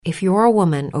If you're a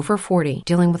woman over 40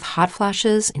 dealing with hot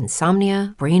flashes,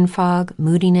 insomnia, brain fog,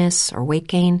 moodiness, or weight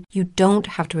gain, you don't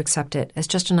have to accept it as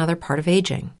just another part of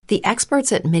aging. The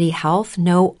experts at MIDI Health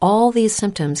know all these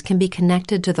symptoms can be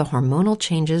connected to the hormonal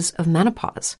changes of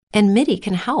menopause. And MIDI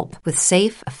can help with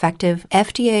safe, effective,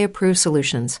 FDA-approved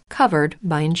solutions covered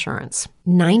by insurance.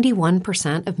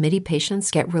 91% of MIDI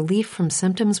patients get relief from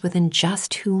symptoms within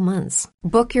just 2 months.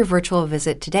 Book your virtual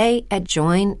visit today at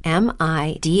joinmidi.com.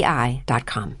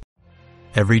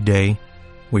 Every day,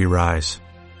 we rise,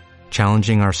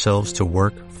 challenging ourselves to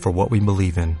work for what we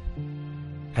believe in.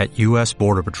 At U.S.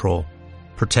 Border Patrol,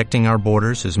 protecting our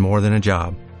borders is more than a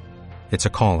job. It's a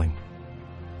calling.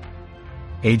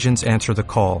 Agents answer the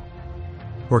call,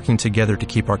 working together to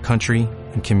keep our country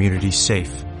and communities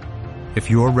safe. If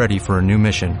you're ready for a new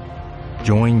mission,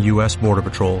 join U.S. Border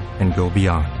Patrol and go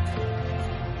beyond.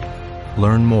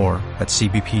 Learn more at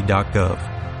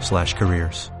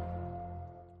cbp.gov/careers.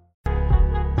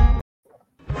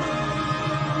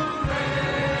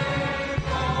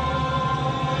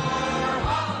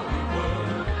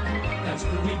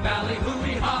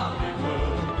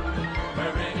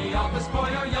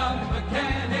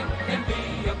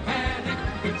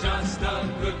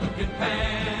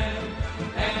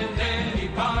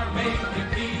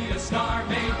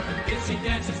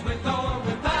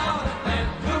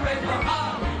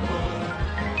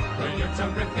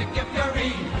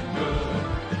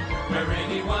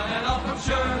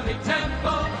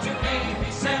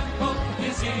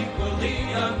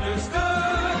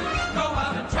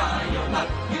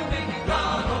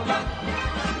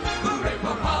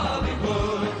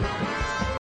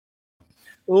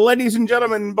 Ladies and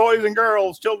gentlemen, boys and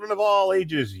girls, children of all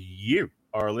ages, you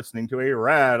are listening to a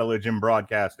Radeligion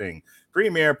Broadcasting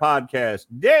premier podcast,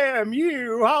 Damn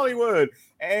You Hollywood.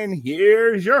 And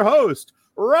here's your host,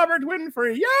 Robert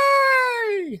Winfrey.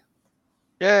 Yay!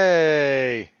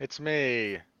 Yay! It's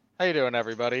me. How you doing,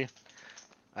 everybody?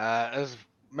 As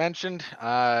mentioned,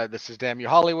 this is Damn You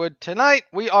Hollywood. Tonight,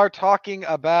 we are talking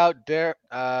about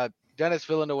Denis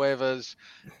Villeneuve's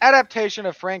adaptation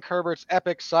of Frank Herbert's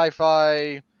epic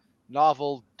sci-fi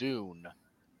novel, Dune.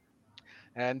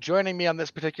 And joining me on this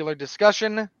particular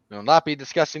discussion, we will not be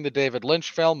discussing the David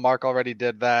Lynch film. Mark already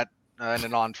did that in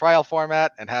an on-trial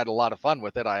format and had a lot of fun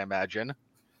with it, I imagine.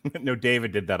 No,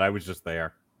 David did that. I was just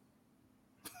there.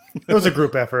 It was a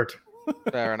group effort.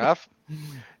 Fair enough.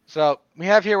 So, we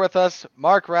have here with us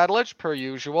Mark Radulich, per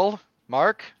usual.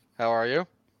 Mark, how are you?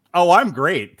 Oh, I'm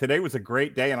great. Today was a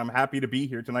great day, and I'm happy to be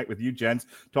here tonight with you, gents,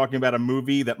 talking about a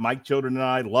movie that my children and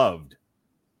I loved.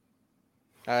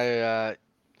 Yeah,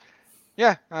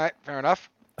 all right, fair enough.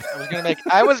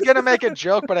 I was gonna make a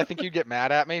joke, but I think you'd get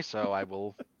mad at me, so I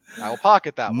will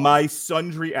pocket that one. My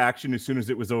son's reaction as soon as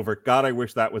it was over, God, I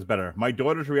wish that was better. My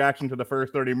daughter's reaction to the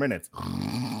first 30 minutes.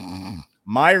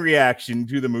 My reaction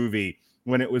to the movie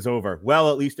when it was over.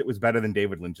 Well, at least it was better than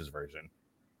David Lynch's version.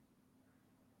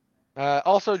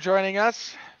 Also joining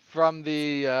us from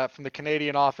the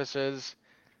Canadian offices,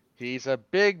 he's a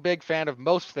big fan of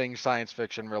most things science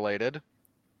fiction related.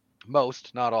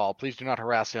 Most, not all. Please do not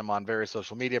harass him on various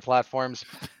social media platforms.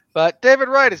 But David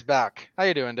Wright is back. How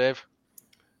you doing, Dave?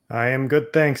 I am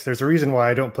good, thanks. There's a reason why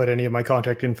I don't put any of my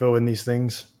contact info in these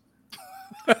things.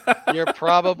 That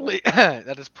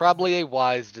is probably a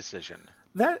wise decision.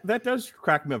 That does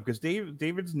crack me up because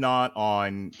David's not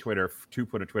on Twitter to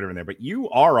put a Twitter in there, but you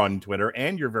are on Twitter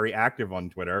and you're very active on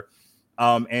Twitter,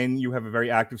 and you have a very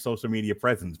active social media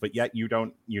presence, but yet you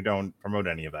don't promote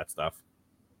any of that stuff.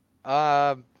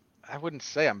 I wouldn't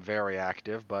say I'm very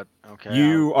active, but okay.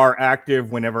 You are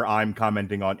active whenever I'm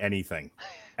commenting on anything,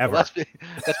 ever. Well,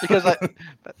 that's because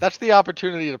that's the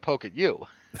opportunity to poke at you.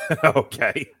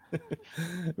 Okay,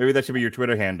 maybe that should be your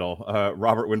Twitter handle.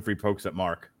 Robert Winfrey pokes at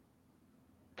Mark.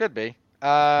 Could be.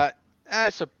 I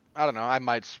don't know. I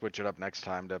might switch it up next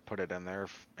time to put it in there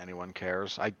if anyone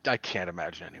cares. I can't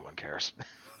imagine anyone cares.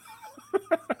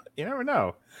 You never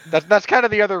know. That's kind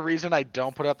of the other reason I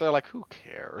don't put it up there. Like, who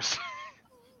cares?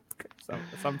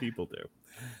 Some people do.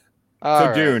 All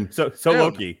right. Dune. So Dune.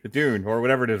 Loki, Dune, or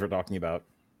whatever it is we're talking about.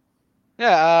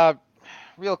 Yeah.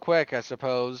 Real quick, I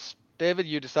suppose. David,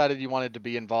 you decided you wanted to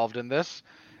be involved in this.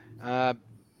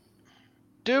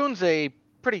 Dune's a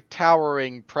pretty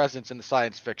towering presence in the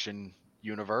science fiction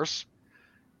universe.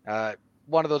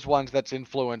 One of those ones that's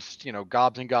influenced,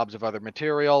 gobs and gobs of other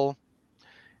material.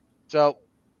 So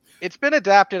it's been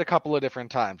adapted a couple of different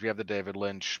times. We have the David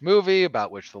Lynch movie,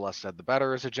 about which the less said the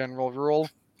better as a general rule.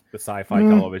 The sci-fi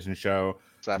television show,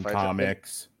 Sci-fi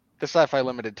comics. The sci-fi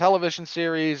limited television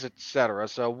series, etc.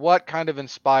 So what kind of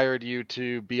inspired you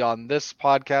to be on this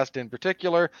podcast in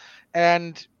particular?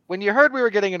 And when you heard we were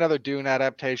getting another Dune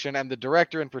adaptation, and the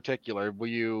director in particular, were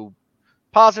you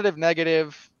positive,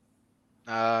 negative,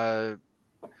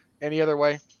 any other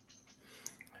way?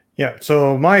 Yeah,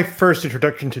 so my first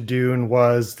introduction to Dune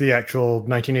was the actual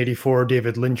 1984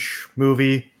 David Lynch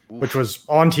movie, which was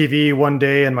on TV one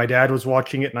day, and my dad was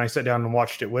watching it, and I sat down and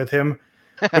watched it with him,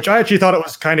 which I actually thought it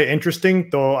was kind of interesting,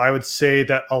 though I would say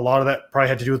that a lot of that probably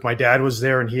had to do with my dad was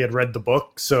there and he had read the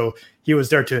book, so he was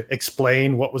there to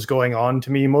explain what was going on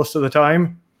to me most of the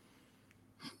time.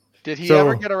 Did he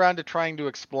ever get around to trying to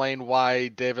explain why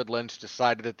David Lynch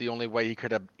decided that the only way he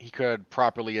could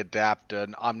properly adapt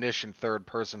an omniscient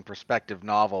third-person perspective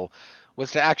novel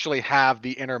was to actually have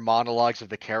the inner monologues of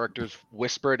the characters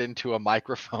whispered into a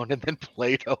microphone and then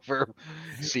played over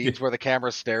scenes where the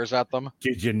camera stares at them?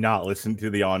 Did you not listen to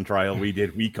the on trial we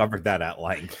did? We covered that at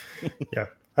length. Yeah.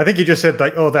 I think he just said,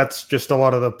 like, oh, that's just a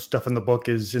lot of the stuff in the book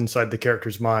is inside the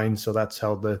character's mind, so that's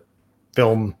how the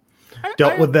film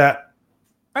dealt with that.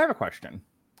 I have a question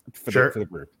for the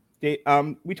group.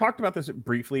 We talked about this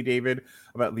briefly, David,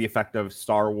 about the effect of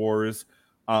Star Wars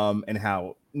and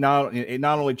how it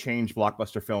not only changed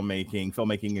blockbuster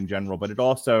filmmaking in general, but it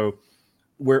also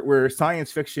where science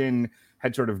fiction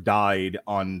had sort of died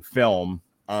on film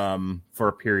for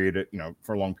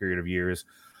a long period of years.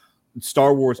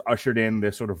 Star Wars ushered in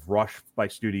this sort of rush by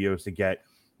studios to get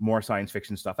more science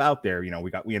fiction stuff out there. We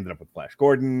ended up with Flash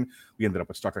Gordon, we ended up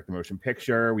with Star Trek the Motion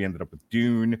Picture, we ended up with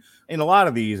Dune, and a lot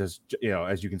of these, as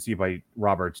you can see by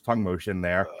Robert's tongue motion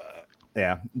there,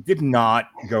 did not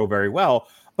go very well.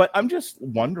 But I'm just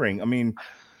wondering, I mean,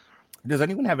 does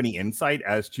anyone have any insight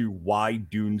as to why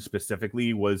Dune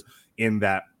specifically was in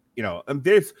that?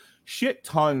 There's shit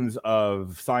tons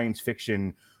of science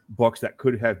fiction books that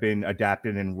could have been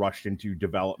adapted and rushed into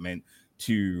development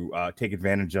to take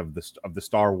advantage of the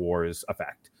Star Wars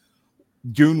effect.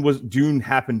 Dune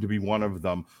happened to be one of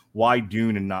them. Why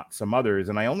Dune and not some others?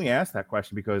 And I only ask that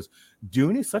question because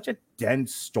Dune is such a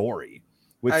dense story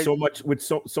with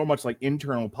so much like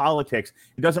internal politics.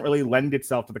 It doesn't really lend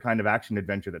itself to the kind of action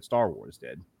adventure that Star Wars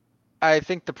did. I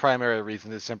think the primary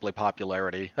reason is simply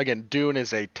popularity. Again, Dune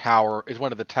is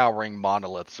one of the towering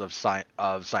monoliths of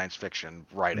science fiction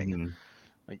writing. Mm-hmm.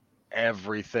 Like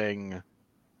everything.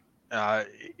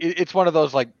 It's one of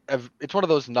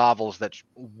those novels that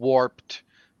warped,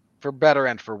 for better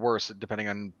and for worse, depending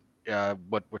on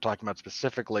what we're talking about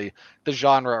specifically, the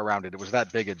genre around it. It was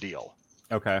that big a deal.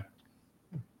 Okay.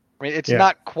 I mean, it's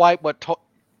not quite what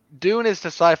Dune is to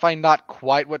sci-fi, not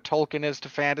quite what Tolkien is to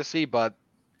fantasy, but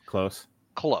close.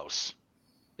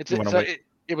 It's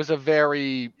a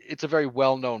very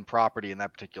well-known property in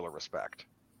that particular respect.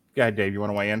 Go ahead, Dave. You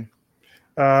want to weigh in?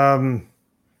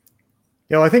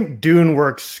 I think Dune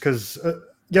works because,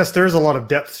 yes, there's a lot of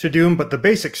depth to Dune, but the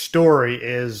basic story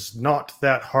is not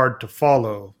that hard to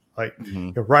follow. Like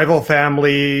rival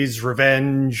families,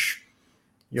 revenge,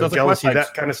 jealousy,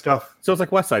 that kind of stuff. So it's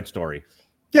like West Side Story.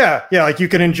 Yeah, like you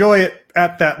can enjoy it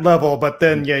at that level, but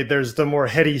then there's the more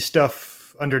heady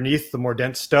stuff underneath, the more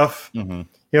dense stuff.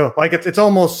 Like it's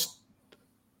almost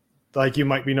like you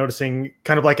might be noticing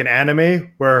kind of like an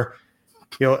anime where,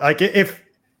 like if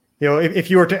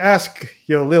you were to ask,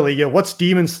 Lily, what's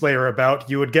Demon Slayer about?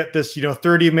 You would get this,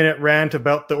 30-minute rant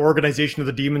about the organization of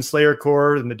the Demon Slayer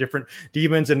Corps and the different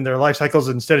demons and their life cycles.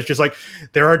 Instead, it's just like,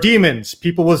 there are demons.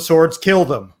 People with swords kill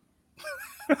them.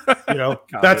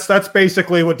 That's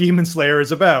basically what Demon Slayer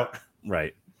is about.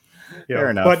 Right. Fair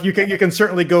enough. But you can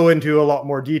certainly go into a lot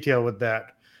more detail with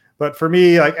that. But for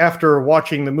me, like after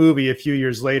watching the movie a few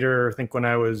years later, I think when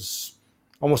I was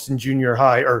almost in junior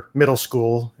high or middle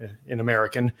school in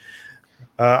American.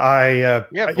 I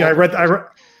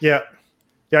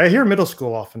hear middle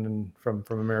school often from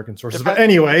American sources. But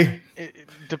anyway, it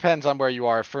depends on where you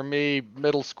are. For me,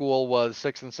 middle school was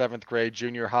 6th and 7th grade.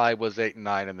 Junior high was 8 and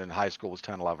 9, and then high school was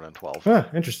 10, 11, and 12.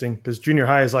 Interesting, because junior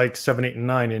high is like 7, 8, and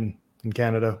 9 in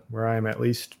Canada, where I am at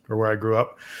least, or where I grew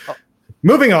up. Oh.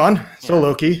 Moving on,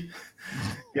 Loki.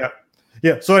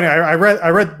 Yeah. So anyway, I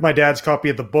read my dad's copy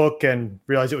of the book and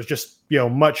realized it was just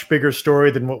much bigger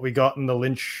story than what we got in the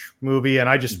Lynch movie, and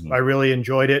I really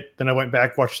enjoyed it. Then I went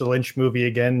back, watched the Lynch movie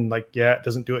again. It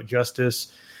doesn't do it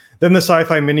justice. Then the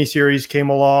sci-fi miniseries came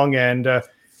along, and a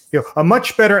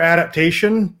much better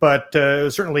adaptation, but it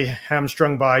was certainly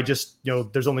hamstrung by just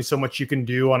there's only so much you can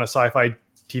do on a sci-fi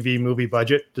TV movie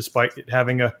budget, despite it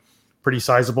having a pretty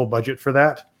sizable budget for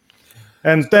that.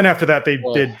 And then after that, they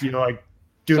did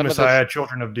Dune Messiah,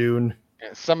 Children of Dune.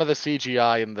 Some of the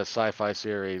CGI in the sci-fi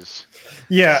series.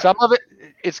 Yeah. Some of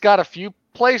it's got a few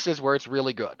places where it's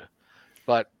really good.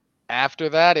 But after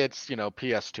that, it's,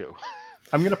 PS2.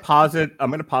 I'm going to posit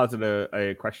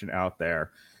a question out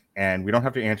there. and we don't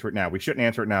have to answer it now. We shouldn't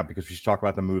answer it now because we should talk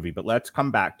about the movie, but let's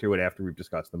come back to it after we've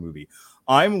discussed the movie.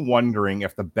 I'm wondering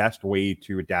if the best way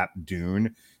to adapt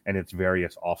Dune and its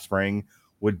various offspring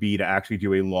would be to actually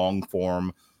do a long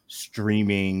form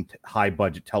streaming high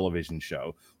budget television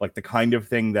show, like the kind of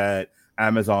thing that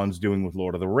Amazon's doing with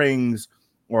Lord of the Rings,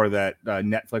 or that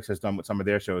Netflix has done with some of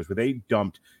their shows, where they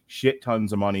dumped shit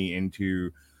tons of money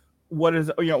into what is,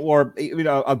 or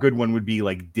a good one would be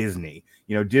like Disney.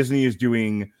 Disney is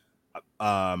doing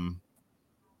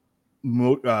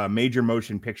major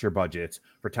motion picture budgets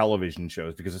for television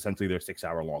shows because essentially they're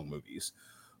 6-hour long movies.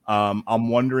 I'm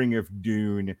wondering if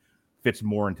Dune fits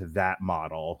more into that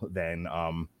model than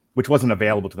which wasn't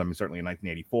available to them certainly in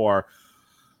 1984,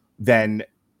 than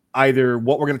either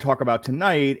what we're going to talk about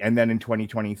tonight and then in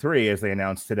 2023 as they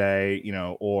announced today,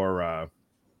 or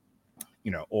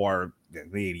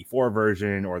the 84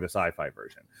 version or the sci-fi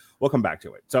version. We'll come back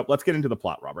to it. So let's get into the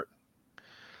plot, Robert.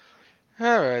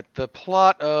 All right, the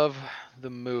plot of the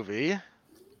movie,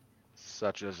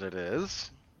 such as it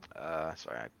is.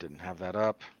 Sorry, I didn't have that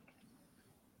up.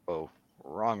 Oh,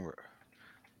 wrong.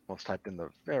 Almost typed in the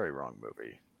very wrong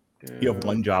movie. You have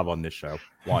one job on this show.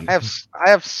 One. I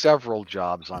have several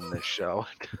jobs on this show.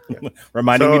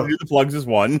 Reminding me to do the plugs is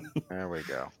one. There we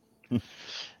go.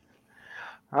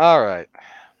 All right.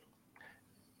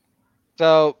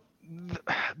 So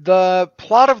the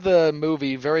plot of the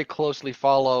movie very closely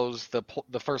follows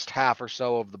the first half or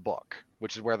so of the book,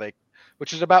 which is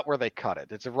about where they cut it.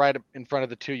 It's right in front of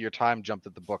the 2-year time jump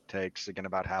that the book takes, again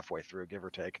about halfway through, give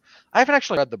or take. I haven't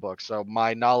actually read the book, so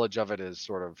my knowledge of it is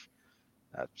sort of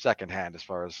secondhand as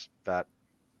far as that.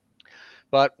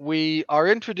 But we are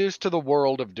introduced to the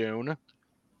world of Dune.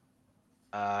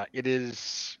 It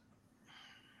is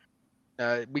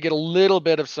we get a little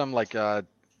bit of some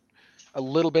a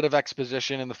little bit of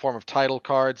exposition in the form of title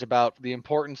cards about the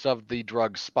importance of the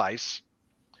drug spice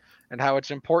and how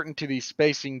it's important to the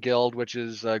Spacing Guild, which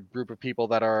is a group of people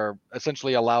that are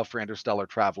essentially allow for interstellar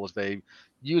travel as they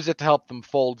use it to help them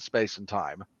fold space and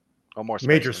time. Or more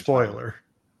major spoiler.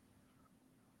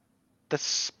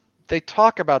 They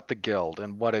talk about the guild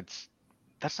and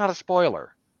that's not a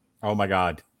spoiler. Oh my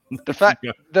God. The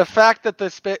fact that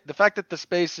the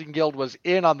Spacing Guild was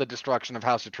in on the destruction of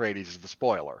House Atreides is the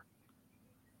spoiler.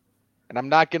 And I'm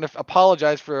not going to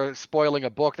apologize for spoiling a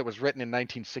book that was written in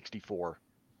 1964.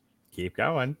 Keep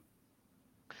going.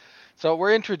 So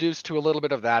we're introduced to a little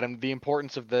bit of that and the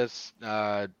importance of this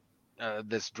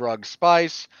this drug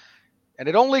spice. And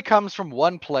it only comes from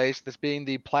one place, this being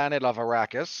the planet of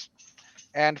Arrakis.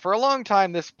 And for a long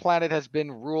time, this planet has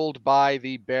been ruled by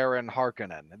the Baron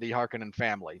Harkonnen, the Harkonnen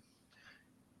family.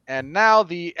 And now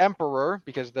the Emperor,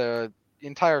 because the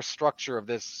entire structure of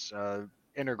this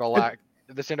intergalactic...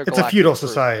 It's a feudal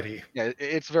society. Yeah,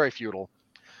 it's very feudal.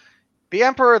 The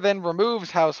Emperor then removes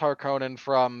House Harkonnen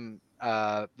from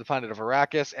the planet of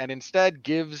Arrakis and instead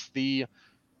gives the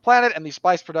planet and the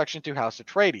spice production to House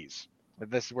Atreides.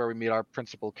 This is where we meet our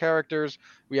principal characters.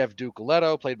 We have Duke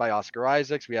Leto, played by Oscar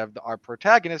Isaacs. We have our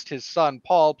protagonist, his son,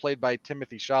 Paul, played by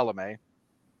Timothée Chalamet.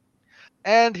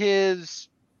 And his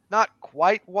not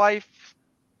quite wife,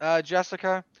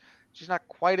 Jessica. She's not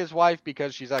quite his wife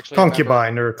because she's actually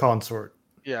concubine or consort.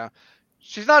 Yeah.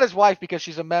 She's not his wife because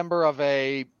she's a member of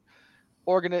a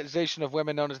organization of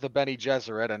women known as the Bene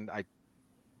Gesserit, and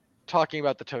talking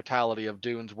about the totality of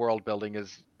Dune's world building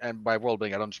and by world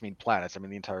building I don't just mean planets, I mean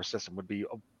the entire system would be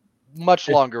a much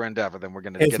longer endeavor than we're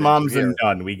going to get into. His mom's a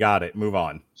nun. We got it. Move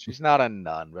on. She's not a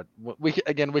nun, but we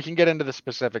can get into the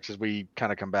specifics as we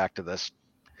kind of come back to this.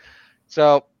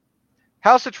 So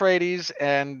House Atreides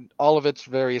and all of its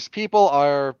various people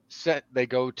are set. They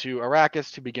go to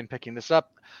Arrakis to begin picking this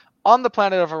up. On the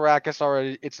planet of Arrakis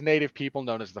are its native people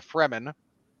known as the Fremen.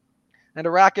 And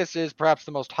Arrakis is perhaps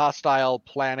the most hostile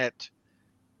planet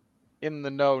in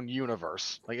the known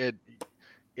universe.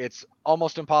 It's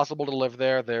almost impossible to live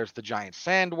there. There's the giant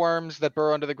sandworms that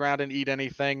burrow under the ground and eat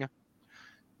anything.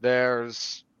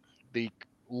 There's the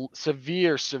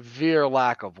severe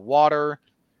lack of water.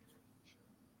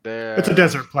 It's a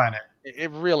desert planet. It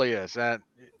really is.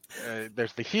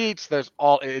 There's the heats.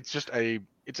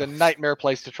 It's a nightmare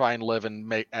place to try and live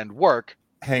and work.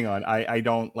 Hang on, I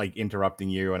don't like interrupting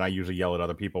you, and I usually yell at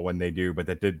other people when they do, but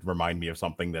that did remind me of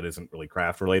something that isn't really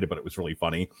craft related, but it was really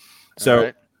funny. So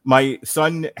right. My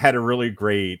son had a really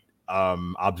great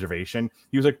observation.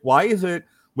 He was like, "Why is it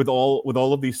with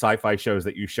all of these sci-fi shows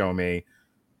that you show me,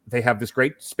 they have this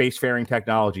great spacefaring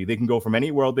technology? They can go from any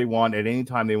world they want at any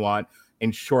time they want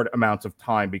in short amounts of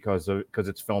time because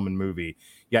it's film and movie.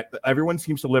 Yet everyone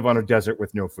seems to live on a desert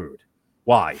with no food."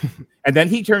 Why? And then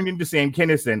he turned into Sam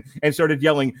Kinison and started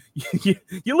yelling, you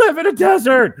live in a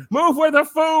desert! Move where the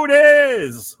food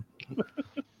is!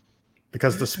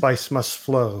 Because the spice must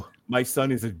flow. My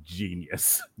son is a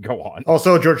genius. Go on.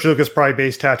 Also, George Lucas probably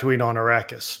based Tatooine on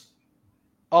Arrakis.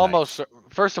 Almost. Nice.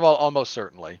 First of all, almost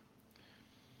certainly.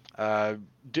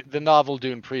 The novel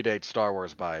Dune predates Star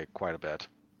Wars by quite a bit.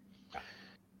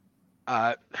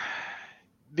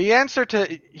 The answer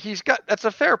to that's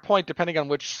a fair point depending on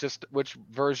which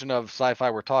version of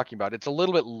sci-fi we're talking about. It's a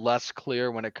little bit less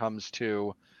clear when it comes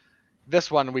to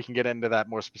this one. We can get into that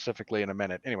more specifically in a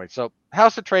minute. Anyway, so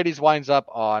House Atreides winds up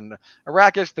on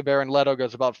Arrakis. The Baron Leto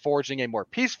goes about forging a more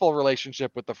peaceful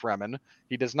relationship with the Fremen.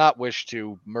 He does not wish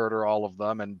to murder all of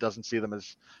them and doesn't see them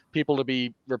as people to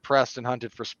be repressed and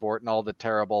hunted for sport and all the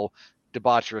terrible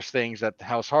debaucherous things that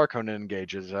House Harkonnen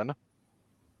engages in.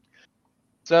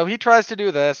 So he tries to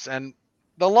do this, and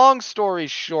the long story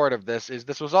short of this is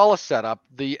this was all a setup.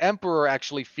 The Emperor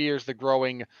actually fears the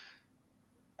growing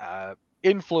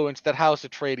influence that House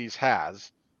Atreides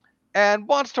has and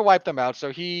wants to wipe them out, so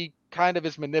he kind of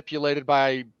is manipulated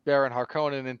by Baron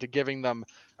Harkonnen into giving them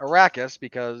Arrakis,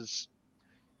 because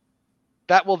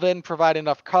that will then provide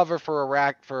enough cover for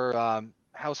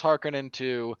House Harkonnen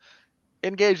to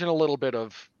engage in a little bit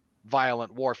of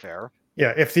violent warfare.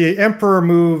 Yeah, if the Emperor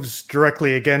moves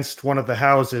directly against one of the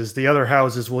houses, the other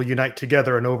houses will unite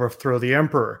together and overthrow the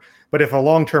Emperor. But if a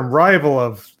long-term rival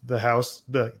of the house,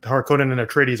 the Harkonnen and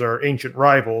Atreides are ancient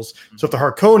rivals. So if the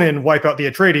Harkonnen wipe out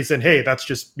the Atreides, then hey, that's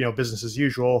just business as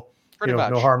usual. Pretty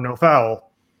much. No harm, no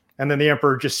foul. And then the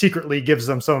Emperor just secretly gives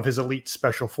them some of his elite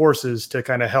special forces to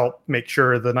kind of help make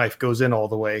sure the knife goes in all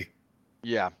the way.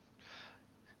 Yeah.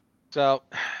 So,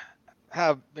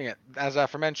 as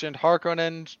aforementioned,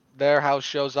 Harkonnen, their house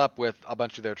shows up with a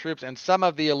bunch of their troops and some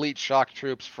of the elite shock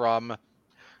troops from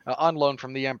on loan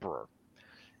from the Emperor.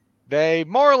 They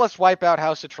more or less wipe out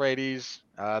House Atreides.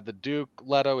 The Duke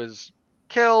Leto is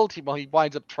killed. He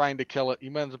winds up trying to kill it. He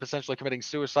winds up essentially committing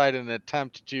suicide in an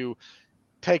attempt to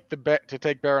take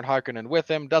Baron Harkonnen with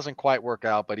him. Doesn't quite work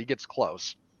out, but he gets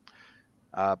close.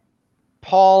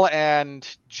 Paul and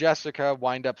Jessica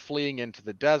wind up fleeing into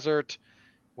the desert,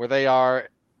 where they are.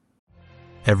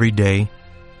 Every day,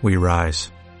 we rise,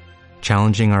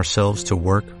 challenging ourselves to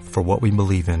work for what we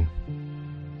believe in.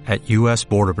 At U.S.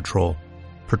 Border Patrol,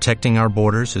 protecting our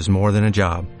borders is more than a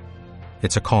job.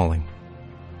 It's a calling.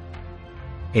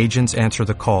 Agents answer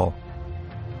the call,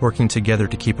 working together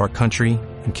to keep our country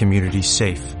and communities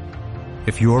safe.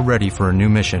 If you're ready for a new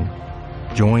mission,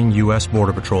 join U.S.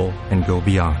 Border Patrol and go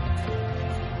beyond.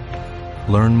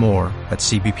 Learn more at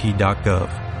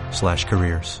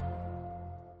cbp.gov/careers.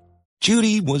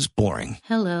 Judy was boring.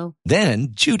 Hello. Then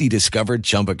Judy discovered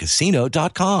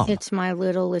ChumbaCasino.com. It's my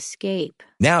little escape.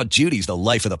 Now Judy's the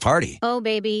life of the party. Oh,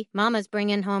 baby, mama's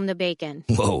bringing home the bacon.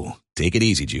 Whoa, take it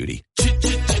easy, Judy.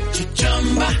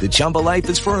 The Chumba life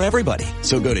is for everybody.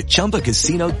 So go to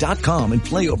ChumbaCasino.com and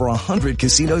play over 100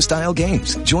 casino-style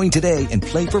games. Join today and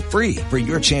play for free for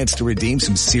your chance to redeem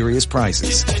some serious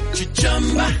prizes.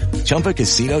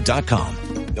 ChumbaCasino.com.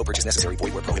 No purchase necessary.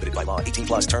 Void where prohibited by law. 18+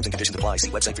 terms and conditions apply. See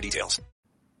website for details.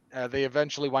 They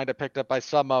eventually wind up picked up by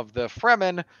some of the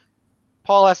Fremen.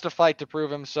 Paul has to fight to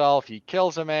prove himself. He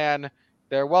kills a man.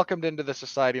 They're welcomed into the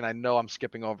society, and I know I'm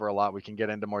skipping over a lot. We can get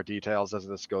into more details as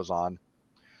this goes on.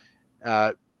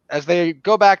 As they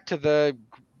go back to the,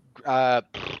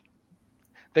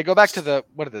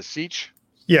 Siege?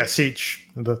 Yeah, Siege.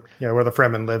 Where the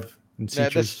Fremen live in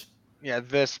Sieges.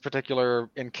 This particular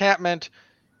encampment.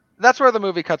 That's where the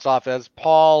movie cuts off, as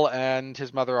Paul and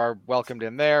his mother are welcomed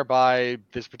in there by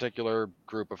this particular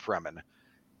group of Fremen.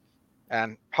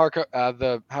 And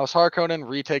the House Harkonnen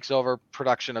retakes over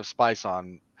production of spice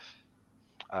on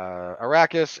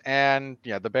Arrakis, and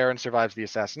the Baron survives the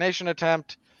assassination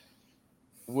attempt.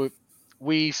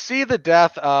 We see the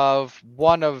death of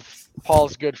one of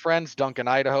Paul's good friends, Duncan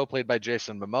Idaho, played by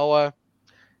Jason Momoa,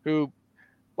 who,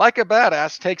 like a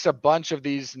badass, takes a bunch of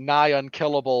these nigh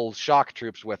unkillable shock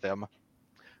troops with him,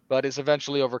 but is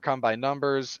eventually overcome by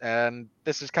numbers. And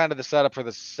this is kind of the setup for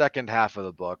the second half of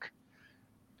the book,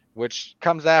 which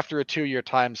comes after a 2-year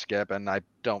time skip, and I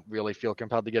don't really feel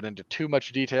compelled to get into too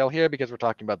much detail here because we're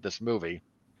talking about this movie.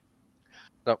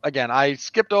 So again, I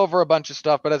skipped over a bunch of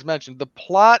stuff, but as mentioned, the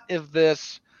plot of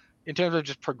this, in terms of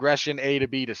just progression A to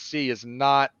B to C, is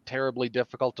not terribly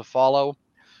difficult to follow.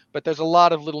 But there's a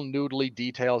lot of little noodly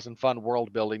details and fun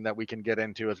world building that we can get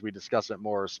into as we discuss it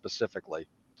more specifically.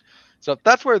 So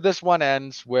that's where this one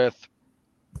ends, with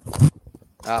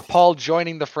Paul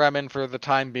joining the Fremen for the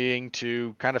time being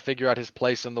to kind of figure out his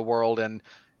place in the world and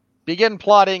begin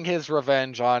plotting his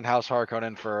revenge on House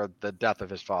Harkonnen for the death of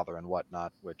his father and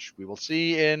whatnot, which we will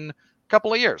see in a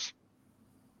couple of years.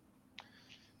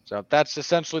 So that's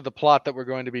essentially the plot that we're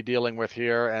going to be dealing with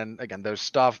here. And again,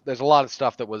 there's a lot of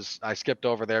stuff that I skipped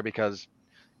over there because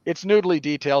it's noodly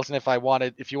details. And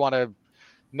if you want to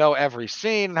know every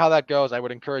scene and how that goes, I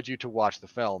would encourage you to watch the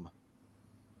film.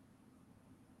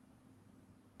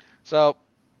 So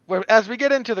as we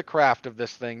get into the craft of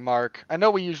this thing, Mark, I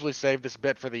know we usually save this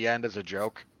bit for the end as a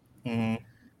joke,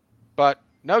 but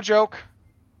no joke.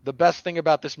 The best thing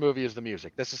about this movie is the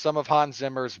music. This is some of Hans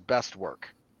Zimmer's best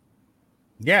work.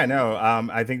 Yeah, no,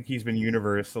 I think he's been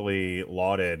universally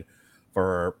lauded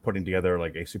for putting together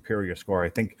like a superior score.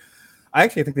 I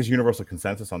actually think there's universal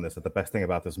consensus on this that the best thing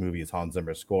about this movie is Hans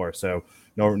Zimmer's score. So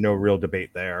no real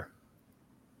debate there.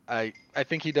 I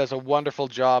think he does a wonderful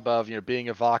job of being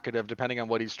evocative depending on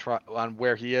what on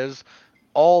where he is.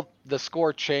 All the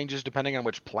score changes depending on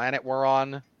which planet we're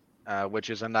on, which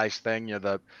is a nice thing.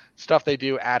 The stuff they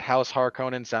do at House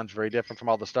Harkonnen sounds very different from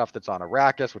all the stuff that's on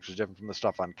Arrakis, which is different from the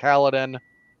stuff on Caladan.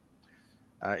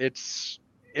 It's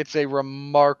a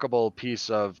remarkable piece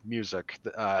of music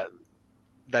that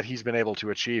he's been able to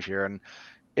achieve here, and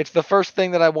it's the first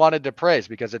thing that I wanted to praise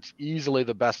because it's easily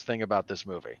the best thing about this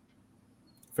movie.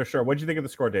 For sure. What did you think of the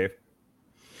score, Dave?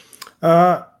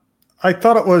 I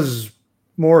thought it was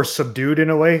more subdued in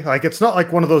a way. Like it's not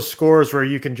like one of those scores where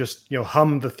you can just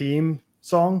hum the theme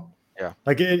song. Yeah.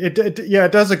 Like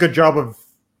it does a good job of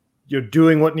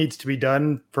doing what needs to be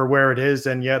done for where it is,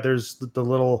 and there's the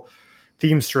little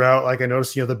themes throughout. Like I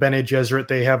noticed the Bene Gesserit,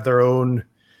 they have their own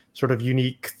sort of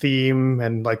unique theme,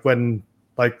 and like when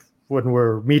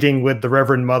we're meeting with the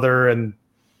Reverend Mother and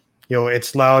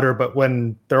it's louder, but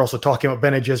when they're also talking about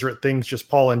Bene Gesserit things, just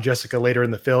Paul and Jessica later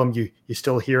in the film, you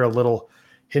still hear a little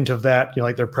hint of that,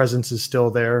 like their presence is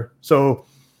still there. So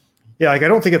like I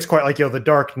don't think it's quite like the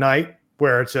Dark Knight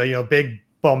where it's a big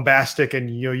bombastic and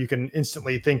you can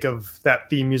instantly think of that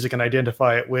theme music and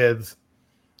identify it with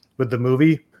the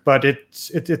movie, but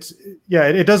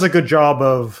it does a good job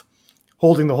of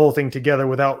holding the whole thing together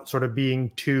without sort of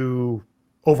being too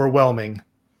overwhelming.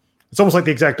 It's almost like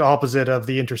the exact opposite of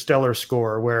the Interstellar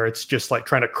score, where it's just like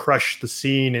trying to crush the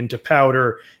scene into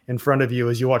powder in front of you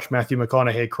as you watch Matthew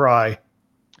McConaughey cry.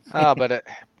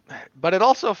 But it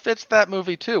also fits that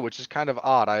movie too, which is kind of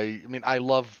odd. I mean, I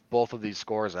love both of these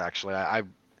scores actually. I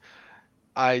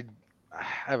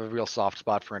have a real soft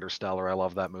spot for Interstellar. I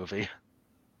love that movie.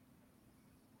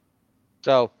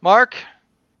 So, Mark,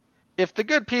 if the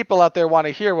good people out there want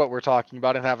to hear what we're talking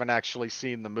about and haven't actually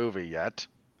seen the movie yet,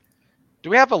 do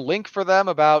we have a link for them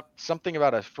about something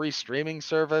about a free streaming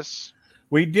service?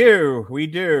 We do.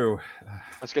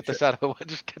 Let's get this out of the way.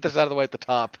 Just get this out of the way at the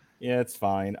top. Yeah, it's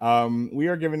fine. We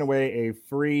are giving away a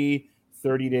free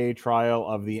 30-day trial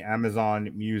of the Amazon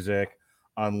Music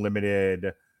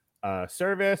Unlimited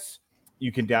service.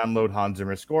 You can download Hans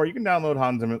Zimmer's score. You can download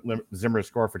Hans Zimmer's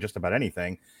score for just about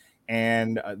anything.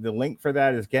 And the link for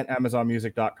that is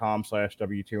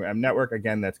getamazonmusic.com/W2M network.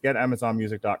 Again, that's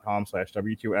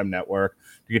getamazonmusic.com/W2M network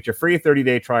to get your free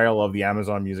 30-day trial of the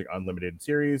Amazon Music Unlimited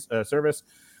series service.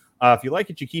 If you like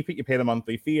it, you keep it. You pay the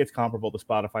monthly fee. It's comparable to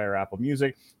Spotify or Apple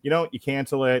Music. You don't, you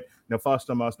cancel it. No fuss,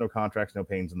 no muss, no contracts, no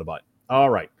pains in the butt.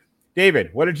 All right. David,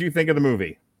 what did you think of the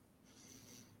movie?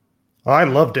 I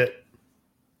loved it.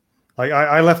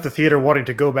 I left the theater wanting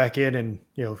to go back in and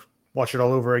watch it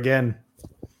all over again.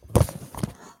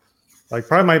 Like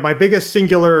probably my biggest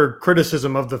singular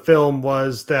criticism of the film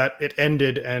was that it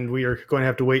ended and we are going to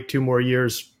have to wait 2 more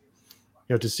years,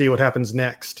 to see what happens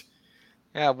next.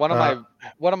 Yeah, one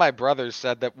of my brothers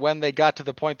said that when they got to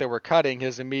the point they were cutting,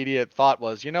 his immediate thought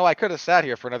was, I could have sat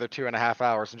here for another 2.5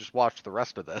 hours and just watched the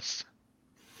rest of this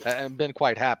and been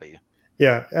quite happy.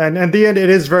 Yeah, and at the end, it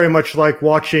is very much like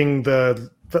watching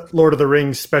the Lord of the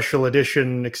Rings special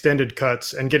edition extended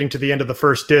cuts and getting to the end of the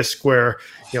first disc where,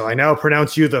 I now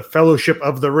pronounce you the Fellowship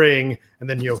of the Ring, and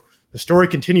then, the story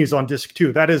continues on disc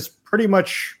 2. That is pretty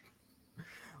much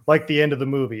like the end of the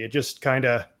movie. It just kind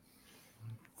of,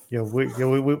 we've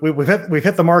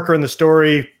hit the marker in the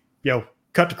story,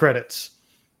 cut to credits.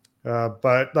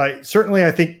 But certainly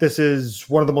I think this is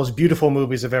one of the most beautiful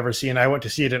movies I've ever seen. I went to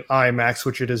see it in IMAX,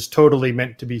 which it is totally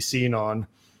meant to be seen on.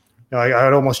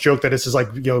 I'd almost joke that this is like,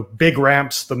 Big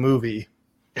Ramps, the movie.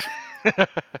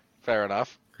 Fair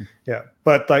enough. Yeah.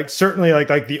 But certainly like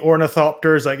the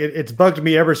ornithopters, it's bugged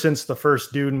me ever since the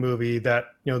first Dune movie that,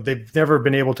 they've never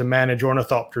been able to manage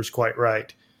ornithopters quite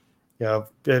right.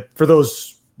 For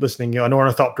those listening, an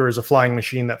ornithopter is a flying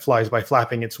machine that flies by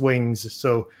flapping its wings.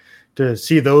 So to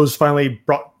see those finally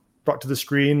brought to the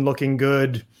screen looking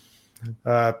good,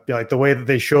 Like the way that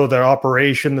they show their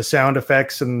operation, the sound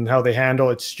effects, and how they handle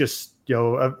it's just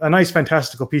a nice,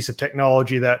 fantastical piece of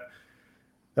technology that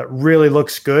really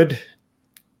looks good.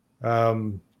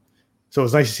 So it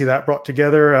was nice to see that brought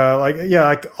together.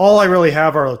 Like all I really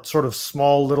have are sort of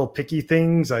small little picky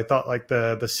things. I thought like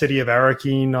the city of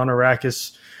Arakeen on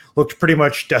Arrakis looked pretty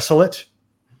much desolate.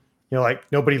 Like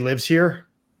nobody lives here,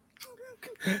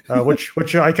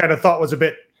 which I kind of thought was a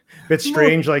bit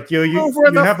strange. Like you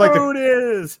have like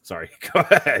is. Sorry, go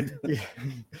ahead.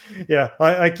 Yeah,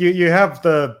 like you have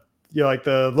the like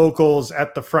the locals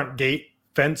at the front gate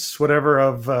fence, whatever,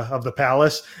 of the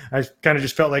palace. I kind of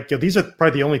just felt like these are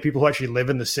probably the only people who actually live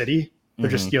in the city. They're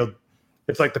just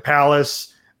it's like the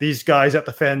palace, these guys at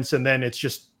the fence, and then it's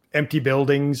just empty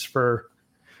buildings for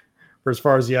as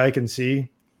far as the eye can see.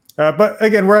 But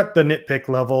again, we're at the nitpick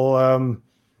level.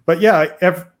 But yeah,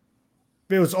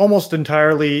 it was almost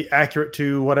entirely accurate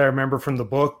to what I remember from the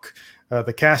book.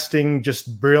 The casting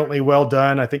just brilliantly well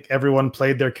done. I think everyone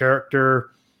played their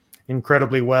character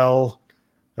incredibly well.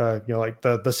 Like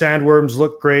the sandworms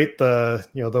look great. The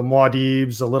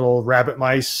Muad'Dibs, the little rabbit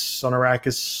mice on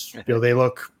Arrakis, they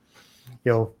look,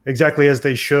 exactly as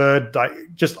they should.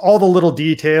 Just all the little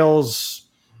details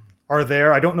are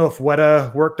there. I don't know if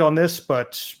Weta worked on this,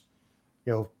 but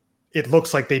it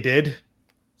looks like they did.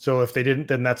 So if they didn't,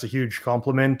 then that's a huge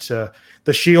compliment.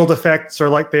 The shield effects are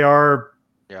like they are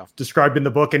described in the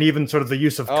book, and even sort of the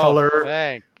use of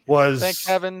color thank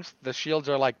heavens the shields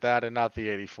are like that and not the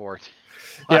 84.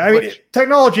 Yeah, I mean,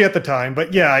 technology at the time,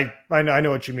 but yeah, I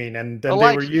know what you mean, and they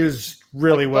were used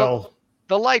really well.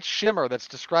 The light shimmer that's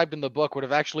described in the book would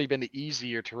have actually been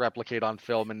easier to replicate on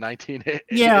film in 1980.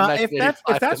 Yeah, if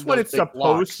that's what it's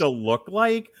supposed to look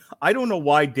like, I don't know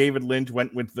why David Lynch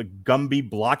went with the Gumby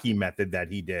blocky method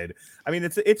that he did. I mean,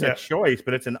 it's a choice,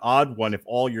 but it's an odd one if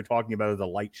all you're talking about is a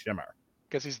light shimmer.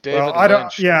 Because he's David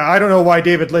Lynch. I don't know why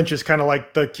David Lynch is kind of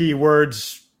like the key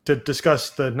words to discuss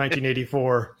the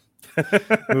 1984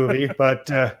 movie, but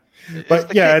you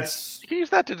can use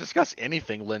that to discuss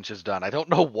anything Lynch has done. I don't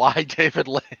know why David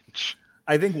Lynch.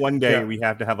 I think one day we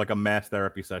have to have like a mass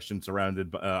therapy session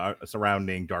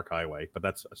surrounding Dark Highway, but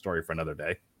that's a story for another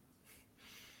day.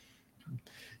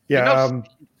 Yeah,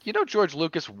 George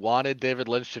Lucas wanted David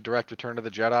Lynch to direct Return of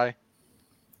the Jedi.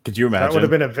 Could you imagine? That would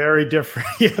have been a very different.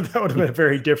 Yeah, that would have been a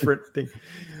very different thing.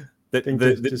 The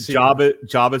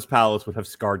Jabba's palace would have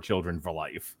scarred children for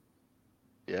life.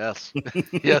 Yes,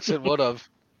 yes, it would have.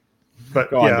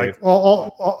 But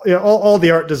all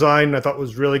the art design I thought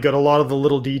was really good. A lot of the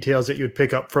little details that you'd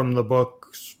pick up from the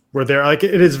books were there. Like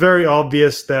it is very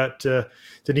obvious that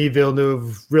Denis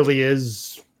Villeneuve really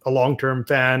is a long-term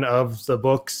fan of the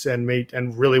books and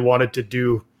really wanted to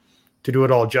do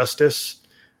it all justice.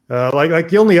 Like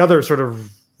the only other sort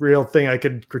of real thing I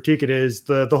could critique it is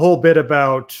the whole bit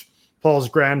about Paul's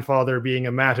grandfather being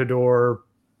a matador.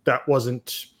 That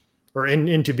wasn't, or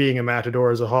into being a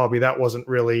matador as a hobby. That wasn't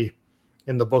really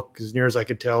in the book as near as I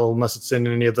could tell, unless it's in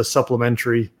any of the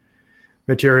supplementary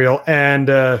material. And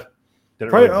did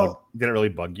it really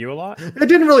bug you a lot? It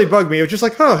didn't really bug me. It was just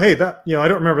like, oh, hey, that I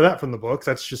don't remember that from the book.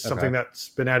 That's just something that's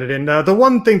been added in. The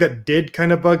one thing that did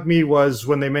kind of bug me was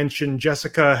when they mentioned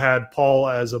Jessica had Paul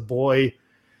as a boy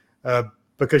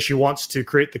because she wants to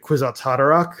create the Kwisatz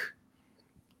Haderach.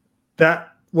 That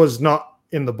was not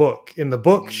in the book. In the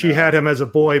book, she had him as a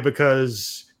boy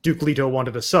because Duke Leto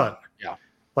wanted a son. Yeah.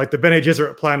 Like the Bene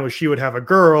Gesserit plan was she would have a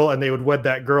girl and they would wed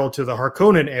that girl to the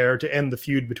Harkonnen heir to end the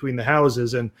feud between the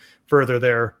houses and further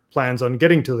their plans on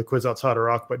getting to the Kwisatz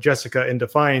Haderach. But Jessica, in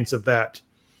defiance of that,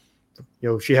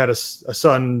 she had a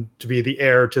son to be the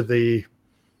heir to the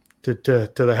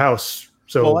house.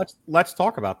 So let's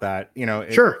talk about that.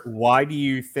 Sure. Why do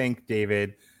you think,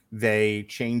 David, they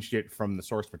changed it from the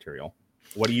source material?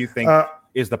 What do you think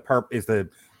is the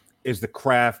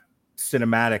craft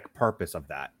cinematic purpose of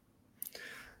that?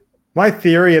 My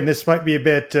theory, and this might be a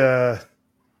bit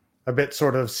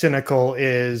sort of cynical,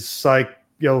 is like,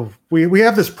 we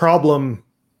have this problem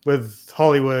with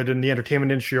Hollywood and the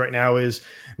entertainment industry right now is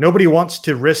nobody wants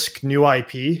to risk new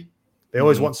IP. They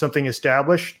always want something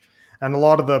established. And a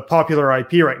lot of the popular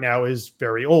IP right now is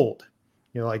very old.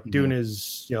 Like Dune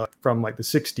is, from like the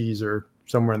 60s or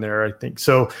somewhere in there, I think.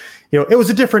 So, it was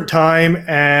a different time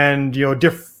and,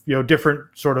 different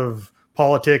sort of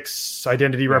politics,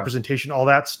 identity representation, all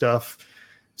that stuff.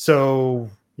 So,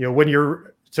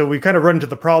 so we kind of run into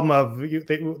the problem of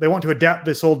they want to adapt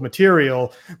this old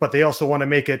material, but they also want to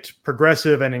make it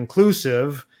progressive and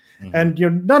inclusive. And,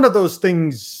 none of those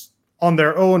things on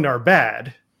their own are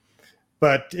bad.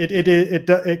 But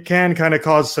it can kind of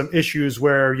cause some issues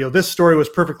where this story was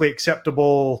perfectly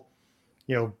acceptable,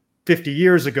 50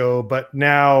 years ago, but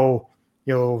now,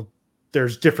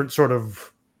 there's different sort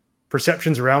of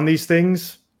perceptions around these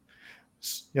things.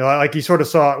 Like you sort of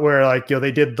saw it where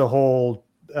they did the whole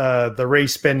the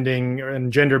race bending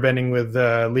and gender bending with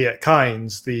Liet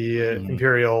Kynes, the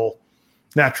imperial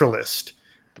naturalist,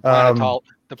 the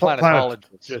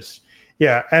planetologist.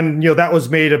 Yeah, and that was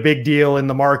made a big deal in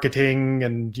the marketing,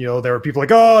 and there were people like,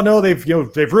 oh no, they've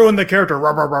ruined the character, rah,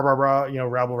 rah, rah, rah,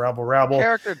 rah, rabble.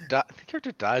 The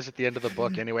character dies at the end of the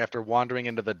book anyway after wandering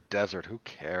into the desert. Who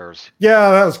cares?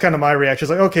 Yeah, that was kind of my reaction. It's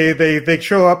like, okay, they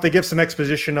show up, they give some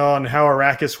exposition on how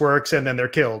Arrakis works, and then they're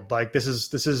killed. Like this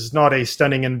is not a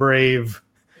stunning and brave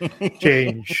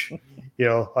change.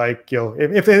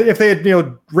 If they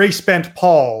had race bent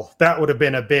Paul, that would have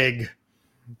been a big.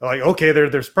 Like, okay,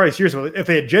 there's probably years ago. If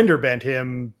they had gender bent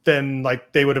him, then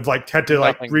they would have had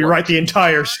to rewrite the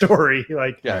entire story.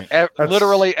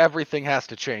 Literally everything has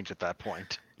to change at that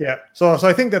point. Yeah. So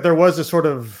I think that there was a sort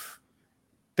of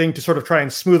thing to sort of try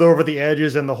and smooth over the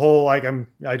edges, and the whole I don't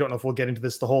know if we'll get into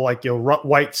this, the whole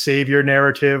white savior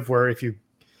narrative, where if you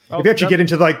actually get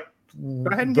into the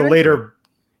later,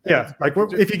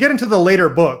 if you get into the later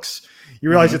books, you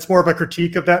realize it's more of a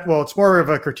critique of that. Well, it's more of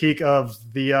a critique of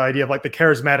the idea of the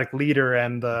charismatic leader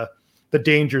and the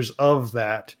dangers of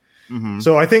that. Mm-hmm.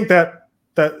 So I think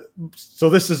so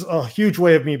this is a huge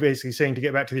way of me basically saying, to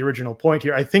get back to the original point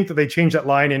here, I think that they changed that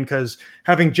line in because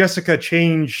having Jessica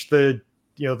change the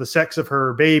sex of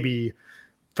her baby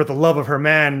for the love of her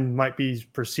man might be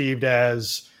perceived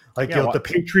as the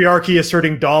patriarchy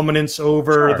asserting dominance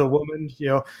over the woman,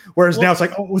 whereas now it's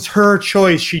it was her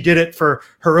choice. She did it for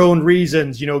her own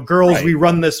reasons. Girls, we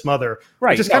run this mother.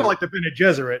 Right. Just kind of like the Bene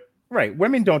Gesserit. Right.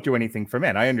 Women don't do anything for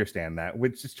men. I understand that.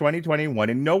 Which is 2021,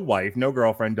 and no wife, no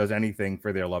girlfriend does anything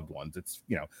for their loved ones. It's,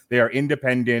 they are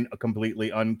independent, completely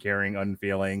uncaring,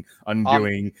 unfeeling,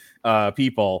 undoing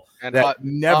people and that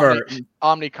never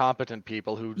omnicompetent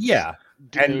people who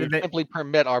simply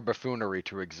permit our buffoonery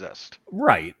to exist.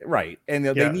 Right. And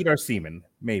they need our semen,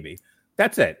 maybe.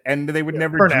 That's it. And they would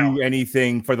never do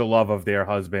anything for the love of their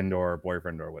husband or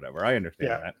boyfriend or whatever. I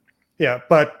understand that. Yeah,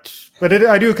 but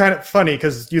I do kind of funny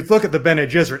because you look at the Bene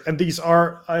Gesserit, and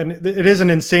it is an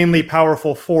insanely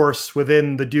powerful force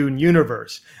within the Dune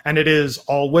universe, and it is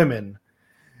all women.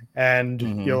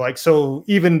 And so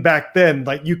even back then,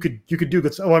 you could do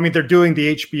this. Oh, I mean, they're doing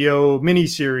the HBO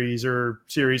miniseries or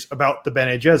series about the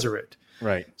Bene Gesserit,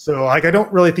 right? So I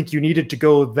don't really think you needed to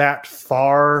go that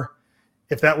far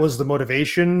if that was the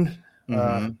motivation.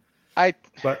 I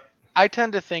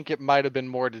tend to think it might have been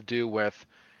more to do with.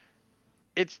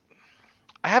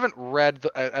 I haven't read.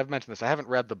 I've mentioned this. I haven't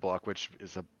read the book, which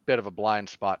is a bit of a blind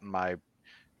spot in my.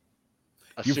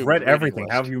 You've read everything.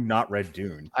 How have you not read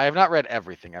Dune? I have not read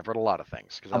everything. I've read a lot of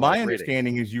things. My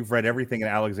understanding is you've read everything in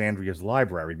Alexandria's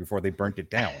library before they burnt it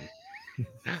down.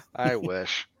 I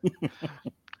wish.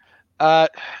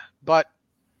 But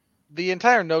the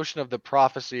entire notion of the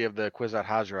prophecy of the Kwisatz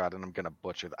Haderach, and I'm going to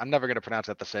butcher that. I'm never going to pronounce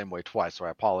that the same way twice, so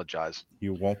I apologize.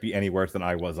 You won't be any worse than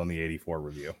I was on the 84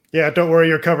 review. Yeah, don't worry,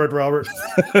 you're covered, Robert.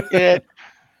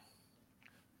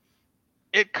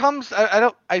 It comes.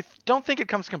 I don't think it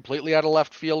comes completely out of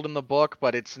left field in the book,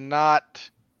 but it's not.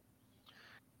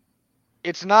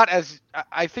 It's not as.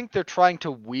 I think they're trying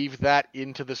to weave that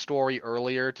into the story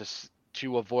earlier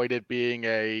to avoid it being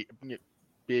a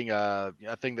thing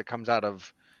that comes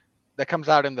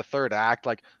out in the third act.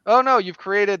 Like, oh no, you've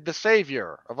created the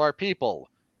savior of our people,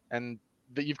 and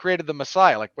that you've created the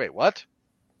Messiah. Like, wait, what?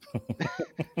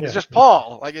 It's just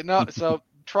Paul. So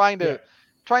trying to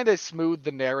smooth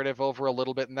the narrative over a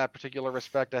little bit in that particular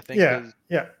respect, I think.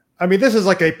 Yeah. I mean, this is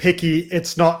like a picky,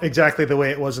 it's not exactly the way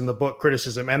it was in the book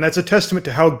criticism. And that's a testament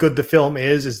to how good the film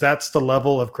is that's the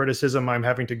level of criticism I'm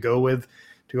having to go with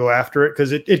to go after it.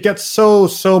 Because it gets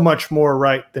so much more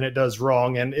right than it does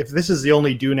wrong. And if this is the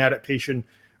only Dune adaptation,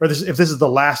 or if this is the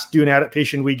last Dune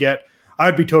adaptation we get,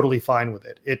 I'd be totally fine with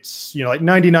it. It's,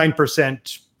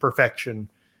 99% perfection.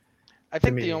 I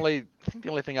think the only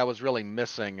thing I was really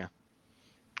missing,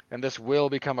 and this will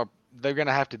become they're going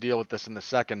to have to deal with this in the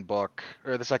second book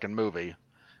or the second movie,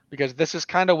 because this is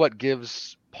kind of what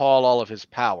gives Paul all of his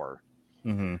power.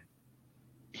 Mm-hmm.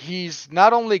 He's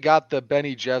not only got the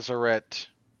Bene Gesserit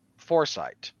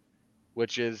foresight,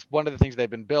 which is one of the things they've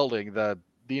been building. One of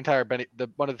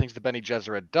the things the Bene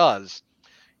Gesserit does,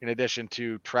 in addition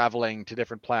to traveling to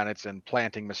different planets and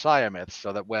planting Messiah myths,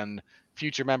 so that when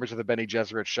future members of the Bene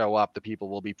Gesserit show up, the people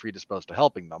will be predisposed to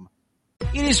helping them.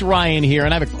 It is Ryan here,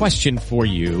 and I have a question for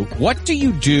you. What do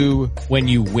you do when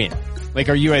you win? Like,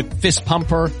 are you a fist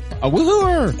pumper, a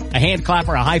woohooer, a hand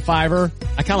clapper, a high fiver?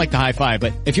 I kind of like the high five,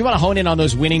 but if you want to hone in on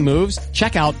those winning moves,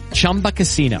 check out Chumba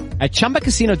Casino. At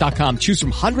ChumbaCasino.com, choose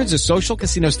from hundreds of social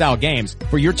casino style games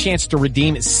for your chance to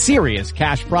redeem serious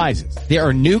cash prizes. There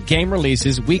are new game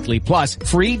releases weekly, plus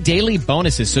free daily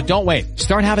bonuses. So don't wait.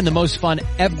 Start having the most fun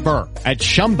ever at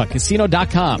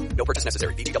ChumbaCasino.com. No purchase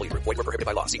necessary. VGW Group. Void where prohibited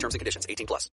by law. See terms and conditions.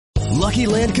 18+. Lucky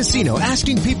Land Casino,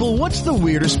 asking people, what's the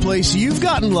weirdest place you've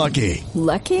gotten lucky?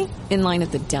 Lucky? In line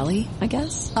at the deli, I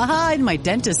guess? Aha, in my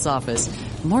dentist's office.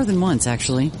 More than once,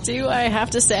 actually. Do I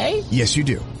have to say? Yes, you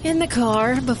do. In the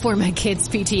car before my kids'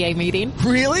 PTA meeting.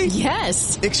 Really?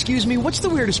 Yes. Excuse me, what's the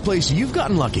weirdest place you've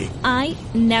gotten lucky? I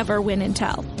never win and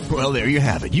tell. Well, there you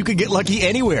have it. You can get lucky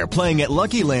anywhere, playing at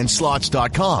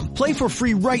LuckyLandSlots.com. Play for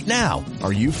free right now.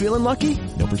 Are you feeling lucky?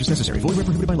 No purchase necessary. Void where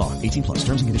prohibited by law. 18+.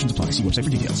 Terms and conditions apply. See website for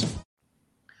details.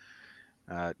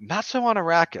 Not so on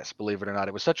Arrakis, believe it or not.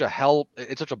 It was such a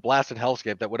blasted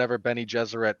hellscape that whatever Bene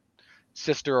Gesserit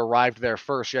sister arrived there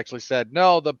first, she actually said,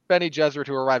 no, the Bene Gesserit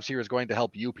who arrives here is going to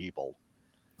help you people.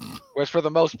 Whereas for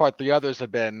the most part, the others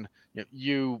have been,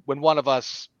 when one of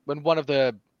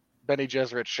the Bene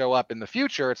Gesserit show up in the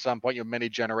future at some point, many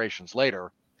generations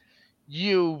later,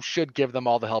 you should give them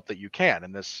all the help that you can.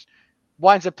 And this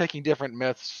winds up taking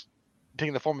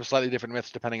the form of slightly different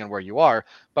myths depending on where you are.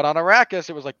 But on Arrakis,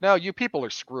 it was like, no, you people are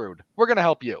screwed. We're going to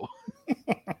help you.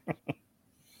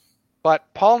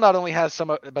 But Paul not only has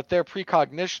but their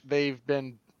precognition, they've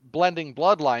been blending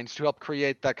bloodlines to help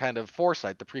create that kind of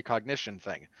foresight, the precognition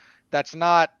thing. That's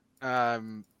not,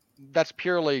 that's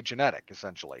purely genetic,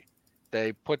 essentially.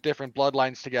 They put different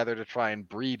bloodlines together to try and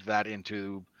breed that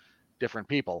into different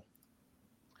people.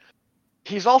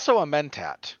 He's also a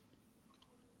mentat.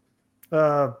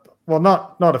 Well,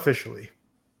 not officially.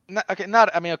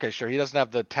 Okay, sure. He doesn't have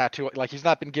the tattoo. Like, he's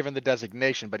not been given the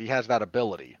designation, but he has that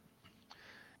ability.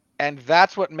 And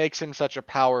that's what makes him such a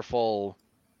powerful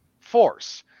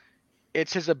force.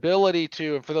 It's his ability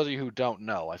to, and for those of you who don't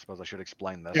know, I suppose I should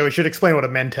explain this. Yeah, we should explain what a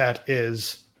mentat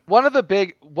is. One of the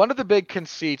big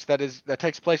conceits that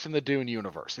takes place in the Dune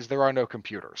universe is there are no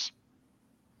computers.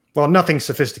 Well, nothing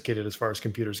sophisticated as far as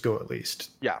computers go, at least.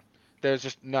 Yeah, there's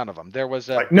just none of them. There was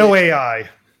no AI.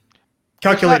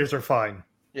 Calculators are fine.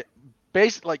 Yeah,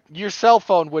 your cell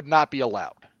phone would not be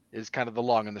allowed. Is kind of the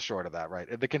long and the short of that,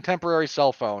 right? The contemporary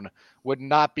cell phone would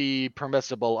not be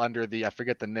permissible under I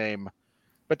forget the name,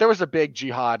 but there was a big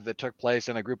jihad that took place,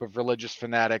 and a group of religious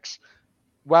fanatics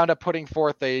wound up putting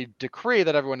forth a decree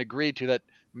that everyone agreed to, that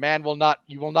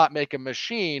you will not make a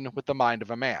machine with the mind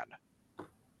of a man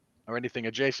or anything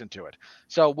adjacent to it.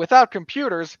 So without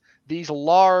computers, these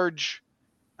large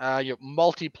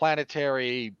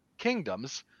multi-planetary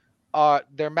kingdoms,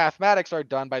 their mathematics are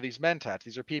done by these mentats.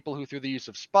 These are people who, through the use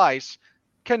of spice,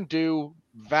 can do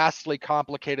vastly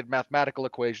complicated mathematical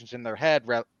equations in their head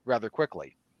rather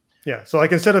quickly. Yeah, so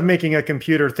like instead of making a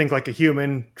computer think like a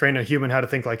human, train a human how to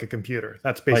think like a computer.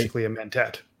 That's basically a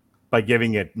mentat. By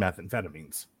giving it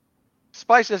methamphetamines.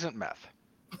 Spice isn't meth.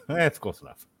 That's close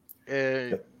enough.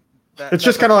 It's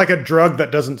just kind of like a drug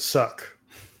that doesn't suck.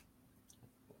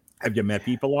 Have you met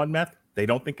people on meth? They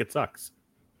don't think it sucks.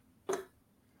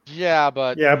 Yeah,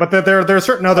 but there are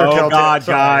certain other telltale God,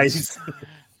 signs.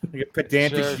 Guys.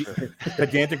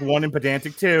 Pedantic 1 and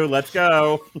pedantic 2. Let's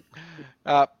go.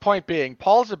 Point being,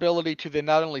 Paul's ability to then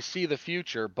not only see the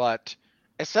future, but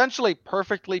essentially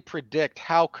perfectly predict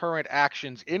how current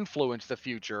actions influence the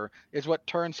future is what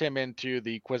turns him into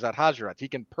the Kwisatz Haderach. He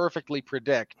can perfectly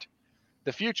predict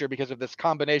the future because of this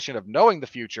combination of knowing the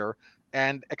future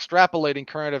and extrapolating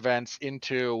current events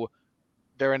into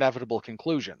their inevitable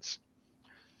conclusions.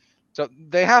 So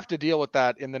they have to deal with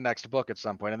that in the next book at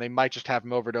some point, and they might just have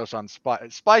him overdose on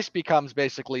spice. Spice becomes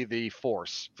basically the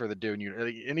force for the Dune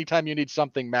unit. Anytime you need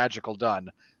something magical done,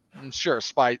 sure,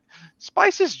 spice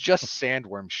is just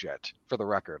sandworm shit, for the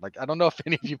record. Like, I don't know if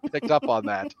any of you picked up on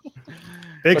that.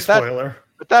 Big spoiler.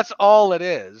 But that's all it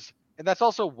is. And that's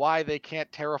also why they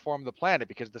can't terraform the planet,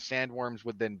 because the sandworms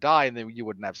would then die and then you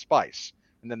wouldn't have spice.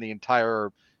 And then the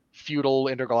entire feudal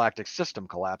intergalactic system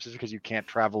collapses because you can't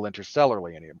travel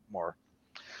interstellarly anymore.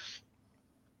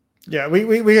 Yeah,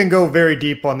 we can go very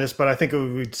deep on this, but I think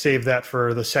we would save that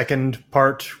for the second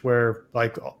part, where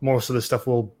like most of the stuff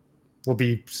will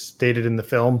be stated in the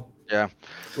film. Yeah.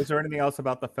 Was there anything else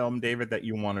about the film, David, that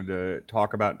you wanted to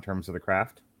talk about in terms of the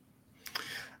craft?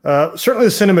 Certainly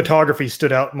the cinematography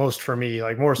stood out most for me,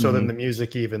 like more so than the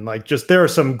music even. Like, just there are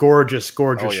some gorgeous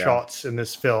shots in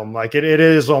this film. Like it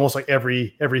is almost like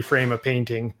every frame a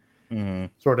painting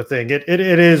sort of thing. It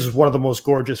is one of the most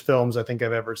gorgeous films I think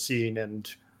I've ever seen. And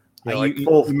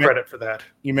Full credit for that.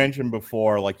 You mentioned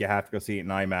before, like, you have to go see it in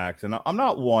IMAX, and I'm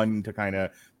not one to kind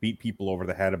of beat people over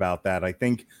the head about that. I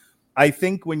think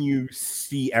when you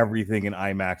see everything in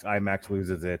IMAX, IMAX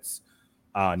loses its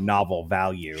novel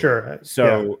value. Sure.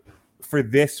 So for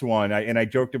this one, I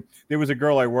joked. There was a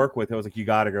girl I work with. I was like, "You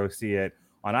got to go see it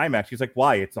on IMAX." She's like,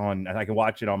 "Why? It's on. I can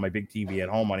watch it on my big TV at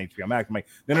home on HBO Max." I'm like,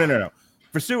 "No.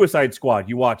 For Suicide Squad,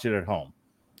 you watch it at home.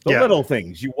 The little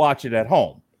things, you watch it at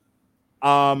home.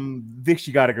 This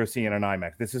you got to go see it on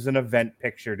IMAX. This is an event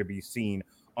picture to be seen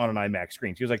on an IMAX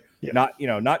screen." She was like,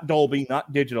 not Dolby,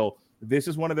 not digital. This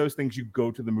is one of those things you go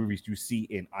to the movies to see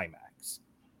in IMAX.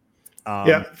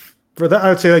 For that, I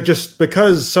would say, like, just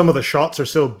because some of the shots are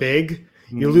so big,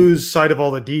 you lose sight of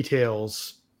all the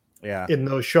details in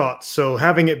those shots. So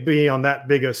having it be on that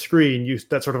big a screen,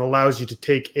 that sort of allows you to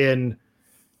take in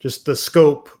just the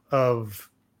scope of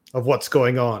what's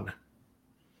going on.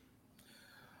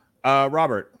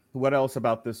 Robert, what else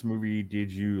about this movie did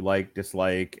you like,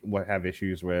 dislike, have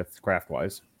issues with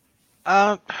craft-wise?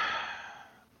 I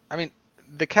mean,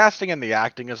 the casting and the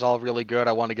acting is all really good.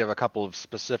 I want to give a couple of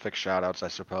specific shout-outs, I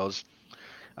suppose.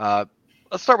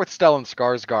 Let's start with Stellan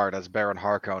Skarsgård as Baron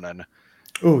Harkonnen.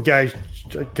 Oh, yeah,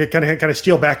 kind of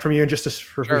steal back from you in just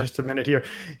a minute here.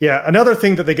 Yeah, another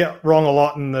thing that they get wrong a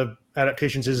lot in the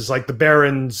adaptations is like the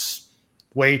Baron's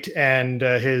weight and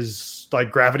his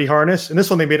like gravity harness. And this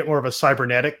one, they made it more of a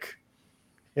cybernetic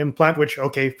implant, which,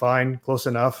 okay, fine, close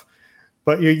enough.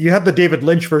 But you have the David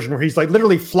Lynch version where he's like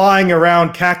literally flying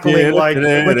around, cackling like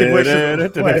Wicked Witch.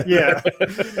 Yeah,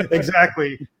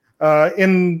 exactly.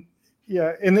 In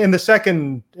the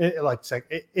second,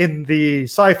 in the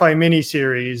sci-fi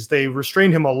miniseries, they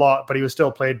restrained him a lot, but he was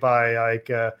still played by like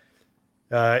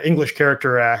English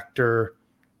character actor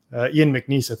Ian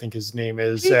McNeice, I think his name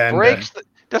is.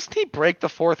 Doesn't he break the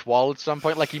fourth wall at some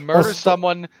point? Like he murders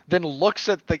someone, then looks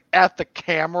at the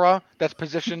camera that's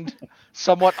positioned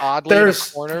somewhat oddly in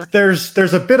the corner.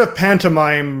 There's a bit of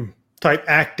pantomime type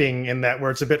acting in that,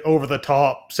 where it's a bit over the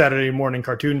top, Saturday morning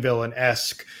cartoon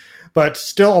villain-esque, but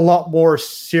still a lot more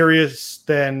serious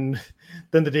than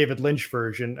the David Lynch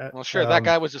version. Well, sure, that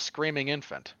guy was a screaming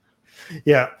infant.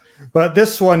 Yeah, but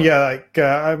this one,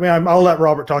 I'll let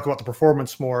Robert talk about the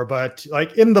performance more, but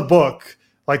like in the book,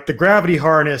 like the gravity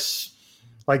harness,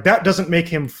 like that doesn't make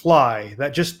him fly.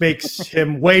 That just makes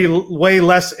him way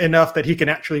less enough that he can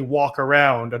actually walk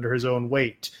around under his own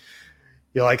weight.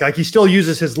 Like he still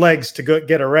uses his legs to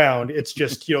get around. It's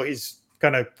just, he's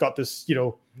kind of got this,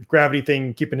 gravity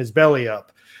thing keeping his belly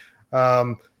up.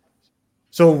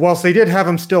 So whilst they did have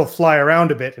him still fly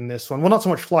around a bit in this one, well, not so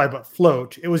much fly, but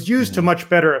float, it was used to much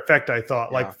better effect, I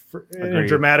thought, in a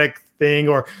dramatic thing,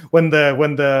 or when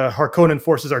the Harkonnen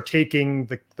forces are taking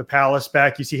the palace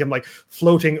back, you see him like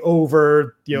floating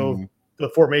over, the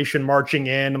formation marching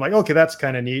in. I'm like, okay, that's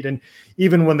kind of neat. And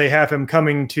even when they have him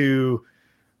coming to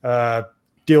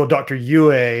deal with Dr.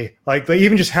 Yue, like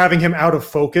even just having him out of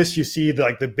focus, you see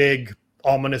the big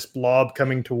ominous blob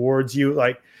coming towards you,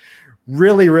 like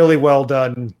really, really well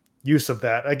done use of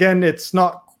that. Again, it's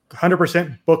not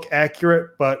 100% book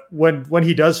accurate, but when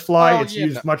he does fly, it's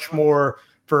used much more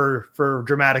for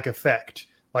dramatic effect.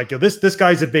 Like, this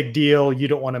guy's a big deal. You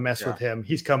don't want to mess with him.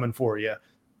 He's coming for you.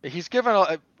 He's given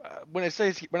when I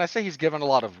say he's given a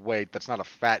lot of weight, that's not a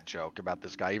fat joke about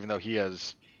this guy, even though he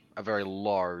is a very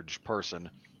large person.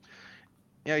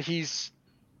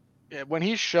 When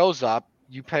he shows up,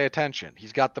 you pay attention.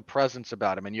 He's got the presence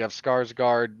about him, and you have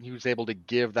Skarsgård, who's able to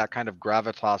give that kind of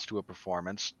gravitas to a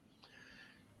performance,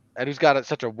 and who's got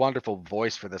such a wonderful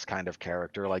voice for this kind of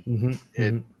character. Like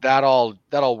that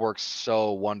all works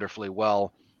so wonderfully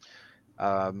well.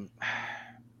 I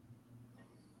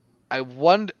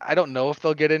don't know if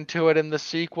they'll get into it in the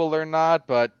sequel or not,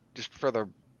 but just for the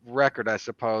record, I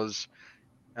suppose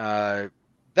that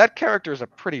character is a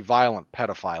pretty violent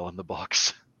pedophile in the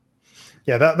books.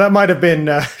 Yeah, that might have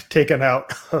been taken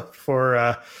out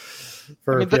for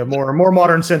more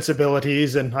modern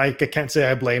sensibilities, and I can't say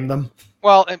I blame them.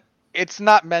 Well, it's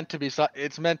not meant to be.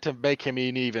 It's meant to make him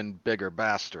an even bigger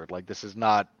bastard. Like, this is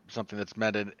not something that's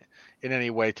meant in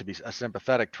any way to be a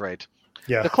sympathetic trait.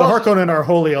 Yeah, the Harkonnen are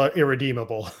wholly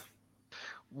irredeemable.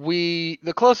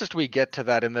 The closest we get to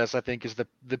that in this, I think, is the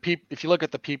people. If you look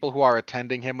at the people who are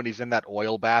attending him when he's in that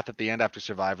oil bath at the end after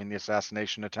surviving the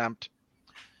assassination attempt.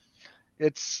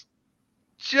 It's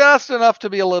just enough to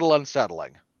be a little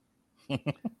unsettling.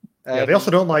 Yeah, they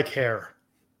also don't like hair.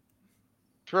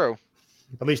 True.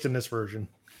 At least in this version.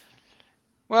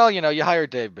 Well, you hire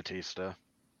Dave Bautista.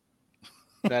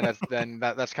 Then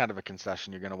that's kind of a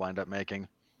concession you're going to wind up making.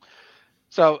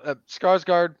 So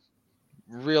Skarsgård,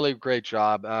 really great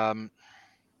job.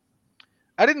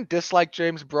 I didn't dislike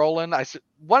James Brolin.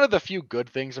 One of the few good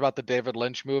things about the David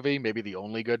Lynch movie, maybe the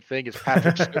only good thing, is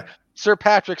Sir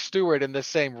Patrick Stewart in the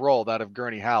same role, that of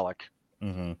Gurney Halleck.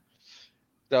 Mm-hmm.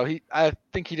 So I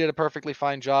think he did a perfectly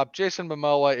fine job. Jason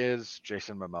Momoa is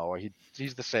Jason Momoa.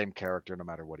 He's the same character no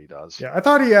matter what he does. Yeah, I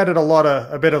thought he added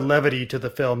a bit of levity to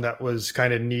the film that was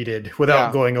kind of needed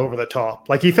without going over the top.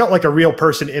 Like he felt like a real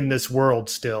person in this world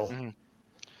still. Mm-hmm.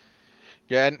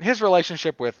 Yeah, and his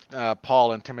relationship with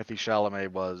Paul and Timothy Chalamet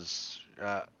was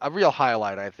a real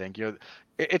highlight, I think.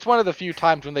 It's one of the few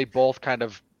times when they both kind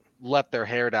of let their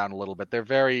hair down a little bit.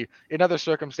 In other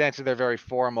circumstances, they're very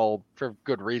formal for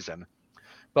good reason.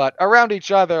 But around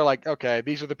each other, like, okay,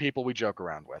 these are the people we joke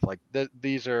around with. Like,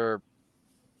 these are...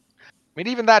 I mean,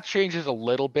 even that changes a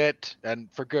little bit, and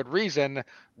for good reason,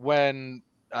 when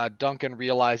Duncan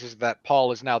realizes that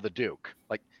Paul is now the Duke.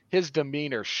 Like, his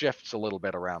demeanor shifts a little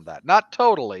bit around that. Not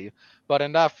totally, but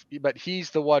enough. But he's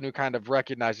the one who kind of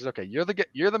recognizes, okay, you're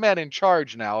the man in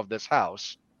charge now of this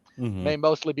house. Mm-hmm. May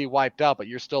mostly be wiped out, but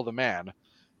you're still the man.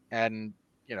 And,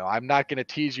 I'm not going to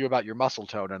tease you about your muscle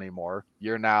tone anymore.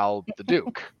 You're now the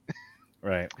Duke.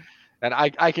 Right. And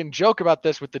I can joke about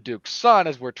this with the Duke's son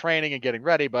as we're training and getting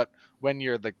ready, but when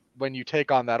you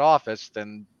take on that office,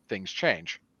 then things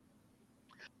change.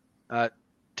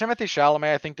 Timothy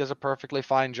Chalamet, I think, does a perfectly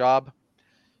fine job.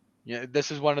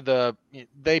 This is one of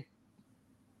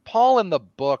Paul in the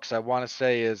books, I want to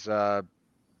say, is I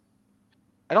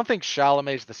don't think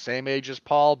Chalamet's the same age as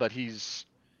Paul, but he's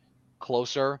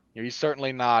closer. He's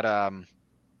certainly not I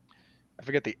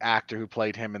forget the actor who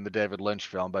played him in the David Lynch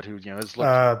film, but who has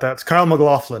looked. That's Kyle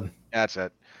MacLachlan. That's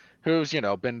it. Who's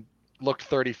been looked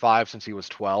 35 since he was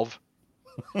 12.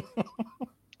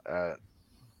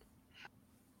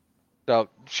 So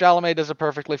Chalamet does a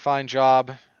perfectly fine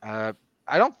job. I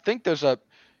don't think there's a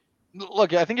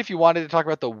look. I think if you wanted to talk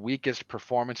about the weakest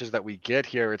performances that we get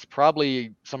here, it's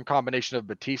probably some combination of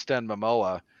Batista and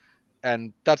Momoa,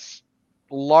 and that's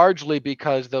largely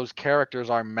because those characters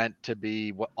are meant to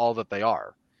be all that they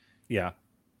are. Yeah.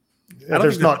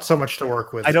 There's not so much to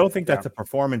work with. I don't think that's a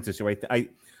performance issue.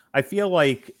 I feel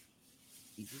like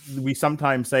we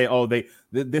sometimes say, oh,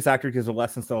 this actor gives a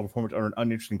less than stellar performance or an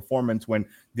uninteresting performance when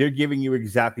they're giving you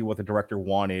exactly what the director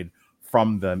wanted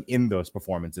from them in those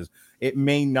performances. It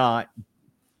may not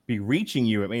be reaching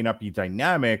you. It may not be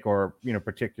dynamic or,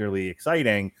 particularly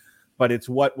exciting, but it's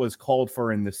what was called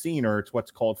for in the scene, or it's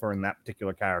what's called for in that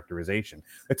particular characterization.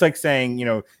 It's like saying,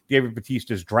 David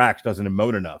Bautista's Drax doesn't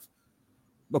emote enough.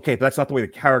 Okay, but that's not the way the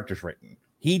character's written.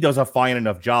 He does a fine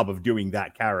enough job of doing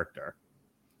that character.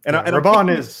 And,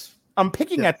 I'm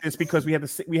picking at this because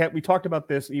we talked about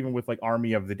this even with like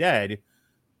Army of the Dead.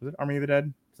 Was it Army of the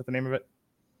Dead? Is that the name of it?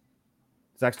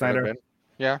 Zack Snyder?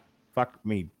 Yeah. Fuck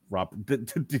me, Rob.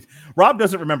 Rob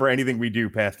doesn't remember anything we do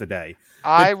past a day.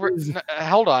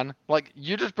 Hold on. Like,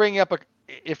 you just bringing up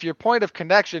if your point of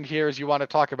connection here is you want to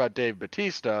talk about Dave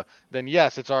Bautista, then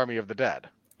yes, it's Army of the Dead.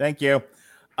 Thank you.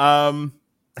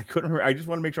 I couldn't remember. I just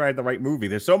want to make sure I had the right movie.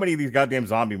 There's so many of these goddamn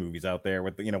zombie movies out there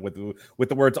with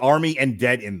the words army and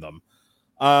dead in them.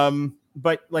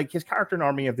 But like his character in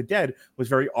Army of the Dead was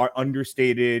very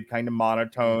understated, kind of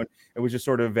monotone. It was just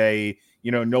sort of a,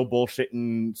 no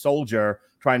bullshitting soldier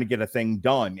trying to get a thing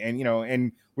done. And,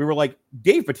 and we were like,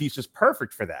 Dave Bautista's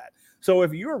perfect for that. So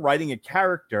if you're writing a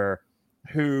character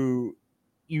who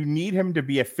you need him to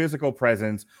be a physical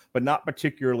presence, but not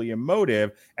particularly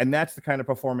emotive, and that's the kind of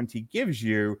performance he gives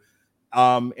you,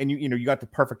 and you got the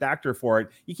perfect actor for it,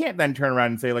 you can't then turn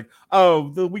around and say like, oh,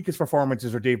 the weakest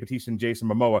performances are Dave Bautista and Jason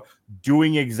Momoa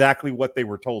doing exactly what they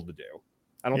were told to do.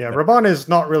 Raban is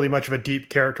not really much of a deep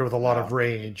character with a lot of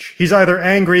range. He's either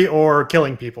angry or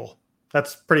killing people.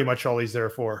 That's pretty much all he's there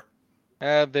for.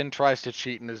 Then tries to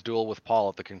cheat in his duel with Paul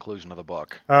at the conclusion of the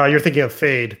book. You're thinking of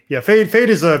Fade. Yeah, Fade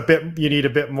is a bit. You need a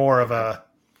bit more of a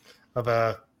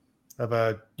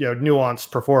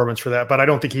nuanced performance for that. But I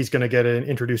don't think he's going to get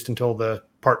introduced until the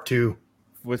part 2.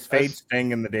 Was Fade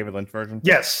Sting in the David Lynch version?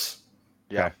 Yes.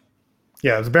 Yeah. Okay.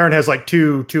 Yeah. The Baron has like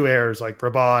two heirs, like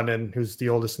Raban, and who's the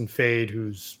oldest, and Fade,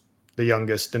 who's the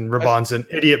youngest. And Raban's an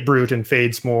idiot brute, and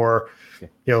Fade's more,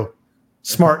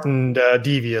 smart and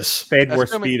devious. Fade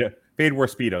wore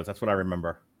Speedos. That's what I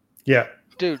remember. Yeah.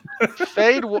 Dude,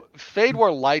 Fade wore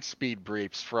Lightspeed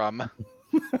briefs from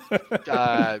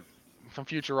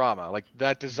Futurama. Like,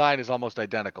 that design is almost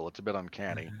identical. It's a bit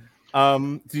uncanny.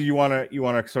 Do you want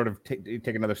to sort of take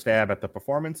another stab at the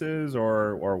performances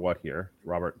or what here,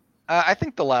 Robert? I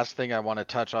think the last thing I want to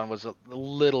touch on was a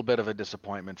little bit of a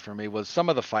disappointment for me was some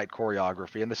of the fight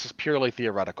choreography, and this is purely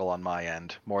theoretical on my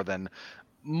end, more than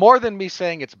me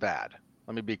saying it's bad.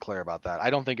 Let me be clear about that. I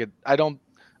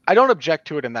I don't object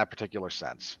to it in that particular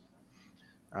sense.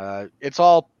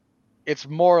 It's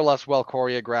more or less well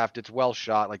choreographed. It's well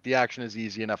shot. Like, the action is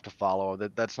easy enough to follow.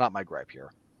 That's not my gripe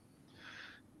here.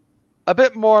 A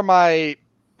bit more and I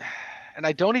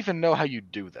don't even know how you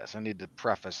do this. I need to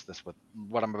preface this with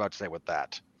what I'm about to say with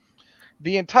that.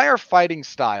 The entire fighting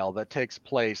style that takes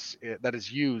place, that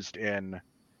is used in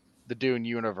the Dune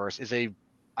universe,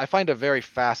 I find a very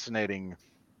fascinating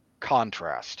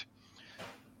contrast.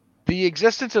 The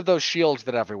existence of those shields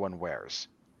that everyone wears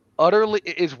utterly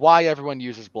is why everyone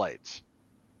uses blades.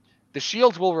 The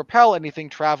shields will repel anything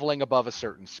traveling above a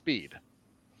certain speed.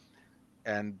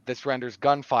 And this renders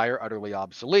gunfire utterly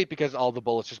obsolete because all the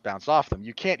bullets just bounce off them.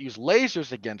 You can't use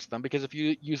lasers against them because if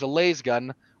you use a laser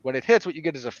gun, when it hits, what you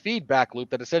get is a feedback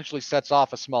loop that essentially sets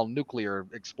off a small nuclear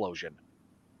explosion.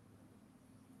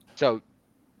 So,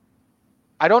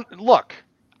 I have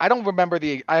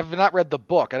not read the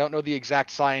book. I don't know the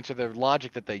exact science or the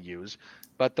logic that they use.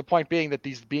 But the point being that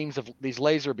these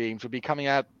laser beams would be coming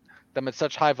at them at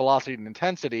such high velocity and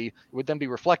intensity, it would then be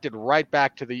reflected right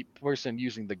back to the person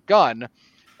using the gun,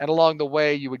 and along the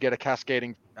way you would get a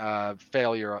cascading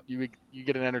failure. You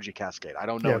get an energy cascade. I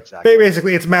don't know exactly.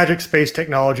 Basically, it's magic space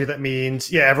technology that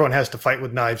means everyone has to fight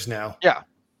with knives now. Yeah.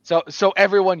 So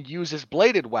everyone uses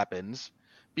bladed weapons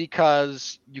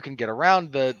because you can get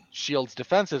around the shield's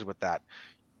defenses with that.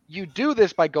 You do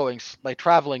this by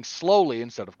traveling slowly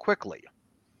instead of quickly.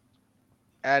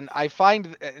 And I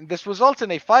find this results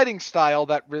in a fighting style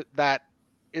that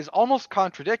is almost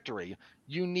contradictory.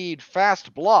 You need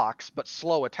fast blocks but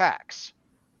slow attacks.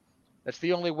 That's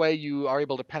the only way you are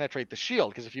able to penetrate the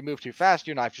shield, because if you move too fast,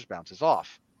 your knife just bounces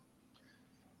off.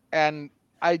 And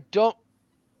the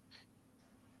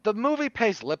movie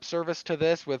pays lip service to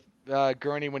this with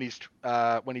Gurney when he's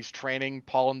training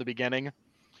Paul in the beginning.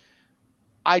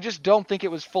 I just don't think it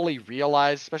was fully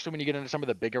realized, especially when you get into some of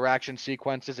the bigger action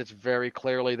sequences. It's pretty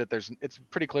clear that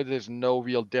there's no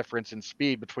real difference in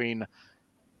speed between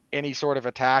any sort of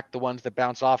attack, the ones that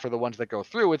bounce off or the ones that go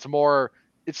through. It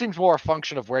seems more a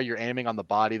function of where you're aiming on the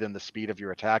body than the speed of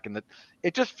your attack, and that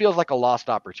it just feels like a lost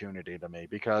opportunity to me,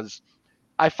 because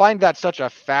I find that such a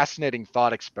fascinating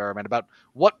thought experiment about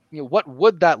what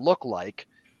would that look like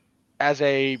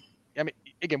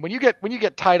again, when you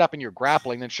get tied up and you're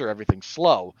grappling, then sure, everything's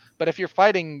slow. But if you're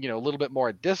fighting, a little bit more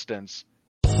at distance.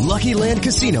 Lucky Land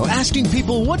Casino, asking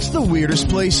people, what's the weirdest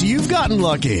place you've gotten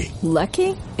lucky?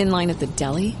 Lucky? In line at the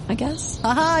deli, I guess?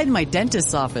 Aha, in my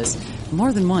dentist's office.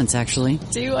 More than once, actually.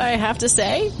 Do I have to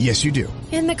say? Yes, you do.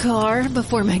 In the car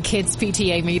before my kids'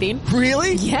 PTA meeting.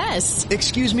 Really? Yes.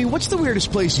 Excuse me, what's the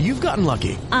weirdest place you've gotten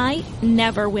lucky? I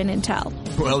never win and tell.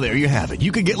 Well, there you have it.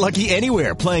 You can get lucky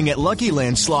anywhere, playing at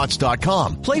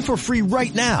LuckyLandSlots.com. Play for free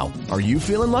right now. Are you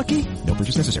feeling lucky? No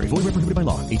purchase necessary. Void where prohibited by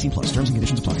law. 18+. Terms and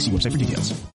conditions apply. See website for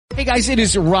details. Hey guys, it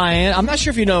is Ryan. I'm not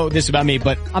sure if you know this about me,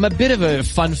 but I'm a bit of a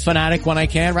fun fanatic when I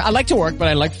can. I like to work, but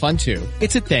I like fun too.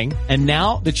 It's a thing. And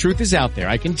now the truth is out there.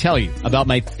 I can tell you about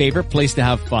my favorite place to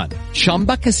have fun.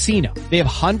 Chumba Casino. They have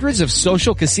hundreds of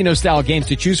social casino style games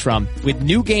to choose from with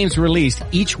new games released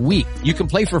each week. You can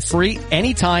play for free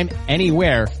anytime,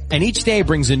 anywhere. And each day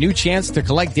brings a new chance to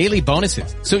collect daily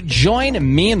bonuses. So join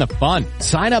me in the fun.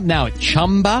 Sign up now at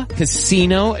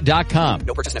ChumbaCasino.com.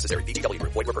 No purchase necessary. VGW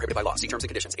Group. Void where prohibited by law. See terms and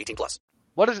conditions. 18+.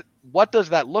 What does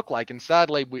that look like? And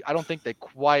sadly, I don't think they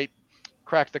quite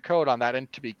cracked the code on that.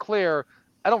 And to be clear,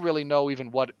 I don't even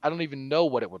know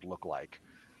what it would look like.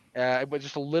 It was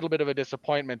just a little bit of a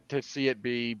disappointment to see it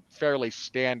be fairly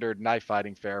standard knife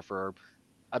fighting fare for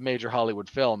a major Hollywood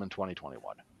film in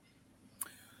 2021.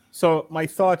 So my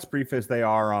thoughts, brief as they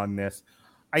are on this,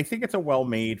 I think it's a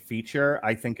well-made feature.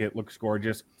 I think it looks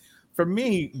gorgeous. For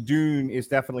me, Dune is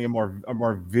definitely a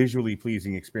more visually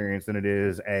pleasing experience than it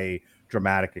is a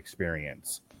dramatic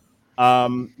experience.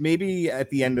 Maybe at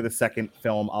the end of the second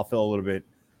film, I'll feel a little bit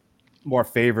more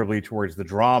favorably towards the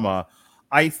drama.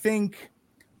 I think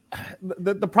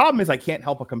the problem is I can't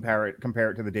help but compare it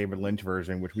to the David Lynch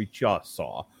version, which we just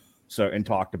saw and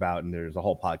talked about, and there's a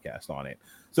whole podcast on it.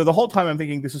 So the whole time I'm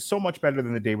thinking this is so much better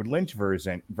than the David Lynch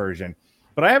version.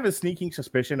 But I have a sneaking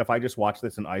suspicion if I just watch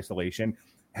this in isolation,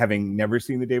 having never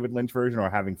seen the David Lynch version or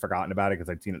having forgotten about it because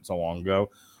I'd seen it so long ago,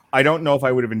 I don't know if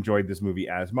I would have enjoyed this movie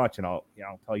as much, and I'll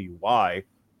tell you why.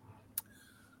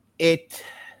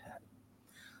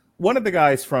 One of the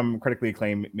guys from Critically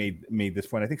Acclaimed made this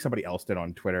point. I think somebody else did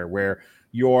on Twitter, where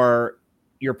your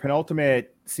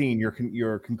penultimate scene,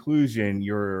 your conclusion,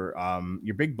 your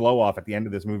big blow off at the end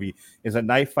of this movie is a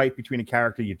knife fight between a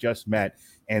character you just met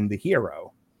and the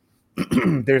hero.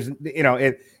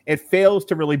 It fails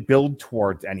to really build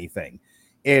towards anything.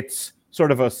 It's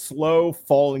sort of a slow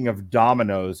falling of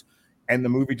dominoes, and the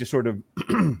movie just sort of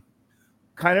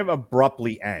kind of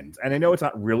abruptly ends. And I know it's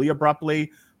not really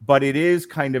abruptly, but it is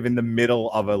kind of in the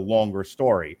middle of a longer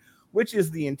story, which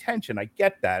is the intention. I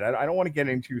get that. I don't want to get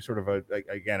into sort of a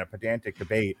pedantic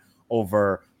debate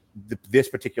over this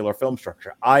particular film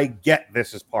structure. I get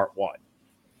this is part one,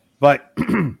 but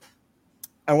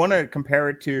I want to compare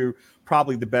it to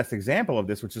probably the best example of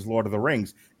this, which is Lord of the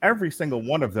Rings. Every single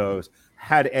one of those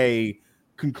had a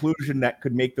conclusion that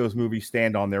could make those movies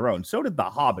stand on their own. So did The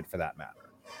Hobbit, for that matter.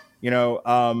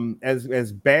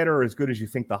 As bad or as good as you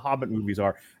think the Hobbit movies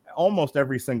are, almost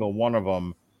every single one of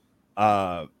them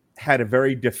had a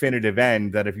very definitive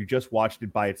end that if you just watched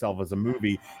it by itself as a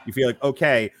movie, you feel like,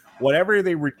 okay, whatever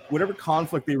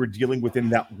conflict they were dealing with in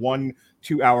that 1-2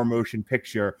 hour motion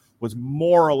picture was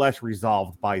more or less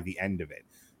resolved by the end of it.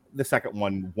 The second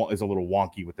one is a little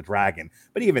wonky with the dragon,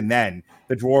 but even then,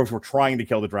 the dwarves were trying to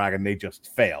kill the dragon. They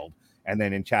just failed. And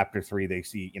then in chapter 3, they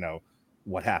see,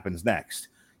 what happens next.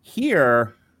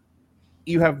 Here,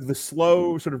 you have the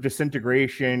slow sort of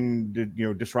disintegration,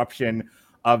 disruption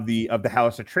of the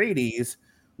House Atreides,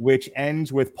 which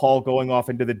ends with Paul going off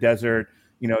into the desert,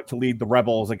 to lead the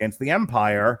rebels against the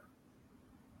Empire,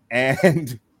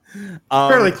 and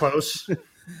fairly close.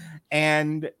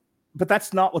 But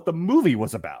that's not what the movie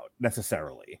was about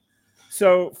necessarily.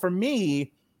 So for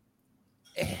me,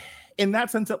 in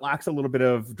that sense, it lacks a little bit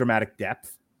of dramatic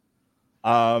depth.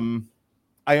 I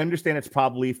understand it's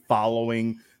probably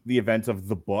following the events of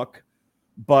the book,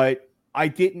 but I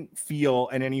didn't feel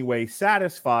in any way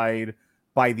satisfied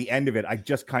by the end of it. I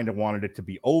just kind of wanted it to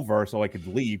be over so I could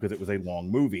leave because it was a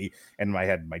long movie. And I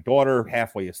had my daughter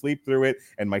halfway asleep through it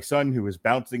and my son who was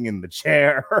bouncing in the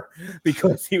chair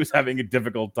because he was having a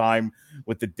difficult time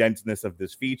with the denseness of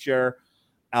this feature.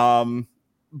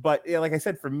 But like I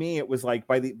said, for me, it was like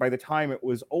by the time it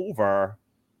was over,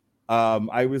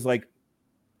 I was like,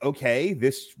 okay,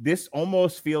 this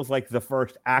almost feels like the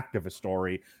first act of a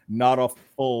story, not a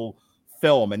full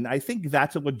film. And I think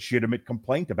that's a legitimate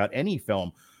complaint about any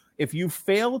film. If you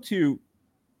fail to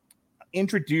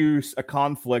introduce a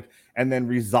conflict and then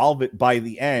resolve it by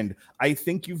the end, I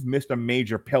think you've missed a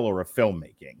major pillar of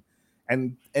filmmaking.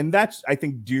 And that's, I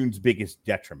think, Dune's biggest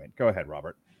detriment. Go ahead,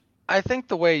 Robert. I think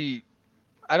I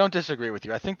don't disagree with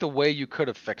you. I think the way you could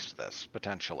have fixed this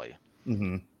potentially,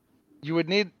 it would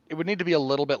need to be a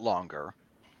little bit longer.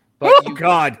 But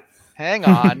God, hang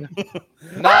on,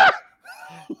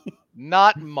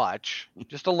 not much,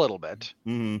 just a little bit.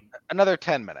 Another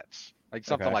 10 minutes, like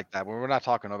something like that. We're not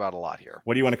talking about a lot here.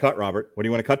 What do you want to cut, Robert? What do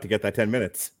you want to cut to get that 10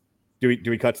 minutes? Do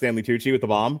we cut Stanley Tucci with the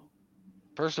bomb?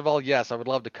 First of all, yes, I would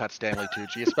love to cut Stanley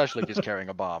Tucci, especially if he's carrying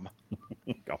a bomb.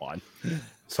 Go on.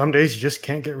 Some days you just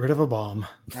can't get rid of a bomb.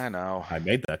 I know. I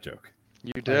made that joke.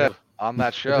 You did on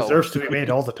that show. It deserves to be made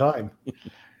all the time. It's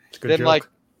a good joke. Like,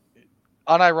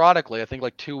 unironically, I think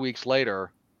like 2 weeks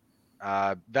later,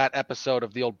 that episode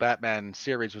of the old Batman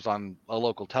series was on a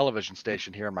local television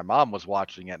station here, and my mom was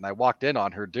watching it, and I walked in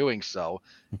on her doing so,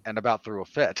 and about threw a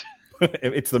fit.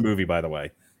 It's the movie, by the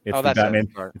way. It's the that's Batman.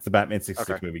 it. It's the Batman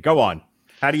 66 movie. Go on.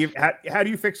 How do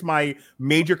you fix my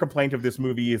major complaint of this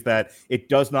movie is that it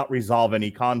does not resolve any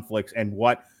conflicts, and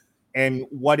what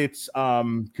its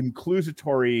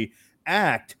conclusatory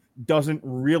act doesn't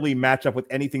really match up with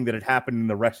anything that had happened in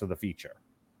the rest of the feature.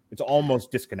 It's almost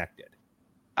disconnected.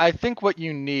 I think what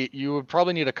you would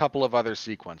probably need a couple of other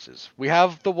sequences. We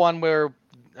have the one where,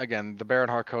 again, the Baron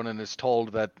Harkonnen is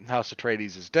told that House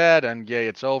Atreides is dead, and yay,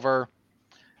 it's over.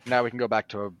 Now we can go back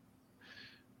to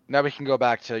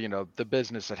the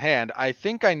business at hand. I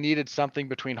think I needed something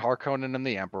between Harkonnen and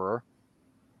the Emperor.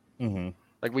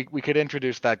 Like we could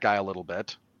introduce that guy a little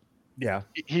bit. Yeah,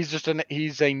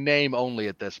 he's a name only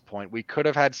at this point. We could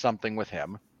have had something with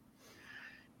him.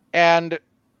 And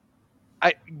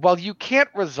while you can't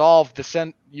resolve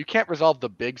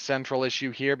the big central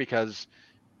issue here because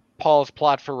Paul's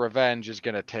plot for revenge is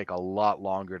going to take a lot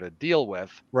longer to deal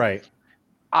with. Right.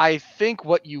 I think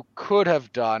what you could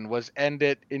have done was end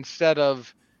it instead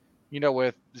of,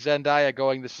 with Zendaya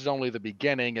going, this is only the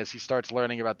beginning as he starts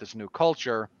learning about this new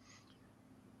culture.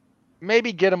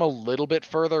 Maybe get him a little bit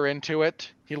further into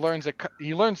it. He learns a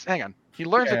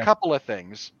couple of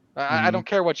things. I don't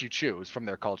care what you choose from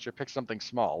their culture. Pick something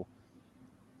small.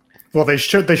 Well, they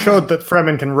showed that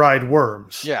Fremen can ride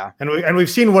worms. Yeah. And we've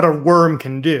seen what a worm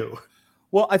can do.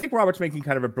 Well, I think Robert's making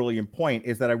kind of a brilliant point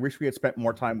is that I wish we had spent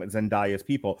more time with Zendaya's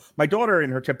people. My daughter, in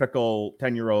her typical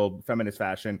 10-year-old feminist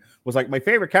fashion, was like, my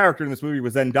favorite character in this movie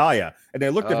was Zendaya. And they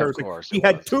looked at her and said, he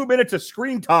had 2 minutes of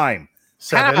screen time.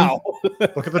 7. How?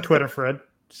 Look at the Twitter, Fred.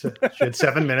 She had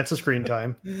 7 minutes of screen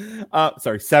time.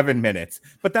 Sorry, 7 minutes.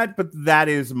 But that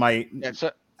is my... Yeah,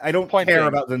 so I don't care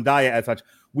about Zendaya as such.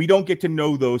 We don't get to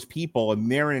know those people, and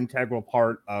they're an integral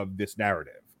part of this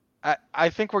narrative. I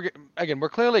think we're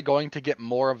clearly going to get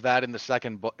more of that in the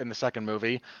second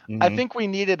movie. Mm-hmm. I think we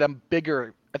needed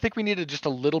just a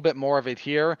little bit more of it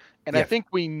here, and I think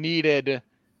we needed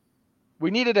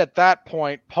at that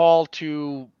point Paul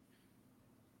to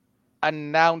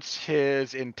announce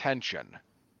his intention,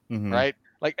 right?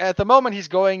 Like at the moment he's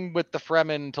going with the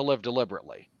Fremen to live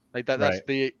deliberately. Like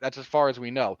that's as far as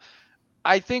we know.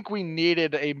 I think we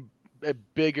needed a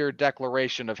bigger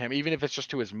declaration of him, even if it's just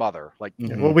to his mother. Like,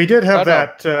 well, we did have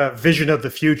that vision of the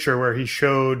future where he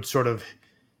showed sort of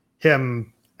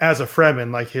him as a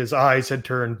Fremen, like his eyes had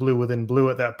turned blue within blue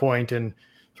at that point, and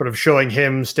sort of showing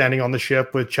him standing on the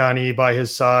ship with Chani by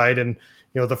his side, and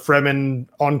the Fremen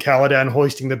on Caladan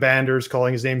hoisting the banners,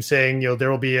 calling his name, saying,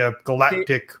 there will be a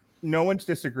galactic. No one's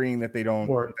disagreeing that they don't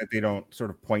sort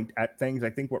of point at things. I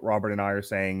think what Robert and I are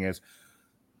saying is,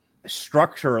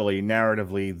 structurally,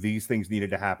 narratively, these things needed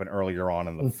to happen earlier on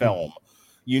in the film.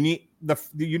 You need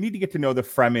to get to know the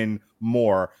Fremen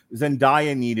more.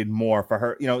 Zendaya needed more for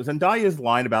her. Zendaya's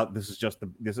line about this is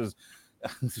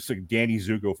like Danny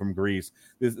Zuko from Grease.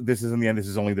 This isn't the end. This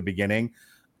is only the beginning.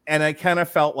 And I kind of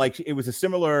felt like it was a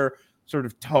similar sort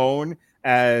of tone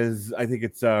as I think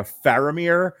it's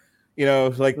Faramir.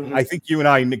 Like I think you and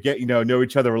I know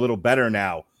each other a little better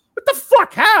now. What the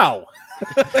fuck? How?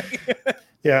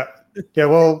 Yeah.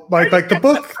 Well, like the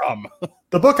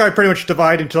book, I pretty much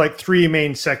divide into like three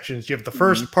main sections. You have the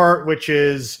first part, which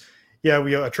is,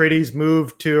 Atreides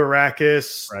moved to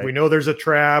Arrakis. Right. We know there's a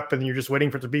trap, and you're just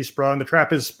waiting for it to be sprung. The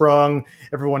trap is sprung.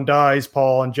 Everyone dies.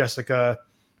 Paul and Jessica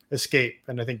escape,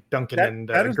 and I think Duncan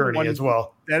and Gurney as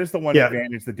well. That is the one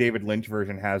advantage the David Lynch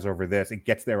version has over this. It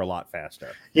gets there a lot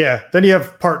faster. Yeah. Then you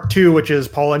have part 2, which is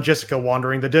Paul and Jessica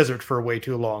wandering the desert for way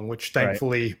too long, which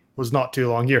thankfully was not too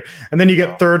long here. And then you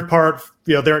get third part,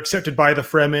 they're accepted by the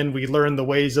Fremen. We learn the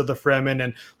ways of the Fremen,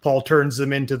 and Paul turns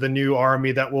them into the new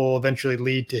army that will eventually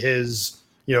lead to his,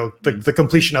 the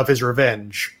completion of his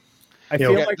revenge. I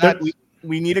feel like that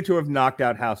we needed to have knocked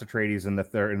out House Atreides in the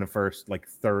first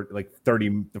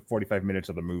 30 to 45 minutes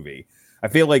of the movie. I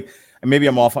feel like, and maybe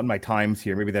I'm off on my times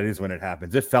here. Maybe that is when it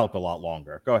happens. It felt a lot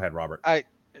longer. Go ahead, Robert. I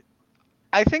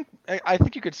think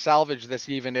you could salvage this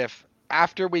even if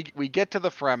after we get to the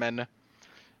Fremen,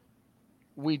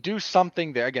 we do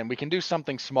something there. Again, we can do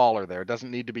something smaller there. It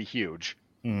doesn't need to be huge.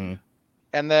 Mm-hmm.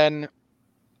 And then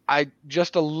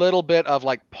just a little bit of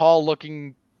like Paul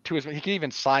looking to his, he can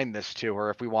even sign this to her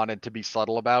if we wanted to be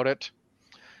subtle about it,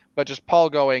 but just Paul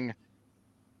going,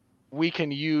 we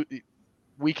can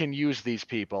use these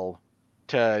people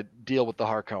to deal with the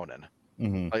Harkonnen.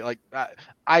 Mm-hmm.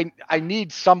 I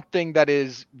need something that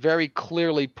is very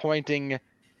clearly pointing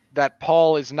that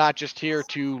Paul is not just here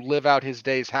to live out his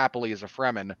days happily as a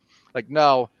Fremen. Like,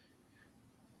 no,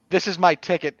 this is my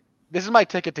ticket. This is my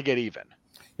ticket to get even.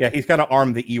 Yeah, he's got to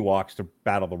arm the Ewoks to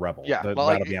battle the rebels. Yeah,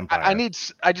 battle the Empire.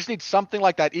 I just need something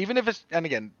like that, even if it's, and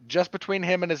again, just between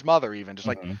him and his mother, even just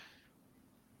like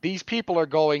these people are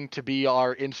going to be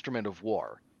our instrument of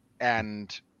war,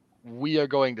 and we are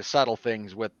going to settle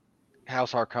things with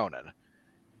House Harkonnen.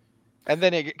 And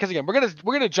then, because again, we're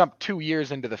gonna jump 2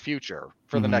 years into the future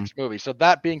for the next movie, so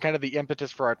that being kind of the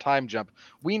impetus for our time jump,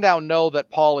 we now know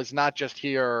that Paul is not just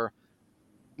here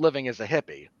living as a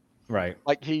hippie. Right.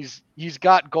 Like he's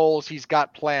got goals, he's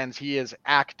got plans, he is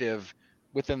active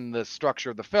within the structure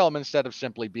of the film instead of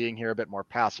simply being here a bit more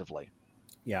passively.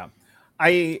 Yeah.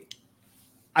 I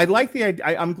like the idea.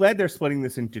 I'm glad they're splitting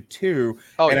this into two.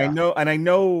 I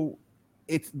know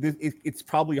it's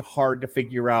probably hard to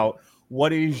figure out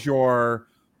what is your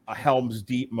Helm's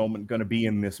Deep moment going to be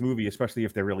in this movie, especially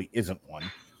if there really isn't one.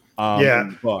 In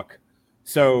the book.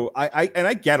 So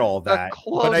I get all that.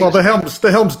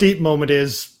 The Helm's Deep moment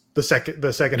is the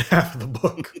second half of the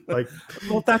book. Like,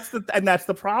 well, that's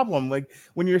the problem. Like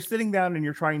when you're sitting down and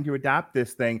you're trying to adapt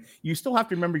this thing, you still have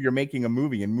to remember you're making a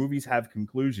movie, and movies have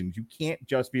conclusions. You can't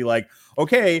just be like,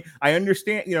 okay, I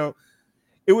understand.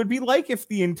 It would be like if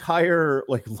the entire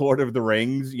Lord of the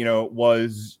Rings,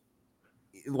 was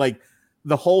like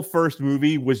the whole first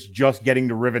movie was just getting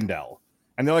to Rivendell.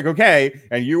 And they're like, okay,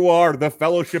 and you are the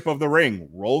Fellowship of the Ring.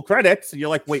 Roll credits. And you're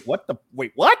like, wait, what?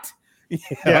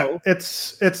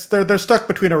 It's they're stuck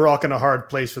between a rock and a hard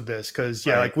place with this because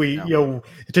to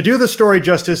do the story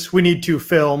justice, we need 2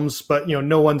 films, but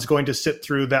no one's going to sit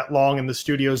through that long, and the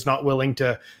studio's not willing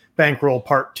to bankroll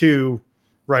part 2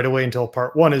 right away until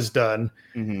part 1 is done.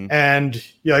 And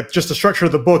just the structure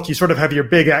of the book, you sort of have your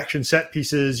big action set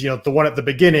pieces. The one at the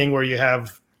beginning where you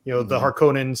have the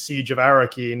Harkonnen siege of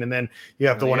Arrakeen, and then you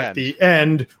have the one at the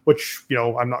end, which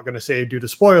I'm not going to say due to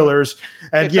spoilers.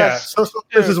 And so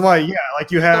this is why,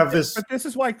 like you have this. But this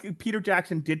is why Peter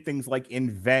Jackson did things like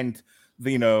invent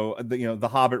the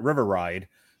Hobbit River ride.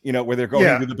 Where they're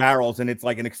going through the barrels, and it's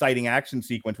like an exciting action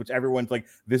sequence, which everyone's like,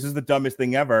 this is the dumbest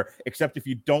thing ever. Except if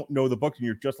you don't know the book and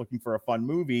you're just looking for a fun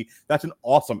movie, that's an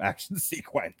awesome action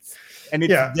sequence. And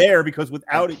it's there because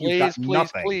without it, you've got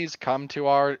nothing. Please come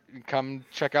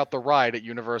check out the ride at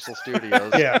Universal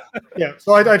Studios.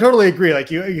 So I totally agree.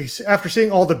 Like you after seeing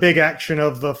all the big action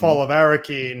of the fall of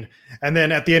Arrakeen, and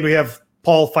then at the end we have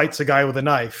Paul fights a guy with a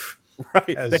knife.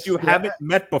 Right, that you haven't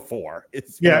met before.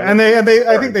 It's and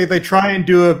I think they try and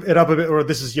do it up a bit where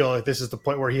this is this is the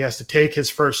point where he has to take his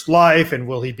first life, and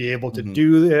will he be able to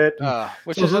do it?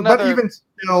 Which is another. But even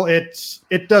still,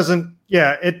 it doesn't.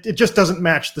 It just doesn't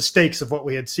match the stakes of what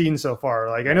we had seen so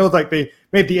far. Like I know, like they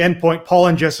made the end point. Paul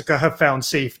and Jessica have found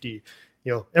safety.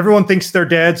 Everyone thinks they're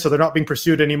dead, so they're not being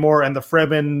pursued anymore. And the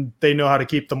Fremen, they know how to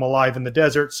keep them alive in the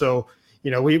desert. So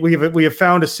we have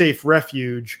found a safe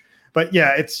refuge. But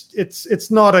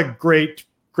it's not a great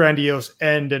grandiose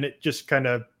end, and it just kind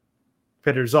of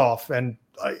pitters off. And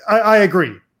I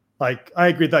agree. Like I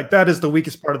agree that is the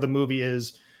weakest part of the movie,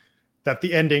 is that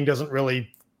the ending doesn't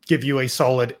really give you a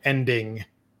solid ending.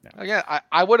 Again,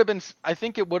 I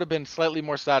think it would have been slightly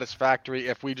more satisfactory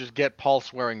if we just get Paul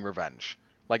swearing revenge.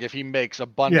 Like if he makes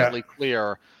abundantly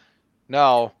clear,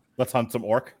 no, let's hunt some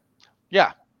orc.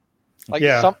 Yeah. Like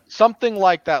something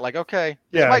like that. Like, okay,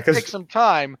 this might take some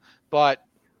time, but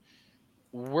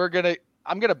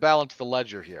I'm gonna balance the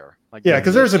ledger here. Like,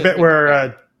 because there's a bit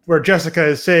where Jessica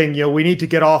is saying, we need to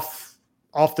get off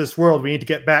this world. We need to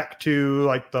get back to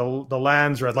like the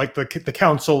lands, or like the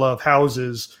Council of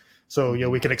Houses, so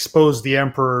we can expose the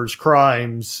Emperor's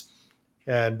crimes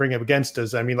and bring him against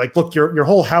us. I mean, like, look, your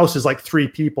whole house is like 3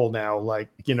 people now. Like,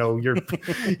 you're,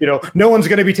 no one's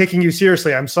going to be taking you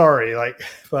seriously. I'm sorry. Like,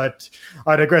 but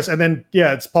I digress. And then,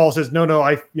 it's Paul says, no,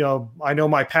 I know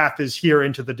my path is here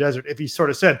into the desert. If he sort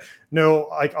of said, no,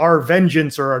 like our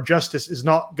vengeance or our justice is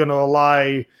not going to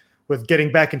lie with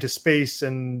getting back into space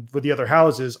and with the other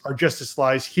houses. Our justice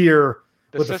lies here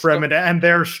with the Fremen and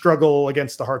their struggle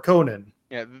against the Harkonnen.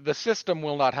 Yeah. The system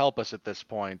will not help us at this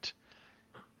point.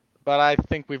 But I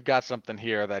think we've got something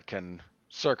here that can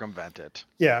circumvent it.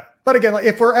 Yeah. But again, like,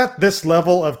 if we're at this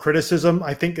level of criticism,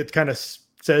 I think it kind of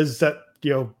says that,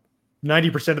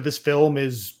 90% of this film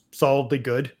is solidly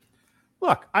good.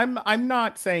 Look, I'm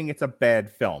not saying it's a bad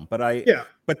film, but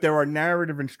but there are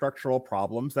narrative and structural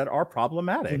problems that are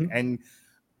problematic. And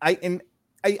I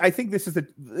think this is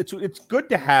it's good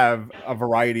to have a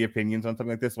variety of opinions on something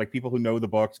like this. Like people who know the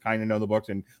books kind of know the books,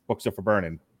 and books are for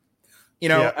burning.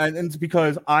 And it's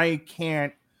because I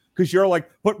can't, because you're like,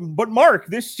 but Mark,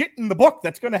 this shit in the book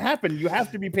that's going to happen. You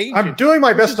have to be patient. I'm doing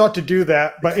my best not to do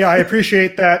that, but I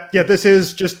appreciate that. Yeah, this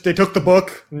is just, they took the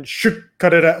book and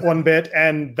cut it at one bit,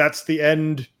 and that's the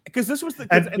end. Because this was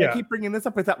I keep bringing this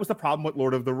up, but that was the problem with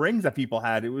Lord of the Rings that people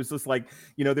had. It was just like,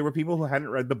 there were people who hadn't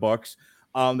read the books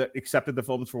that accepted the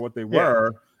films for what they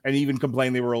were, and even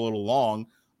complained they were a little long.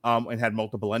 And had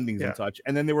multiple endings and such,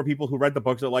 and then there were people who read the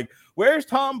books that were like, "Where's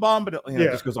Tom Bombadil?"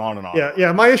 It just goes on and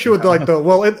on. My issue with in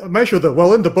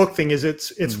the book thing is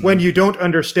it's when you don't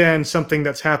understand something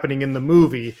that's happening in the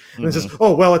movie, and it says,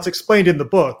 "Oh, well, it's explained in the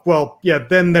book." Well,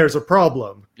 then there's a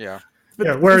problem.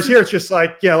 Whereas here it's just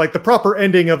like the proper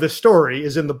ending of the story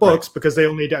is in the books because they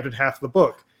only adapted half the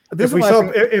book.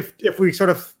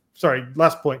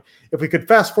 Last point. If we could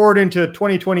fast forward into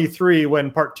 2023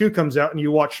 when part 2 comes out and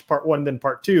you watch part 1, then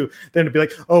part 2, then it'd be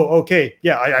like, oh, okay.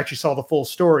 Yeah, I actually saw the full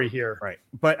story here. Right.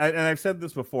 But, and I've said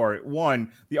this before,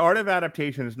 one, the art of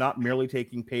adaptation is not merely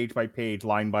taking page by page,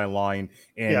 line by line,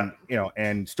 and,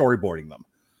 and storyboarding them.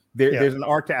 There's an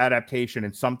art to adaptation,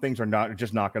 and some things are not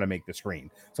going to make the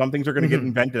screen. Some things are going to get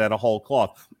invented out of whole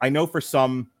cloth. I know for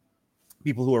some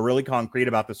people who are really concrete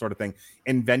about this sort of thing,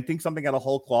 inventing something out of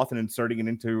whole cloth and inserting it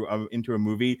into a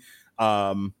movie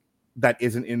that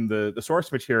isn't in the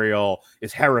source material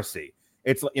is heresy.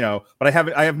 It's but I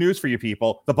have news for you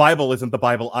people. The Bible isn't the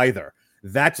Bible either.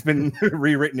 That's been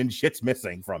rewritten and shit's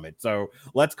missing from it. So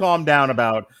let's calm down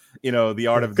about the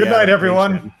art of. Good night,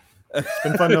 everyone. It's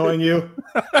been fun knowing you.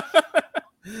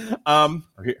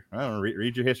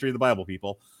 Read your history of the Bible,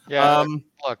 people.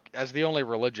 Look, as the only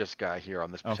religious guy here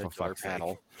on this particular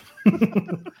panel,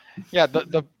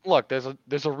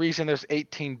 there's a reason there's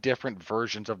 18 different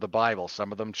versions of the Bible.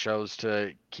 Some of them chose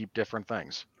to keep different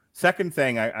things. Second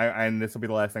thing, and this will be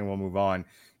the last thing we'll move on,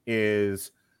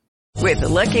 is with the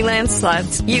Lucky Land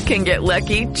Slots, you can get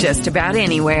lucky just about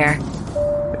anywhere.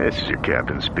 This is your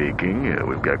captain speaking.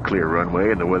 We've got clear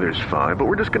runway and the weather's fine, but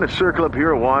we're just going to circle up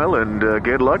here a while and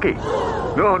get lucky.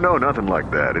 No, nothing like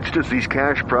that. It's just these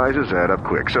cash prizes add up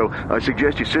quick. So I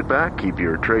suggest you sit back, keep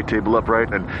your tray table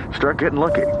upright, and start getting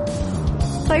lucky.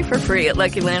 Play for free at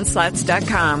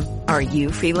LuckyLandSlots.com. Are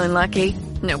you feeling lucky?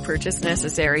 No purchase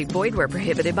necessary. Void where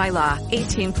prohibited by law.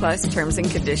 18 plus terms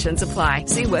and conditions apply.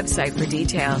 See website for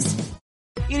details.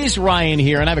 It is Ryan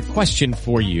here, and I have a question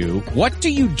for you. What do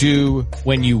you do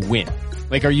when you win?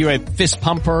 Like, are you a fist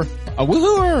pumper, a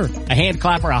woohooer, a hand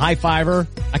clapper, a high fiver?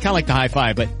 I kind of like the high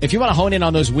five, but if you want to hone in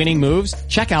on those winning moves,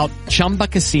 check out Chumba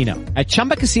Casino. At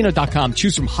ChumbaCasino.com,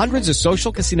 choose from hundreds of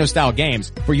social casino-style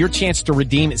games for your chance to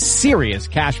redeem serious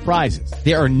cash prizes.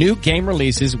 There are new game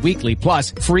releases weekly,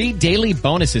 plus free daily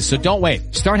bonuses. So don't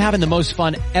wait. Start having the most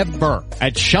fun ever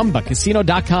at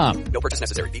ChumbaCasino.com. No purchase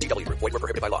necessary. VGW. Void where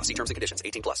prohibited by law. See terms and conditions.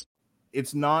 18 plus.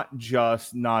 It's not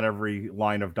just not every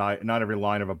line of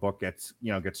a book gets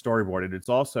storyboarded. It's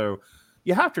also,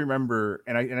 you have to remember,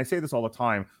 and I say this all the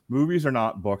time, movies are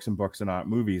not books and books are not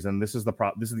movies. And this is the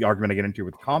argument I get into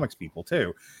with comics people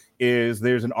too, is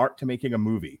there's an art to making a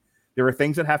movie. There are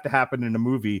things that have to happen in a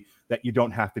movie that you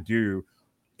don't have to do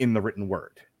in the written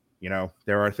word.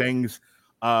 There are things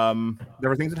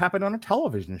that happen on a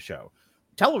television show.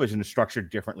 Television is structured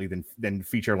differently than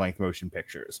feature length motion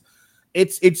pictures.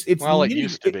 It's well, it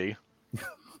used to be.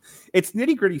 It's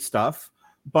nitty gritty stuff,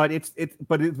 but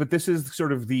this is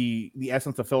sort of the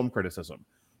essence of film criticism.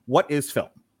 What is film,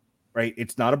 right?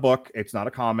 It's not a book, it's not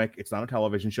a comic, it's not a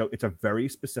television show. It's a very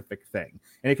specific thing,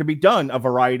 and it can be done a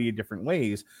variety of different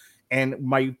ways. And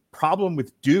my problem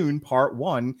with Dune Part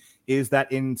 1 is that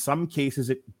in some cases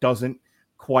it doesn't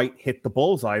quite hit the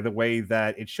bullseye the way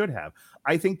that it should have.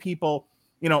 I think people.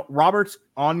 Robert's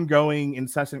ongoing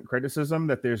incessant criticism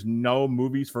that there's no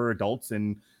movies for adults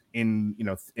in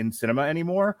cinema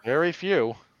anymore. Very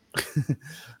few.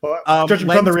 Well, judging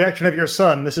from the reaction of your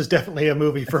son, this is definitely a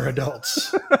movie for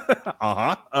adults.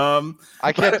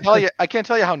 I can't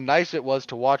tell you how nice it was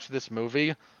to watch this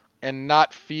movie and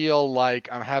not feel like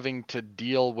I'm having to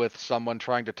deal with someone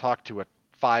trying to talk to a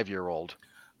 5-year-old.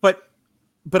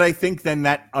 But I think then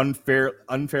that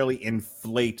unfairly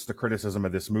inflates the criticism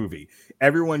of this movie.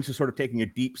 Everyone's just sort of taking a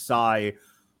deep sigh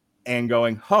and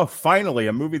going, "Oh, finally,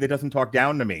 a movie that doesn't talk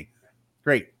down to me."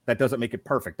 Great. That doesn't make it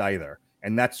perfect either.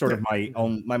 And that's sort of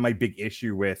my big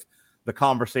issue with the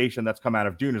conversation that's come out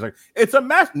of Dune. Is like, it's a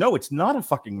mess. No, it's not a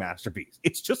fucking masterpiece.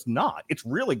 It's just not. It's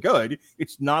really good.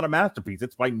 It's not a masterpiece.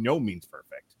 It's by no means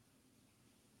perfect.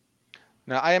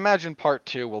 Now, I imagine Part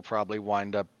 2 will probably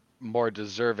wind up more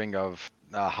deserving of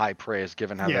high praise,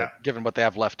 given what they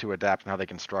have left to adapt and how they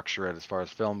can structure it as far as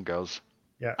film goes.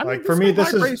 Yeah, for me,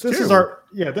 this is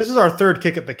our third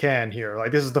kick at the can here.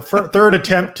 Like, this is the third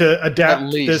attempt to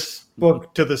adapt this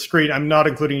book to the screen. I'm not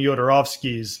including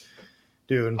Jodorowsky's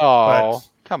Dune. Oh,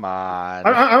 come on!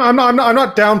 I'm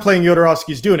not downplaying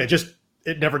Jodorowsky's Dune.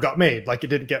 It never got made. Like, it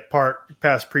didn't get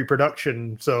past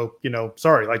pre-production. So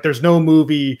sorry. Like, there's no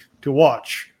movie to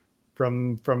watch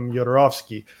from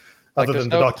Jodorowsky other than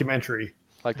the documentary.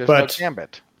 Like, there's no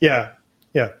Gambit. Yeah.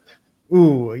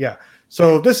 Ooh, yeah.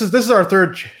 So this is our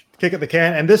third kick at the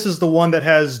can, and this is the one that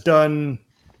has done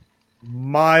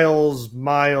miles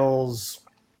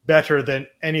better than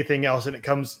anything else, and it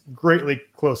comes greatly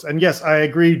close. And yes, I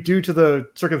agree, due to the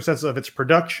circumstances of its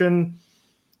production,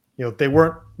 they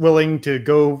weren't willing to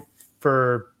go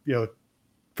for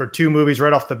 2 movies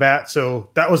right off the bat.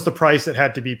 So that was the price that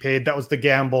had to be paid. That was the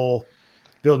gamble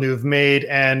Villeneuve made.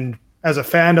 And as a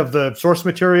fan of the source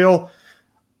material,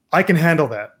 I can handle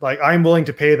that. Like, I'm willing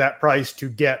to pay that price to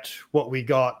get what we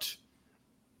got.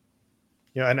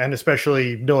 And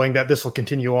especially knowing that this will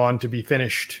continue on to be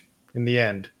finished in the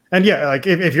end. And yeah, like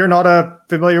if you're not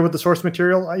familiar with the source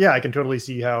material, I can totally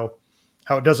see how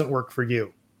it doesn't work for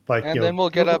you. Like, and then we'll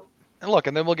get a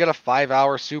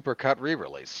 5-hour supercut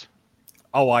re-release.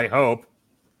 Oh, I hope.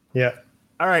 Yeah.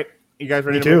 All right, you guys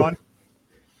ready to move on?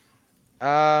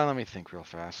 Let me think real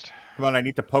fast. Come on, I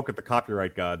need to poke at the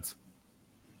copyright gods.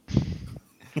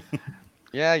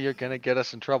 Yeah, you're going to get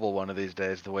us in trouble one of these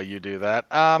days the way you do that.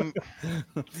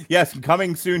 Yes,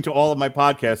 coming soon to all of my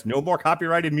podcasts. No more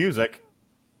copyrighted music.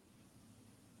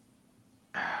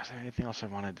 Is there anything else I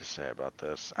wanted to say about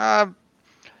this? I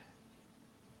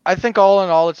think all in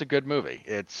all, it's a good movie.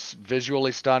 It's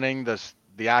visually stunning.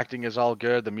 The acting is all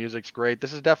good. The music's great.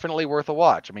 This is definitely worth a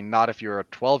watch. I mean, not if you're a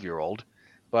 12-year-old,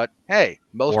 but hey,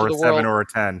 most of the world... Or a 7 or a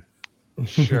 10.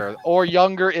 Sure. Or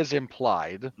younger is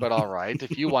implied, but all right.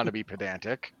 If you want to be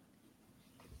pedantic,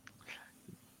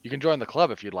 you can join the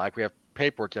club if you'd like. We have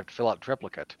paperwork you have to fill out in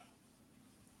triplicate.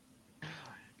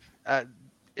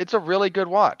 It's a really good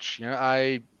watch.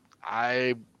 I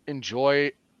I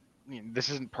enjoy. This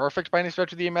isn't perfect by any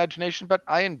stretch of the imagination, but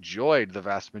I enjoyed the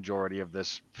vast majority of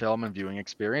this film and viewing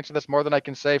experience, and that's more than I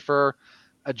can say for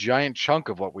a giant chunk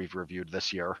of what we've reviewed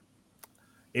this year.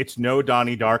 It's no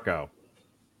Donnie Darko.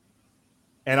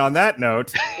 And on that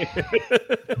note, Here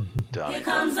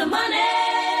comes the money.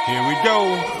 Here we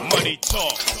go. Money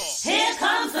talk. Here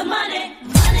comes the money.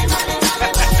 Money, money,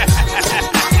 money.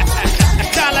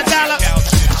 Dollar, dollar.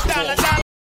 Dollar, dollar.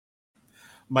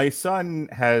 My son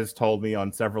has told me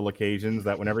on several occasions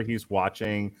that whenever he's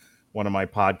watching one of my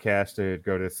podcasts to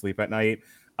go to sleep at night,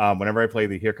 whenever I play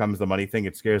the "Here Comes the Money" thing,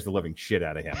 it scares the living shit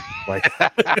out of him. Like,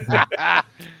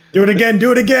 do it again.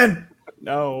 Do it again.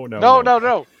 No. Do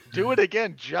it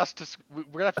again. We're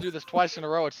gonna have to do this twice in a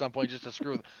row at some point just to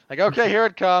screw. Like, okay, here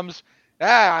it comes.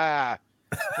 Okay,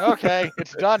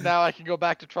 it's done now. I can go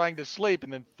back to trying to sleep,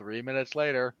 and then 3 minutes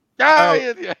later.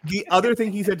 The other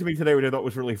thing he said to me today, which I thought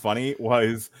was really funny,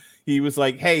 was he was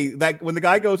like, "Hey, that when the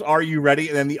guy goes, 'Are you ready?'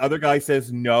 and then the other guy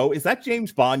says no, is that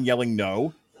James Bond yelling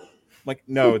no?" I'm like,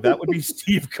 no, that would be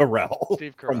Steve Carell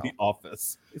from The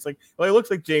Office. He's like, well, he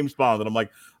looks like James Bond, and I'm like,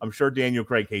 I'm sure Daniel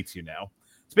Craig hates you now.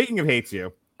 Speaking of hates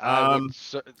you,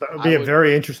 that would be a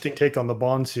very interesting take on the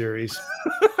Bond series.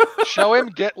 Show him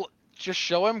get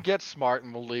smart,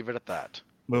 and we'll leave it at that.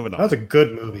 Moving on. That's a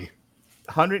good movie.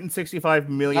 $165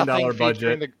 million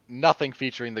budget. Nothing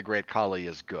featuring the great Kali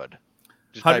is good.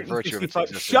 Just by virtue of its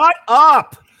existence. Shut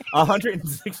up!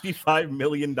 $165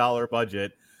 million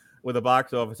budget with a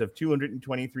box office of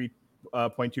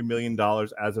 $223.2 million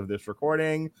as of this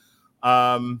recording.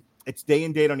 It's day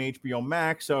and date on HBO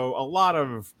Max, so a lot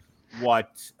of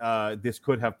what this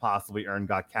could have possibly earned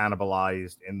got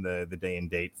cannibalized in the day and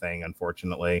date thing,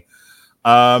 unfortunately.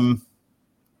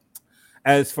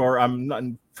 As for,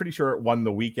 I'm pretty sure it won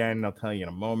the weekend. I'll tell you in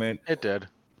a moment. It did.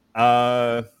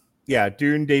 Yeah,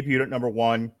 Dune debuted at number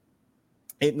 1.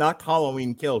 It knocked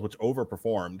Halloween Kills, which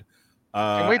overperformed.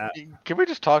 Can we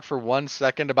just talk for 1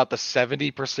 second about the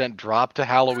 70% drop to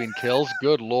Halloween Kills?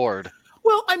 Good Lord.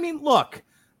 Well, I mean, look.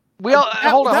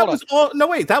 Hold on.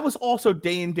 That was also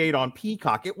day and date on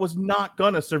Peacock. It was not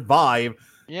going to survive.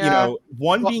 Yeah.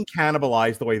 One, being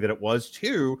cannibalized the way that it was.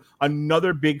 2,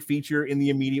 another big feature in the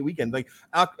immediate weekend. Like,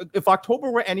 if October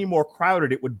were any more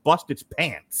crowded, it would bust its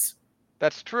pants.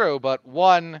 That's true, but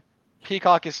 1,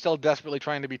 Peacock is still desperately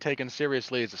trying to be taken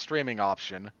seriously as a streaming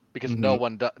option because no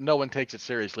one takes it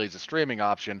seriously as a streaming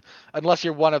option unless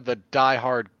you're one of the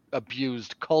diehard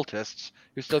abused cultists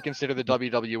who still consider the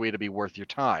WWE to be worth your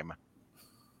time.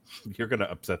 You're going to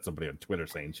upset somebody on Twitter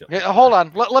saying shit. Yeah, hold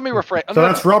on. Let me rephrase. So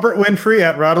that's Robert Winfrey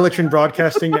at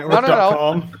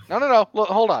RattleactionBroadcastingNetwork.com. No.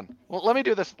 Hold on. Let me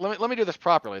do this. Let me do this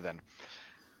properly then.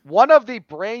 One of the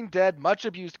brain dead, much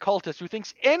abused cultists who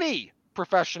thinks any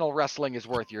professional wrestling is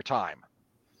worth your time.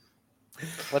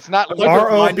 Let's not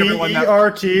RobertWinfree.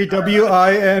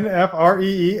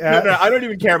 No, I don't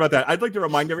even care about that. I'd like to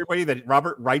remind everybody that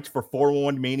Robert writes for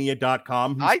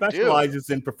 411mania.com, who specializes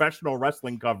in professional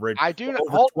wrestling coverage for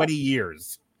over 20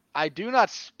 years. I do not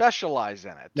specialize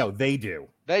in it. No, they do.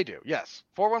 They do, yes.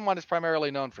 411 is primarily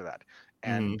known for that.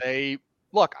 And I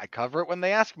cover it when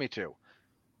they ask me to.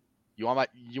 You want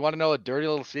to know a dirty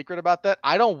little secret about that?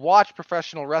 I don't watch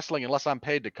professional wrestling unless I'm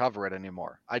paid to cover it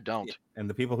anymore. I don't. Yeah. And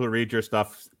the people who read your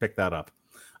stuff pick that up.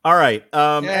 All right.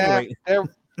 Anyway.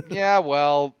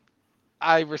 Well,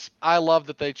 I love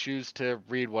that they choose to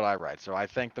read what I write. So I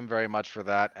thank them very much for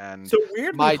that. And so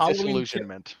weirdly, my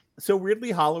disillusionment. So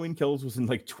weirdly, Halloween Kills was in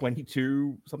like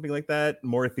 22, something like that,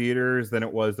 more theaters than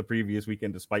it was the previous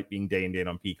weekend, despite being day and date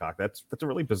on Peacock. That's a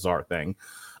really bizarre thing.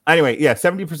 Anyway, yeah,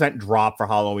 70% drop for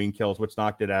Halloween Kills, which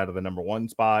knocked it out of the number 1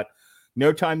 spot.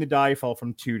 No Time to Die fell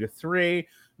from 2 to 3.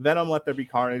 Venom Let There Be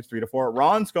Carnage 3 to 4.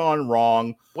 Ron's Gone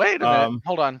Wrong. Wait a minute.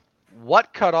 Hold on.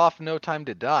 What cut off No Time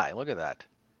to Die? Look at that.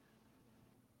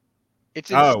 It's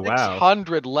in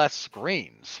 600 less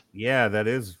screens. Yeah, that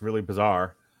is really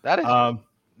bizarre. That is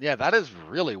that is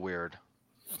really weird.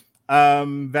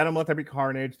 Venom Let There Be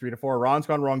Carnage 3 to 4. Ron's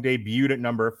Gone Wrong debuted at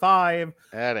number 5.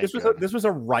 This was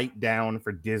a write down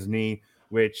for Disney,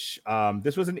 which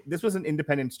this was an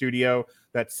independent studio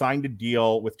that signed a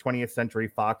deal with 20th Century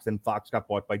Fox, and Fox got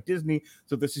bought by Disney.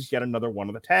 So this is yet another one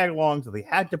of the tag-alongs that they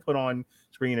had to put on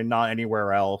screen and not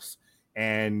anywhere else.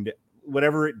 And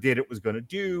whatever it did, it was going to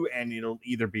do, and it'll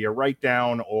either be a write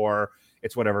down or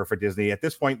it's whatever for Disney. At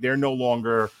this point, they're no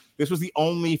longer. This was the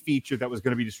only feature that was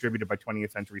going to be distributed by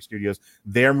 20th Century Studios.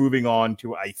 They're moving on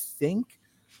to, I think,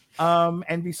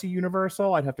 NBC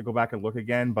Universal. I'd have to go back and look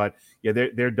again, but yeah,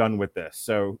 they're done with this.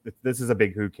 So this is a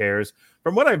big who cares.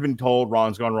 From what I've been told,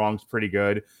 Ron's Gone Wrong's pretty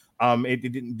good. It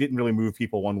didn't really move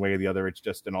people one way or the other. It's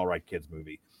just an all right kids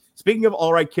movie. Speaking of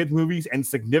all right kids movies and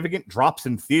significant drops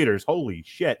in theaters, holy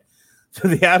shit. So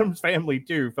The Addams Family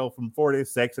 2 fell from 4 to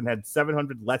 6 and had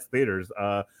 700 less theaters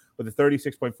with a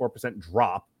 36.4%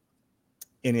 drop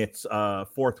in its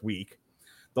fourth week.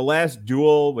 The Last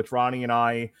Duel, which Ronnie and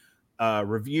I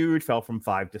reviewed, fell from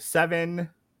 5 to 7.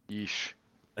 Yeesh.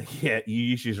 Yeah,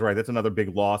 yeesh is right. That's another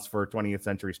big loss for 20th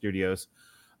Century Studios.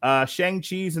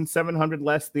 Shang-Chi's in 700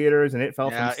 less theaters, and it fell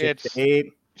from 6 to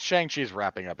 8. Shang-Chi's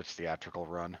wrapping up its theatrical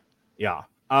run. Yeah.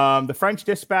 The French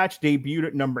Dispatch debuted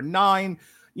at number 9.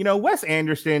 You know, Wes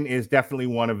Anderson is definitely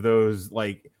one of those,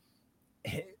 like,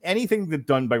 anything that's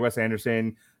done by Wes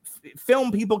Anderson,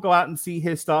 film people go out and see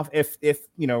his stuff. If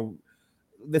you know,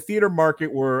 the theater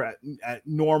market were at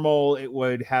normal, it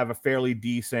would have a fairly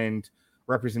decent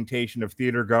representation of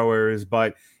theater goers.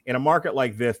 But in a market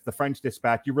like this, the French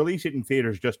Dispatch, you release it in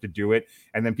theaters just to do it,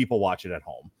 and then people watch it at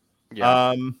home.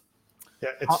 Yeah,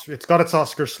 it's got its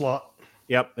Oscar slot.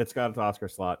 Yep, it's got its Oscar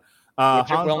slot.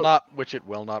 Which it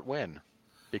will not win,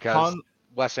 because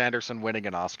Wes Anderson winning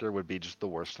an Oscar would be just the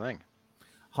worst thing.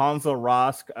 Hansel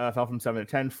Rosk fell from 7 to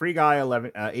 10. Free Guy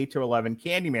 8 to 11.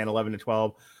 Candyman 11 to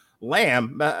 12.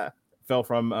 Lamb fell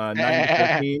from 9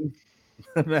 to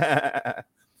 13.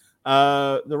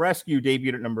 The Rescue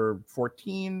debuted at number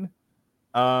 14.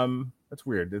 That's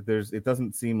weird. It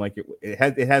doesn't seem like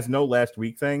it has no last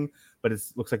week thing, but it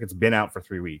looks like it's been out for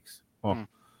 3 weeks.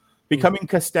 Becoming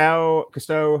Cousteau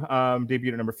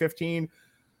debuted at number 15.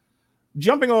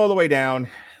 Jumping all the way down,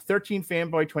 13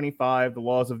 Fanboy 25, The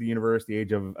Laws of the Universe, The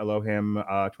Age of Elohim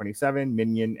 27,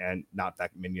 Minion, and not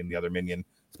that Minion, the other Minion,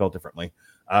 spelled differently,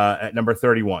 at number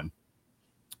 31.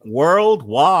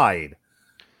 Worldwide,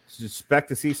 expect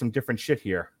to see some different shit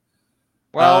here.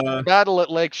 Well, Battle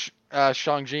at Lake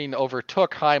Changjin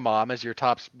overtook Hi Mom as your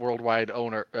top worldwide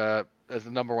owner, as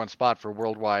the number one spot for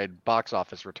worldwide box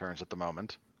office returns at the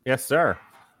moment. Yes, sir.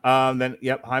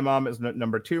 Hi Mom is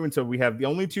number 2, and so we have the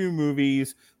only 2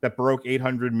 movies that broke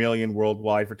 800 million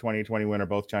worldwide for 2021 are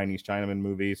both Chinese Chinaman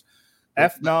movies.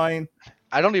 F9.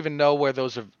 I don't even know where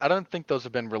those have. I don't think those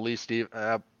have been released.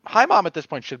 Hi Mom at this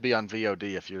point should be on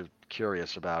VOD if you're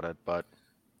curious about it, but.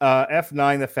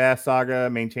 F9, The Fast Saga,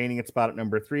 maintaining its spot at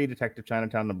number 3. Detective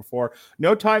Chinatown, number 4.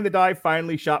 No Time to Die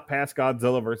finally shot past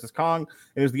Godzilla vs. Kong.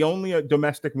 It is the only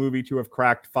domestic movie to have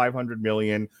cracked 500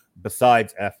 million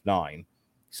besides F9.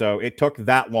 So it took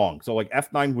that long. So like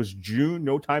F9 was June,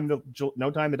 No Time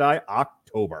to Die,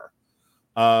 October,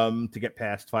 to get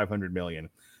past 500 million.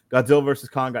 Godzilla vs.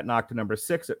 Kong got knocked to number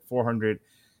 6 at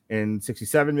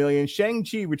 467 million.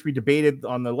 Shang-Chi, which we debated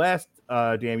on the last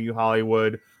Damn You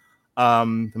Hollywood,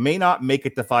 may not make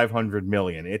it to 500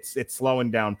 million. It's slowing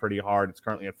down pretty hard. It's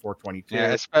currently at 422.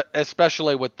 Yeah,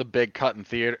 especially with the big cut in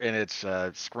theater in its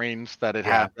screens that it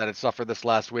had, that it suffered this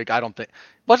last week. I don't think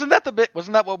wasn't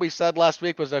that what we said last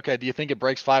week? Was okay. Do you think it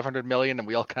breaks 500 million? And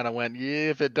we all kind of went, yeah,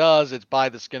 if it does, it's by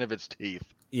the skin of its teeth.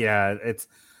 Yeah,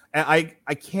 I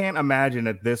can't imagine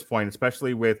at this point,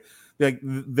 especially with like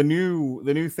the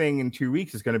new thing in 2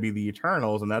 weeks is going to be the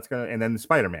Eternals, and then the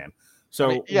Spider-Man.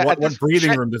 So what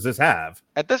breathing room does this have?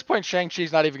 At this point,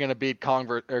 Shang-Chi's not even going to beat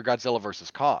Godzilla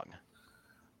versus Kong.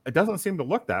 It doesn't seem to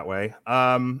look that way.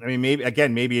 I mean, maybe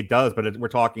it does, but we're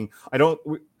talking.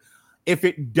 If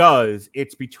it does,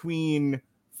 it's between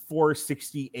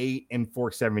 468 and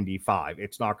 475.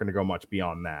 It's not going to go much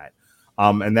beyond that.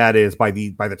 And that is by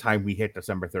the time we hit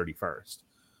December 31st.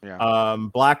 Yeah.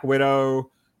 Black Widow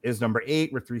is number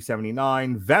 8 with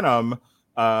 379. Venom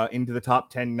into the top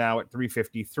 10 now at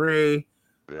 353.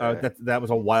 That was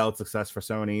a wild success for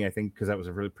Sony, I think, because that was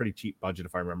a really pretty cheap budget,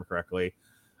 if I remember correctly.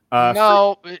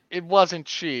 It wasn't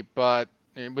cheap, but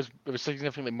it was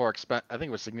significantly more expensive. I think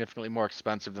it was significantly more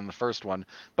expensive than the first one,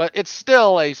 but it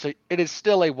is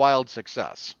still a wild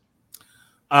success.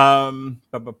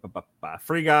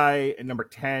 Free Guy at number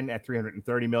 10 at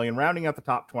 330 million. Rounding out the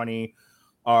top 20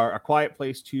 are A Quiet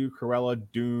Place 2, Cruella,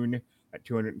 Dune at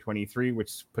 223,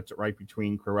 which puts it right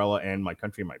between Cruella and My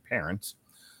Country and My Parents.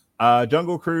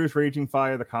 Jungle Cruise, Raging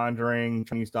Fire, The Conjuring,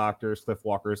 Chinese Doctors,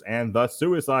 Cliffwalkers, and The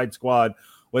Suicide Squad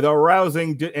with a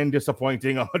rousing and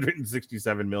disappointing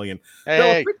 167 million.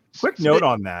 Hey, quick note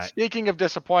on that. Speaking of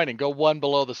disappointing, go one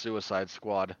below The Suicide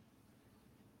Squad.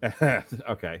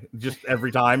 Okay, just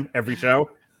every time, every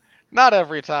show? Not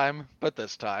every time, but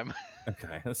this time.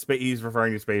 Okay, he's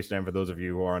referring to Space Jam for those of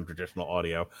you who are on traditional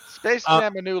audio. Space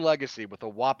Jam: A New Legacy with a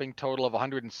whopping total of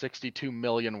 162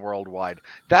 million worldwide.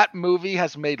 That movie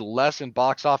has made less in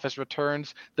box office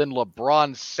returns than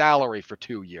LeBron's salary for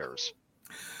 2 years.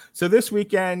 So this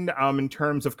weekend, in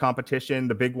terms of competition,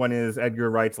 the big one is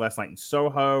Edgar Wright's Last Night in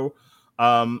Soho.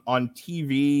 On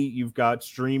TV, you've got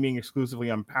streaming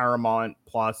exclusively on Paramount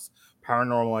Plus,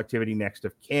 Paranormal Activity: Next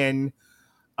of Kin.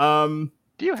 Do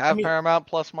you have Paramount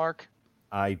Plus, Mark?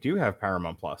 I do have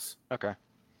Paramount Plus. Okay.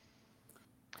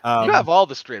 You have all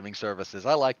the streaming services.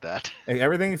 I like that.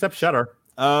 Everything except Shudder.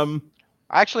 I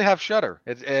actually have Shudder.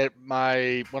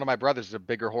 One of my brothers is a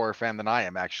bigger horror fan than I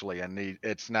am, actually, and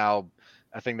it's now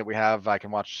a thing that we have. I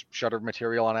can watch Shudder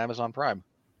material on Amazon Prime.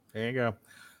 There you go.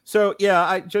 So yeah,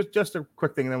 I just a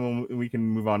quick thing, then we can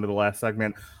move on to the last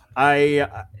segment.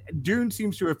 Dune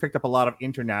seems to have picked up a lot of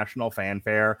international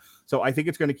fanfare, so I think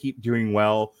it's going to keep doing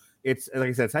well. It's, like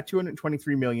I said, it's at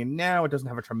 223 million now. It doesn't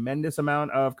have a tremendous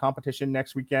amount of competition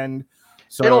next weekend,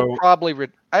 so it'll probably.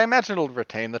 I imagine it'll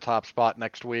retain the top spot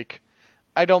next week.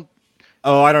 I don't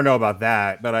know about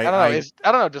that, but I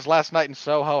don't know. Does Last Night in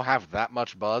Soho have that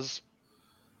much buzz?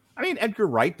 I mean, Edgar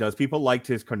Wright does. People liked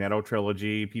his Cornetto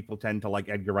trilogy. People tend to like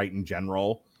Edgar Wright in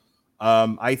general.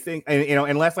 I think,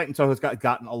 and Last Night in Soho has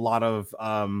gotten a lot of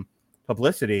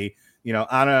publicity.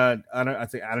 Anna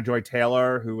Joy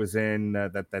Taylor, who was in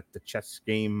the chess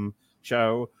game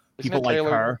show. People like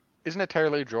her. Isn't it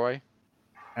Taylor Joy?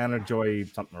 Anna Joy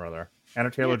something or other. Anna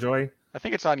Taylor Joy. I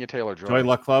think it's Anya Taylor Joy. Joy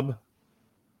Luck Club.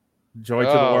 Joy to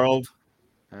the world.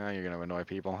 You're gonna annoy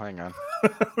people. Hang on.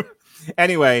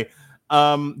 Anyway.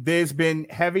 There's been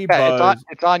heavy buzz.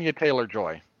 It's Anya Taylor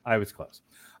Joy. I was close.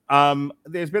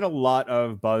 There's been a lot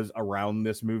of buzz around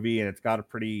this movie, and it's got a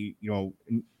pretty,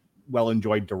 well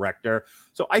enjoyed director.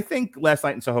 So I think Last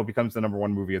Night in Soho becomes the number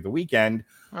one movie of the weekend.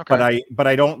 Okay. But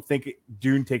I don't think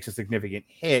Dune takes a significant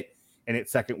hit in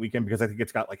its second weekend, because I think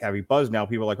it's got like heavy buzz now.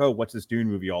 People are like, oh, what's this Dune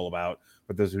movie all about?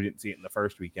 For those who didn't see it in the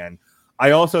first weekend.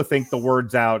 I also think the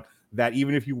word's out that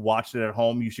even if you watched it at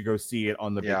home, you should go see it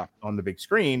on the big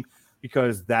screen,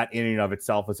 because that in and of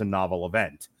itself is a novel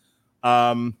event.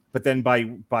 But then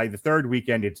by the third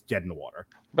weekend, it's dead in the water.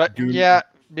 But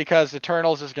because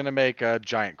Eternals is going to make a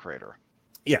giant crater.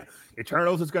 Yeah,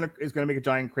 Eternals is going to make a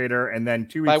giant crater, and then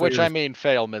 2 weeks by which later, I mean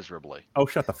fail miserably. Oh,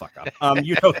 shut the fuck up.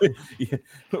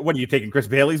 What are you taking, Chris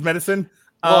Bailey's medicine?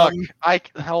 Look,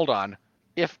 hold on.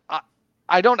 If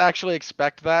I don't actually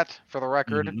expect that, for the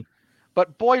record. Mm-hmm.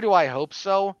 But boy, do I hope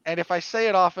so. And if I say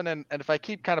it often, and if I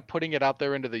keep kind of putting it out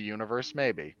there into the universe,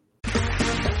 maybe.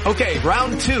 Okay,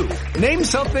 round 2. Name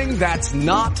something that's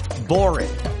not boring.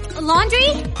 A laundry?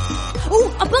 Ooh,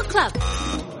 a book club.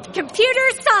 Computer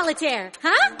solitaire,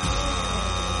 huh?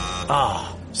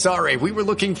 Ah, sorry, we were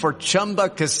looking for Chumba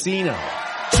Casino.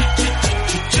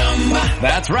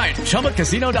 That's right.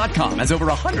 ChumbaCasino.com has over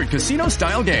 100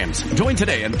 casino-style games. Join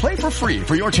today and play for free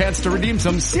for your chance to redeem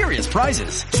some serious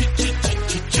prizes.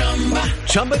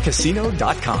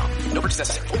 ChumbaCasino.com. No purchase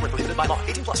necessary. Void where prohibited by law.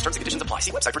 18 plus. Terms and conditions apply.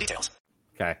 See website for details.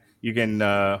 Okay. You can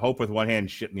hope with one hand,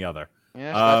 shit in the other.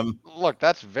 Yeah, look,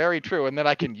 that's very true. And then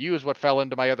I can use what fell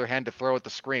into my other hand to throw at the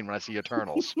screen when I see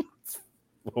Eternals.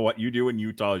 What you do in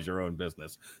Utah is your own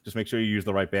business. Just make sure you use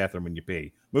the right bathroom when you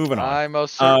pee. Moving on. I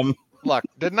most certainly... Look,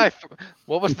 didn't I?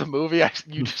 What was the movie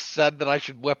you just said that I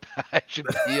should whip? I should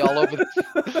pee all over.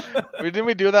 Didn't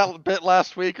we do that bit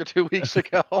last week or 2 weeks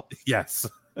ago? Yes.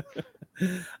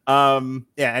 Yeah.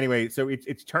 Anyway, so it's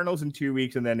Eternals in 2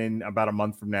 weeks, and then in about a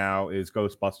month from now is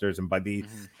Ghostbusters, and by the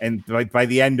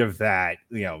end of that,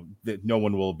 no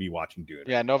one will be watching Dune.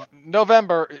 Yeah.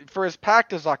 November, for as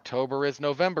packed as October is,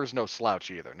 November's no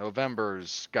slouch either.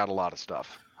 November's got a lot of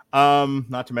stuff.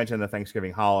 Not to mention the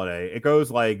Thanksgiving holiday. It goes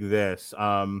like this.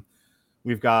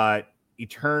 We've got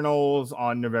Eternals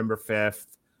on November 5th.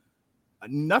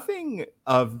 Nothing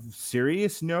of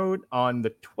serious note on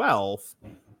the 12th,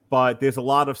 but there's a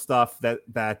lot of stuff that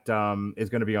is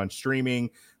going to be on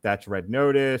streaming. That's Red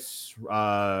Notice,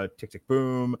 Tick Tick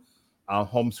Boom,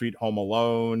 Home Sweet Home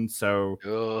Alone. So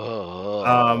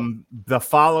the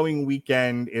following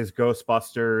weekend is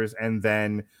Ghostbusters, and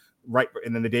then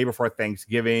the day before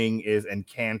Thanksgiving is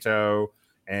Encanto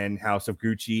and House of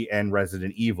Gucci and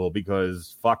Resident Evil,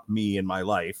 because fuck me in my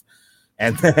life.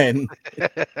 And then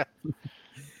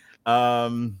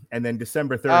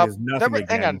December 3rd is nothing again.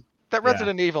 Hang on. That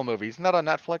Resident Evil movie, isn't that on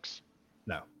Netflix?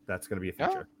 No, that's going to be a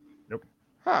feature. Oh? Nope.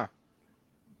 Huh.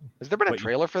 Has there been a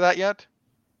trailer for that yet?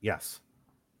 Yes.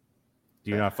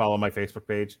 Do you not follow my Facebook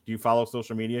page? Do you follow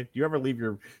social media? Do you ever leave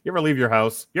your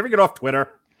house? You ever get off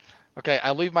Twitter? Okay,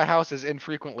 I leave my house as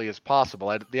infrequently as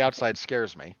possible. The outside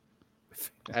scares me.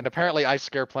 And apparently I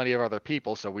scare plenty of other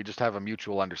people, so we just have a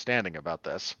mutual understanding about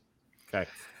this. Okay.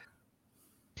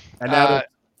 And I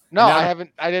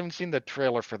haven't seen the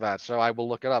trailer for that, so I will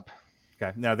look it up.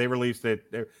 Okay. No, they released it.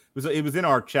 It was in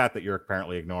our chat that you're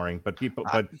apparently ignoring, but it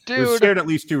was Dude, shared at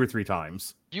least 2 or 3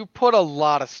 times. You put a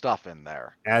lot of stuff in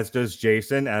there. As does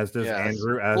Jason, as does Yes.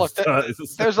 Andrew, as Look,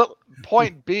 does... there's a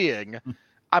point being,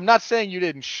 I'm not saying you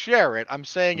didn't share it. I'm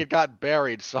saying it got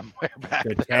buried somewhere back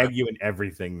there. Tag you in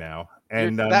everything now.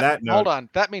 And Dude, on that note, hold on,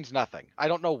 that means nothing. I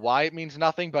don't know why it means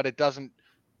nothing, but it doesn't.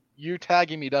 You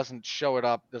tagging me doesn't show it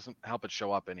up. Doesn't help it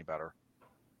show up any better.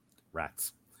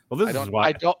 Rats. Well, this is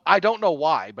why I don't know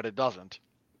why, but it doesn't.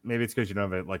 Maybe it's because you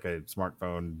don't have a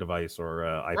smartphone device or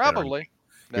iPad. Probably.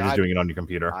 You're just doing it on your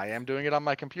computer. I am doing it on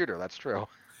my computer. That's true.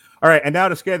 All right, and now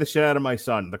to scare the shit out of my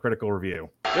son, the critical review.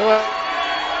 Do it.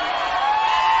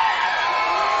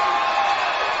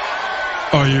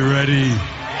 Are you ready?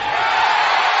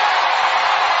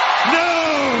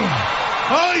 No!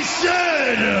 I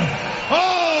said,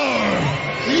 are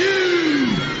you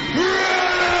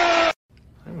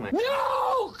ready?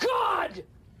 No, God!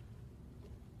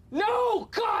 No,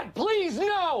 God, please,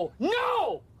 no!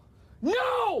 No!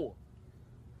 No!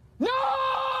 No!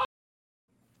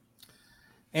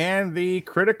 And the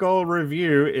critical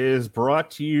review is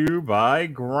brought to you by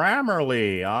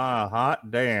Grammarly. Hot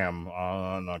damn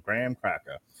on a graham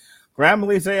cracker.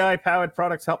 Grammarly's AI-powered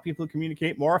products help people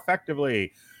communicate more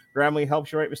effectively. Grammarly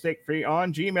helps you write mistake-free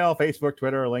on Gmail, Facebook,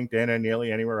 Twitter, LinkedIn, and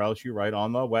nearly anywhere else you write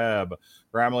on the web.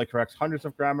 Grammarly corrects hundreds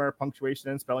of grammar,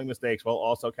 punctuation, and spelling mistakes while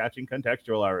also catching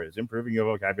contextual errors, improving your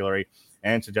vocabulary,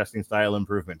 and suggesting style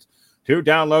improvements. To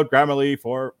download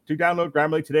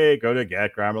Grammarly today, go to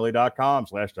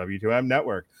getgrammarly.com/W2M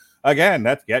network. Again,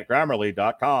 that's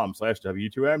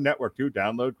getgrammarly.com/W2M network to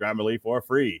download Grammarly for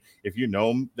free. If you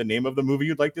know the name of the movie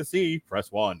you'd like to see,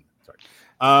 press 1. Sorry.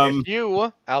 If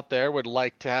you out there would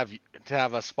like to have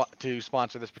a spot to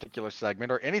sponsor this particular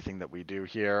segment or anything that we do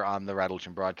here on the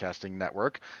Rattleton Broadcasting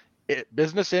Network,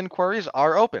 business inquiries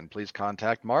are open. Please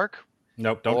contact Mark.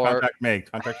 Nope, don't contact me.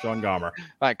 Contact Sean Garmer.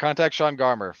 Right, contact Sean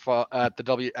Garmer at the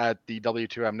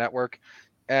W2M Network,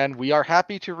 and we are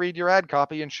happy to read your ad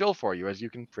copy and shill for you, as you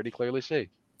can pretty clearly see.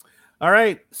 All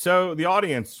right, so the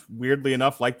audience, weirdly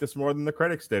enough, liked this more than the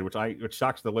critics did, which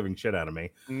shocks the living shit out of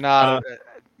me.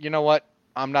 You know what?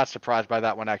 I'm not surprised by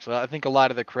that one, actually. I think a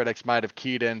lot of the critics might have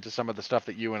keyed into some of the stuff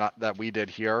that we did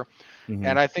here. Mm-hmm.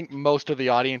 And I think most of the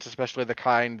audience, especially the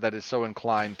kind that is so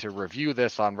inclined to review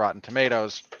this on Rotten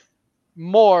Tomatoes,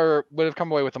 would have come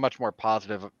away with a much more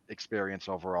positive experience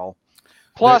overall.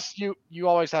 Plus, you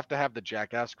always have to have the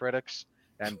jackass critics,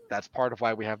 and that's part of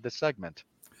why we have this segment.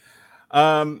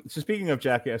 So speaking of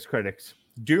jackass critics,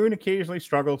 Dune occasionally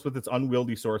struggles with its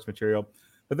unwieldy source material,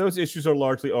 but those issues are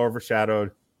largely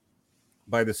overshadowed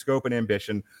by the scope and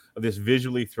ambition of this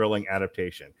visually thrilling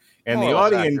adaptation. And the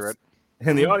audience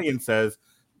says,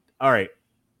 all right,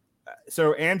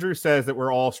 so Andrew says that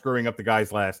we're all screwing up the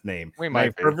guy's last name. I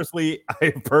purposely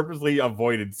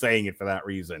avoided saying it for that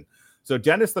reason. So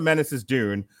Dennis the Menace's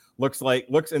Dune looks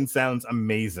and sounds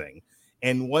amazing.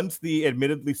 And once the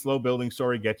admittedly slow building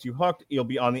story gets you hooked, you'll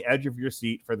be on the edge of your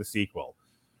seat for the sequel.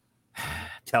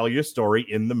 Tell your story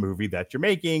in the movie that you're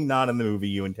making, not in the movie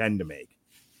you intend to make.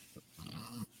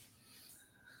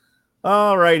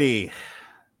 All righty.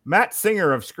 Matt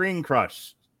Singer of Screen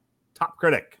Crush, top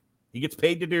critic. He gets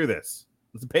paid to do this.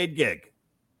 It's a paid gig.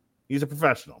 He's a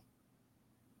professional.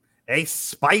 A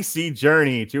spicy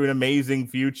journey to an amazing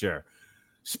future.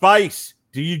 Spice,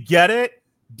 do you get it?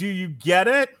 Do you get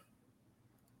it?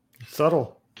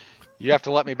 Subtle. You have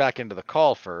to let me back into the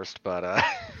call first, but I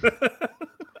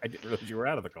didn't realize you were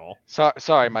out of the call.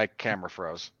 Sorry, my camera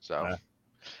froze. So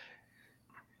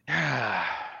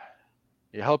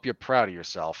you hope you're proud of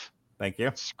yourself. Thank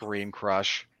you. Screen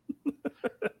Crush.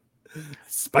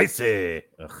 Spicy.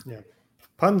 Ugh. Yeah.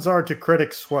 Puns are to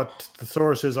critics what the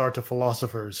sources are to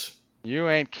philosophers. You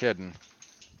ain't kidding.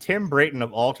 Tim Brayton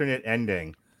of Alternate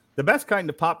Ending. The best kind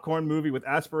of popcorn movie with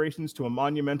aspirations to a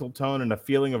monumental tone and a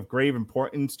feeling of grave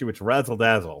importance to its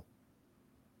razzle-dazzle.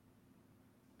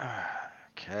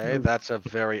 Okay, that's a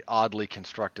very oddly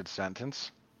constructed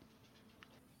sentence.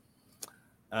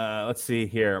 Let's see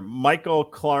here. Michael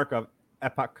Clark of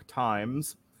Epoch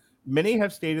Times. Many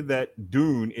have stated that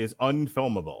Dune is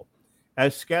unfilmable.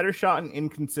 As scattershot and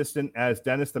inconsistent as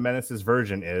Dennis the Menace's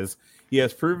version is, he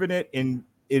has proven it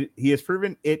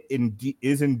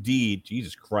is indeed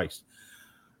Jesus Christ.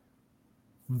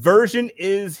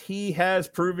 He has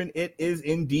proven it is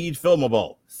indeed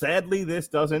filmable. Sadly, this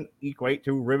doesn't equate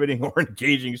to riveting or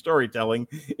engaging storytelling.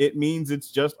 It means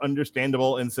it's just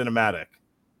understandable and cinematic.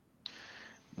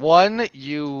 One,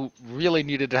 you really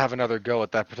needed to have another go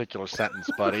at that particular sentence,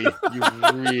 buddy. You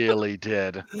really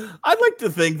did. I'd like to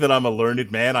think that I'm a learned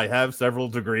man. I have several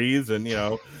degrees, and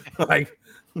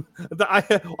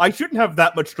I shouldn't have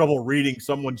that much trouble reading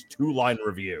someone's 2-line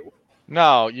review.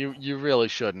 No, you really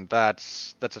shouldn't.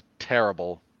 That's a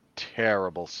terrible,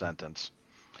 terrible sentence.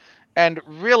 And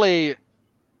really,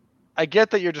 I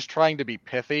get that you're just trying to be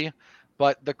pithy,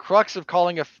 but the crux of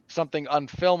calling something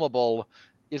unfilmable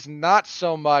is not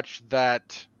so much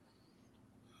that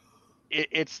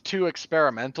it's too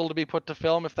experimental to be put to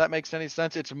film, if that makes any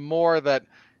sense. It's more that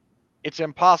it's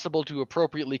impossible to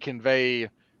appropriately convey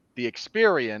the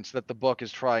experience that the book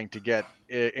is trying to get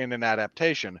in an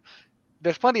adaptation.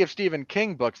 There's plenty of Stephen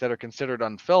King books that are considered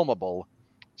unfilmable,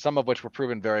 some of which were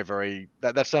proven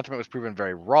that sentiment was proven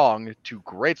very wrong to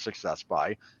great success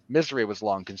by. Misery was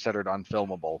long considered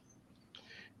unfilmable.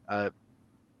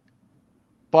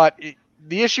 But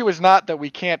the issue is not that we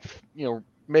can't,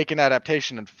 make an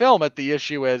adaptation and film it. The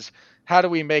issue is, how do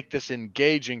we make this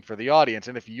engaging for the audience?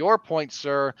 And if your point,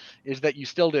 sir, is that you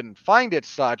still didn't find it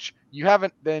such, you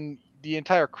haven't, then the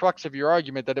entire crux of your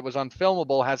argument that it was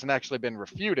unfilmable hasn't actually been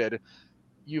refuted.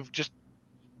 You've just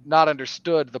not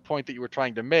understood the point that you were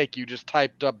trying to make. You just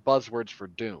typed up buzzwords for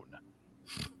Dune.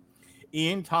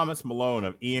 Ian Thomas Malone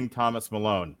of Ian Thomas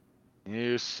Malone.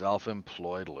 You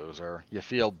self-employed loser. You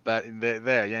feel better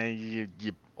there. You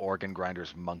organ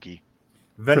grinders monkey.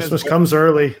 Christmas comes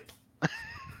early.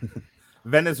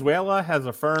 Venezuela has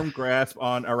a firm grasp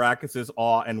on Arrakis'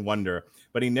 awe and wonder,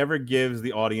 but he never gives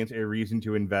the audience a reason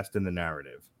to invest in the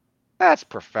narrative. That's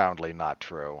profoundly not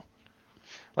true.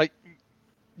 Like,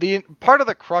 the part of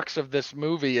the crux of this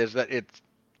movie is that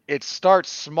it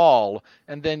starts small,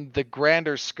 and then the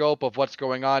grander scope of what's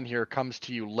going on here comes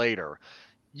to you later.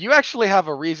 You actually have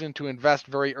a reason to invest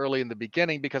very early in the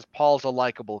beginning because Paul's a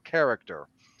likable character.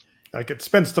 Like, it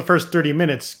spends the first 30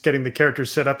 minutes getting the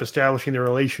characters set up, establishing their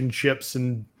relationships,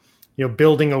 and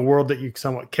building a world that you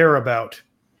somewhat care about.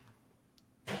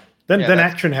 Then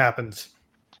action happens.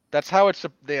 That's how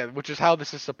which is how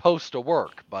this is supposed to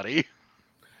work, buddy.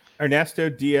 Ernesto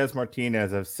Diaz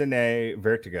Martinez of Cine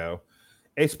Vertigo,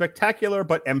 a spectacular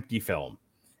but empty film.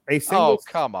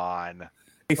 Come on.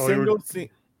 A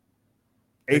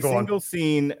single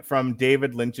scene from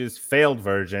David Lynch's failed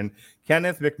version,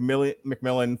 Kenneth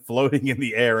Macmillan floating in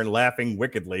the air and laughing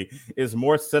wickedly, is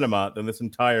more cinema than this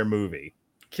entire movie.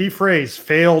 Key phrase,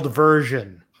 failed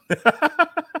version.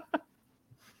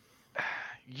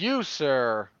 You,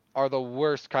 sir, are the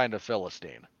worst kind of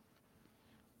Philistine.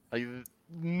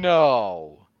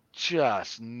 No.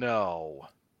 Just no.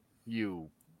 You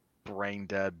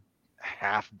brain-dead,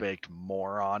 half-baked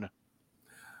moron.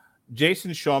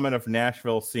 Jason Shawman of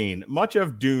Nashville Scene. Much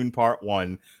of Dune Part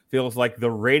 1 feels like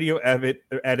the radio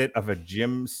edit of a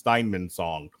Jim Steinman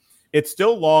song. It's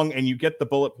still long, and you get the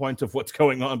bullet points of what's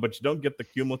going on, but you don't get the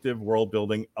cumulative world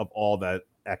building of all that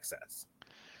excess.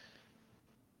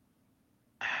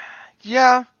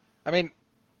 Yeah. I mean,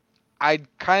 I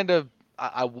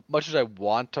much as I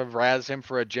want to razz him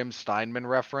for a Jim Steinman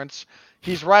reference,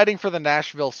 he's writing for the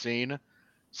Nashville Scene,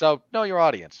 so know your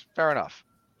audience. Fair enough.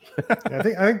 I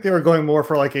think they were going more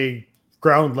for like a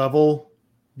ground level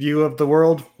view of the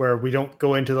world where we don't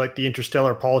go into like the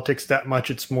interstellar politics that much.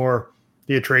 It's more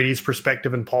the Atreides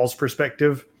perspective and Paul's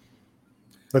perspective.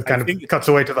 That kind of cuts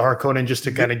away to the Harkonnen just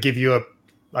to kind of give you a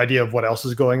idea of what else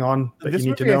is going on that you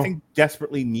need to know. I think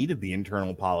desperately needed the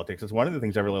internal politics. It's one of the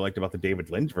things I really liked about the David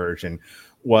Lynch version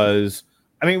was,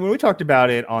 I mean, when we talked about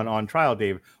it on trial,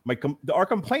 Dave, our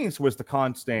complaints was the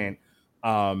constant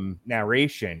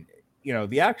narration.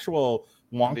 The actual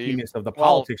wonkiness of the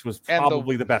politics was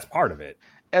probably the best part of it.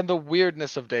 And the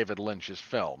weirdness of David Lynch's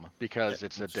film, because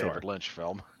it's a David Lynch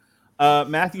film.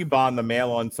 Matthew Bond, The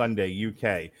Mail on Sunday,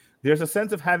 UK. There's a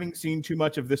sense of having seen too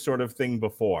much of this sort of thing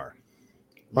before.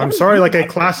 I'm sorry, like a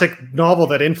classic novel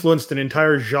that influenced an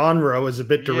entire genre is a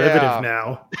bit derivative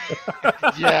now.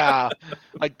 Yeah.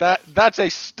 Like that's a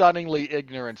stunningly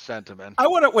ignorant sentiment. I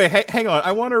want to hang on.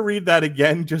 I want to read that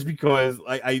again just because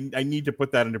I need to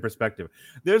put that into perspective.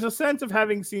 There's a sense of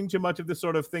having seen too much of this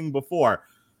sort of thing before.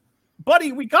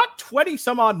 Buddy, we got 20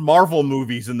 some odd Marvel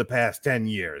movies in the past 10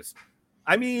 years.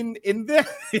 I mean, in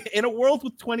a world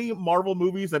with 20 Marvel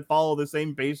movies that follow the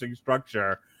same basic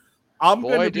structure, I'm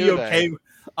going to be okay.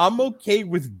 I'm okay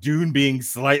with Dune being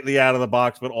slightly out of the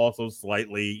box, but also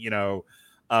slightly,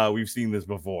 we've seen this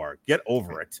before. Get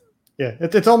over it. Yeah,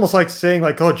 it's almost like saying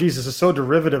like, oh, Jesus is so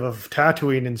derivative of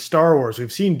Tatooine in Star Wars.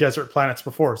 We've seen desert planets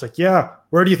before. It's like, yeah,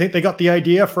 where do you think they got the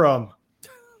idea from?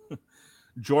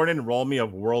 Jordan Rolme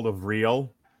of World of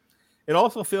Real. It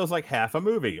also feels like half a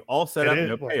movie, all set up,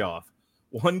 no payoff.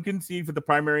 One conceived with the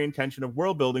primary intention of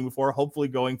world building before hopefully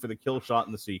going for the kill shot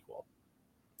in the sequel.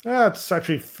 It's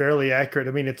actually fairly accurate.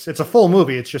 I mean, it's a full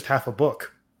movie. It's just half a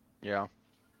book. Yeah.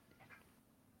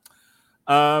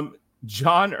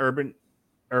 John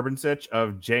Urbansich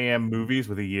of JM Movies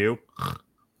with a U.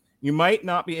 You might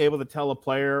not be able to tell a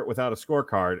player without a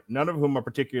scorecard, none of whom are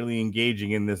particularly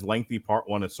engaging in this lengthy Part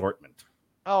 1 assortment.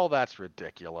 Oh, that's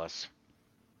ridiculous.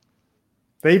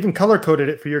 They even color-coded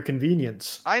it for your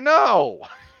convenience. I know!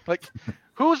 Like,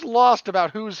 who's lost about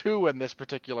who's who in this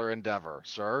particular endeavor,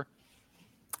 sir?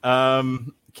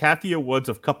 Kathia Woods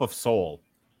of Cup of Soul.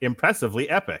 Impressively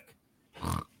epic.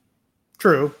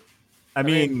 True. I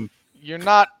mean, you're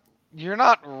not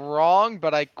wrong,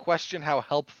 but I question how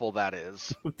helpful that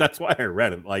is. That's why I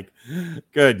read it. Like,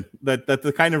 good. That's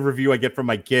the kind of review I get from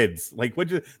my kids. Like,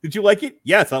 did you like it?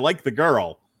 Yes, I like the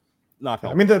girl. Not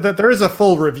helpful. I mean, there is a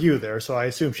full review there, so I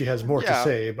assume she has more to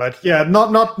say. But yeah,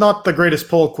 not the greatest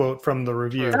pull quote from the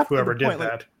review, whoever did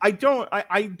that. I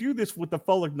do this with the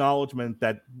full acknowledgement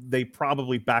that they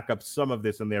probably back up some of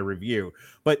this in their review.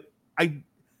 But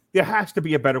there has to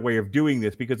be a better way of doing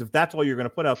this, because if that's all you're going to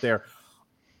put out there,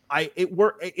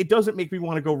 it doesn't make me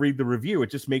want to go read the review. It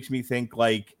just makes me think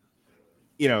like,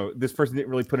 this person didn't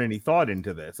really put any thought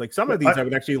into this. Like some of these, I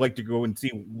would actually like to go and see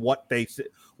what they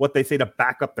say to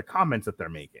back up the comments that they're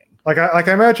making. Like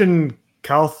I imagine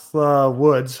Kalth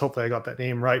Woods, hopefully I got that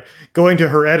name right, going to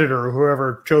her editor or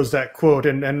whoever chose that quote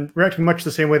and reacting much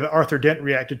the same way that Arthur Dent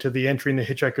reacted to the entry in the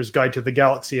Hitchhiker's Guide to the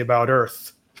Galaxy about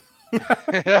Earth.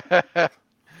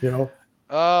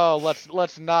 Oh,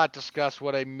 let's not discuss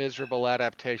what a miserable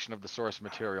adaptation of the source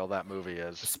material that movie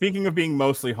is. Speaking of being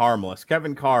mostly harmless,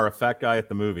 Kevin Carr, a fat guy at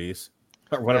the movies,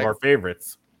 one of our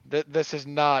favorites. This is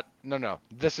not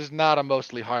This is not a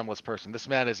mostly harmless person. This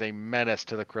man is a menace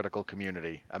to the critical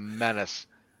community. A menace.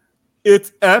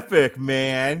 It's epic,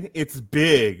 man. It's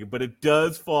big, but it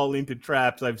does fall into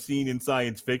traps I've seen in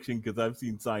science fiction, because I've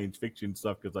seen science fiction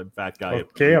stuff because I'm a fat guy.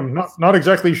 Okay, I'm not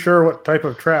exactly sure what type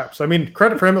of traps. I mean,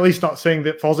 credit for him at least not saying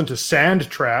that it falls into sand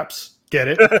traps. Get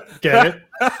it? Get it?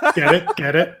 Get it?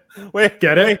 Get it?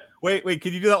 Get it? Wait.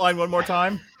 Can you do that line one more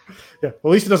time? Yeah, at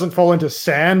least it doesn't fall into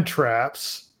sand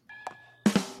traps.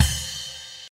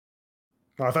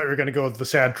 Oh, I thought you were going to go with the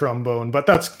sad trombone, but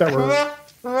that was...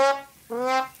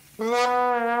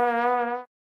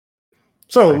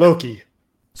 So, Loki.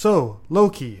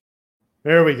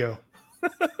 There we go.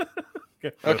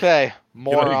 Okay,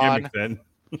 moron.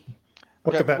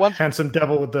 Look at that handsome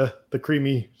devil with the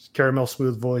creamy caramel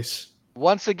smooth voice.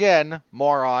 Once again,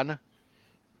 moron.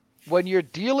 When you're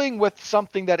dealing with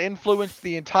something that influenced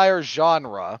the entire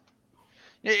genre,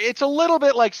 it's a little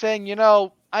bit like saying,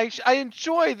 I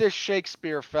enjoy this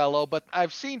Shakespeare fellow, but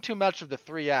I've seen too much of the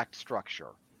 3-act structure.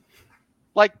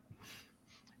 Like,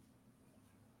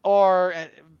 or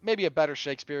maybe a better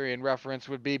Shakespearean reference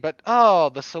would be, but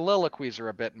the soliloquies are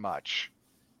a bit much.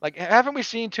 Like, haven't we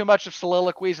seen too much of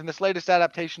soliloquies in this latest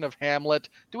adaptation of Hamlet?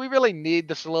 Do we really need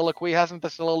the soliloquy? Hasn't the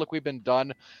soliloquy been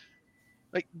done?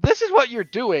 Like, this is what you're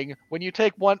doing when you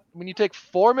take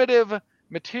formative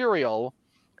material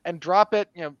and drop it,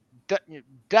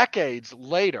 decades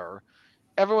later.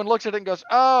 Everyone looks at it and goes,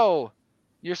 "Oh,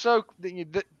 you're so."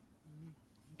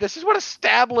 This is what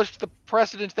established the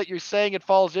precedent that you're saying it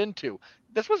falls into.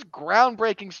 This was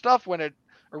groundbreaking stuff when it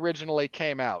originally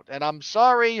came out. And I'm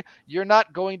sorry you're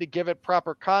not going to give it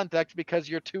proper context because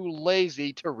you're too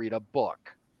lazy to read a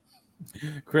book.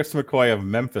 Chris McCoy of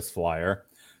Memphis Flyer.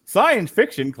 Science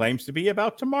fiction claims to be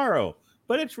about tomorrow,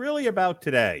 but it's really about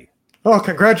today. Oh,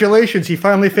 congratulations. He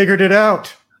finally figured it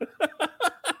out.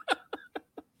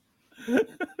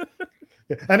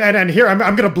 And here, I'm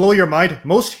going to blow your mind.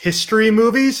 Most history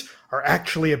movies are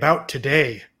actually about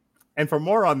today. And for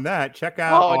more on that, check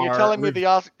out. And you're telling me the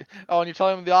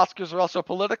Oscars are also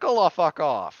political? Oh, fuck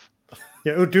off.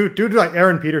 Yeah, dude like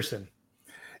Aaron Peterson.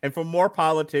 And for more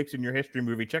politics in your history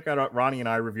movie, check out Ronnie and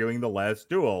I reviewing The Last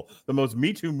Duel, the most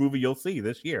Me Too movie you'll see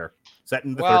this year, set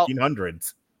in the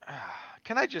 1300s.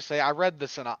 Can I just say, I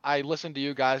listened to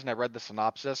you guys and I read the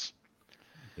synopsis.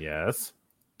 Yes.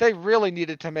 They really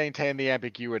needed to maintain the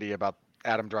ambiguity about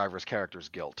Adam Driver's character's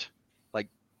guilt. Like,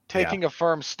 taking a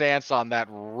firm stance on that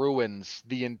ruins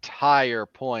the entire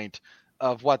point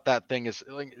of what that thing is.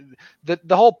 Like,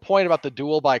 the whole point about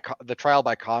the trial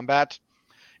by combat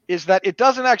is that it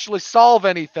doesn't actually solve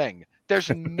anything. There's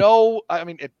no,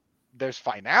 there's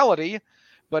finality,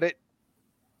 but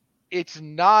it's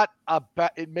not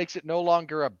about, it makes it no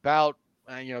longer about,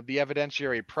 the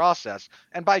evidentiary process.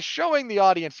 And by showing the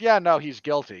audience, he's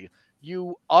guilty,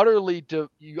 you utterly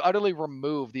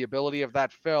remove the ability of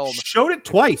that film. Showed it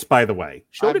twice, by the way.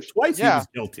 He was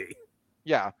guilty.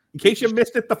 Yeah. In case you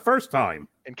missed it the first time.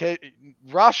 In case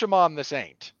Rashomon, this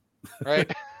ain't. Right?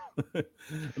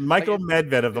 Michael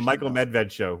Medved of the Michael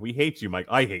Medved Show. We hate you, Mike.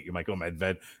 I hate you, Michael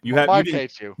Medved. Mark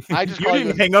hates you. I just you call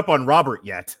didn't hang up on Robert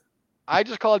yet. I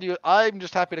just called you. I'm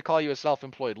just happy to call you a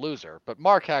self-employed loser, but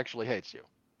Mark actually hates you.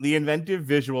 The inventive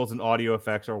visuals and audio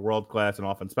effects are world-class and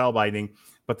often spellbinding,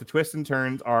 but the twists and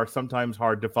turns are sometimes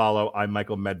hard to follow. I'm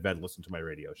Michael Medved. Listen to my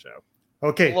radio show.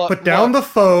 Okay, put down the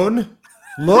phone.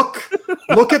 Look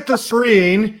at the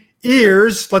screen.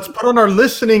 Ears. Let's put on our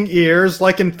listening ears,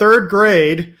 like in 3rd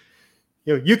grade.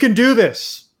 You can do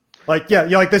this.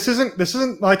 This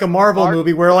isn't like a Marvel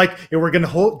movie where we're gonna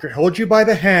hold you by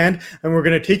the hand and we're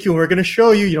gonna take you and we're gonna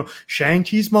show you.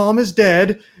 Shang-Chi's mom is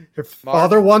dead. Her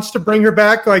father wants to bring her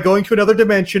back by going to another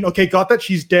dimension. Okay, got that?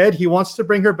 She's dead. He wants to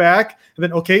bring her back. And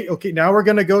then okay. Now we're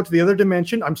gonna go to the other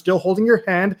dimension. I'm still holding your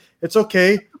hand. It's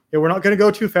okay. Yeah, we're not going to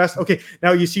go too fast. Okay,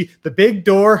 now you see the big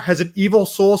door has an evil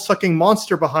soul-sucking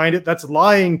monster behind it that's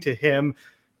lying to him.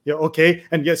 Yeah, okay.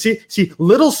 And yeah, see,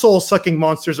 little soul-sucking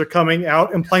monsters are coming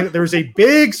out, implying that there's a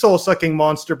big soul-sucking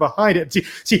monster behind it.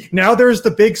 See, now there's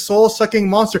the big soul-sucking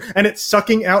monster, and it's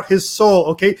sucking out his soul.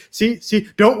 Okay, see,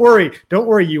 don't worry.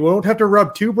 You won't have to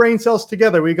rub 2 brain cells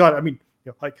together. We got it. I mean,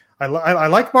 I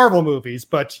like Marvel movies,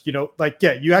 but you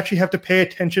actually have to pay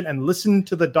attention and listen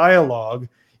to the dialogue.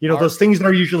 Those things that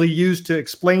are usually used to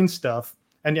explain stuff,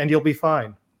 and you'll be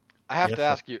fine. I have to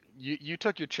ask you, you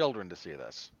took your children to see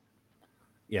this.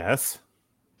 Yes.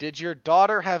 Did your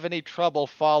daughter have any trouble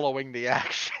following the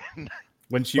action?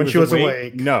 When she was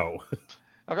awake? No.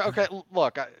 Okay,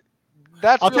 look,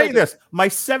 I'll tell you this. My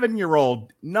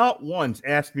 7-year-old not once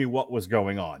asked me what was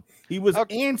going on. He was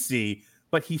antsy,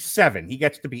 but he's 7. He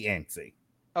gets to be antsy.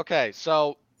 Okay,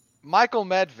 so Michael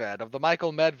Medved of the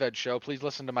Michael Medved Show, please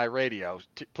listen to my radio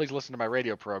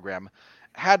program,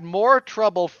 had more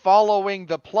trouble following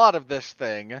the plot of this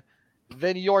thing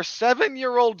than your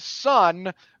 7-year-old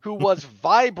son who was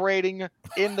vibrating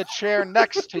in the chair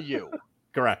next to you.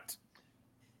 Correct.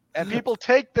 And people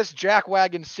take this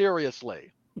jackwagon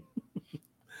seriously.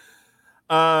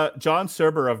 John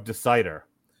Serber of Decider.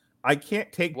 I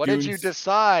can't take What did you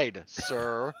decide,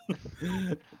 sir?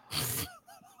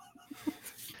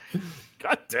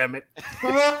 God damn it.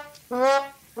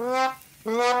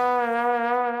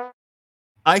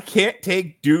 I can't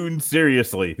take Dune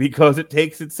seriously because it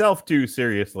takes itself too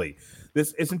seriously.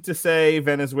 This isn't to say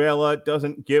Venezuela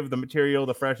doesn't give the material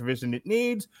the fresh vision it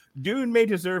needs. Dune may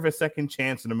deserve a second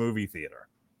chance in a movie theater.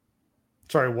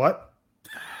 Sorry, what?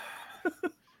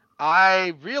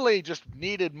 I really just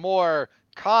needed more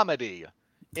comedy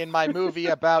in my movie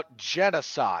about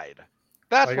genocide.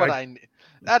 That's what I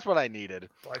needed.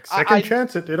 Like second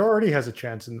chance, it already has a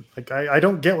chance, and I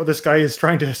don't get what this guy is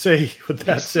trying to say with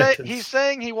that sentence. He's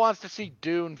saying he wants to see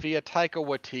Dune via Taika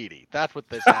Waititi. That's what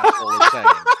this asshole is saying.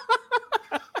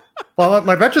 Well,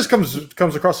 that just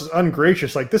comes across as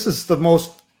ungracious. Like, this is the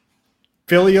most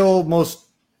filial, most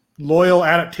loyal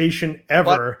adaptation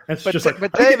ever.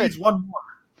 But David, one more.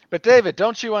 But David,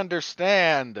 don't you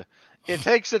understand? It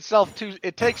takes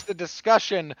the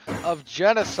discussion of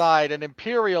genocide and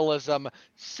imperialism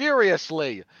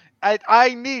seriously.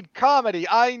 I need comedy.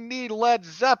 I need Led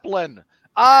Zeppelin.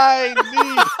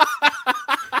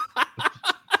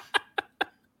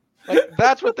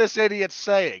 That's what this idiot's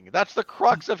saying. That's the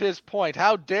crux of his point.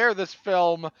 How dare this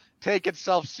film take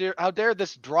itself how dare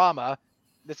this drama,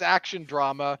 this action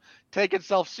drama, take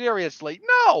itself seriously?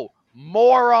 No,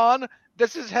 moron.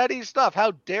 This is heady stuff.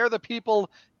 How dare the people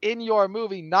in your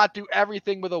movie not do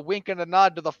everything with a wink and a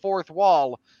nod to the fourth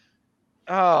wall?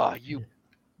 Oh, you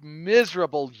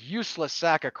miserable, useless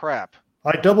sack of crap.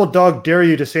 I double dog dare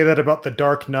you to say that about The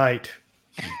Dark Knight.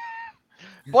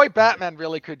 Boy, Batman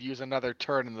really could use another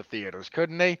turn in the theaters,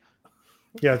 couldn't he?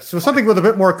 Yeah, so something with a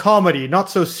bit more comedy,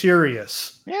 not so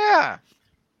serious. Yeah.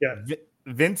 Yeah.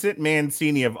 Vincent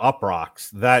Mancini of Uproxx,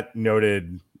 that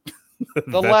noted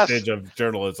vestige of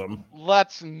journalism.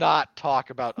 Let's not talk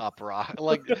about Uproxx.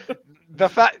 Like, the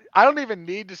fact I don't even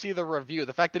need to see the review.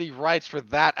 The fact that he writes for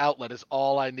that outlet is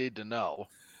all I need to know.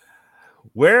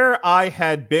 Where I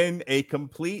had been a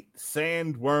complete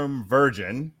sandworm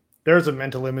virgin. There's a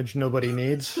mental image nobody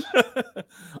needs.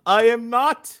 I am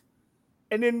not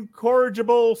an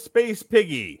incorrigible space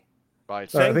piggy. I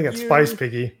think it's Spice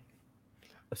Piggy.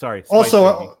 Sorry.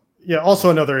 Also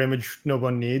another image no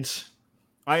one needs.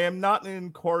 I am not an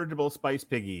incorrigible Spice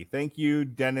Piggy. Thank you,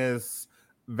 Dennis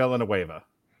Villanueva.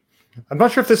 I'm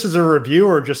not sure if this is a review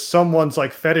or just someone's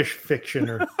fetish fiction.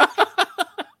 Or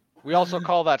we also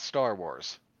call that Star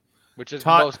Wars, which is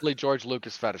mostly George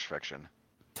Lucas fetish fiction.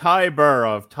 Ty Burr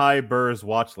of Ty Burr's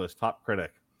Watch List, top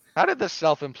critic. How did this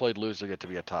self-employed loser get to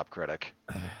be a top critic?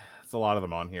 There's a lot of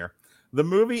them on here. The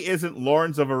movie isn't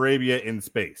Lawrence of Arabia in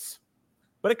space.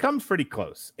 but it comes pretty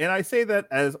close. And I say that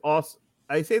as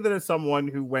someone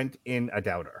who went in a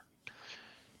doubter.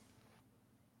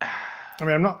 I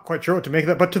mean, I'm not quite sure what to make of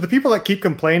that, but to the people that keep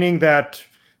complaining that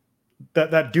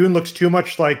Dune looks too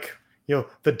much like,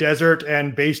 the desert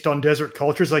and based on desert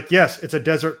cultures, like, yes, it's a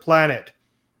desert planet.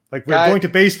 Like, we're going to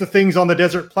base the things on the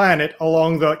desert planet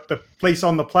along the place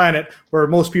on the planet where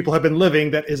most people have been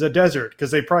living that is a desert,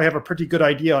 because they probably have a pretty good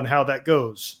idea on how that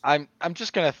goes. I'm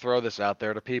just going to throw this out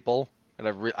there to people, and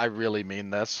I really mean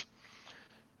this.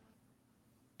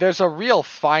 There's a real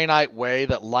finite way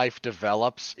that life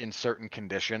develops in certain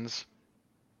conditions,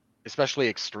 especially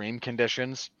extreme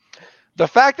conditions. The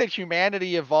fact that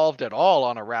humanity evolved at all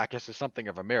on Arrakis is something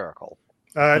of a miracle.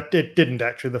 It didn't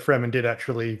actually. The Fremen did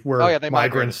actually were they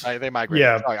migrants. They migrated.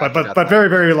 Yeah, but very,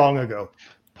 very long ago.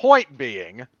 Point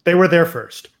being, they were there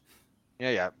first.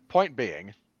 Yeah. Point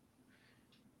being,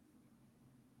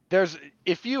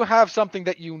 if you have something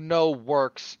that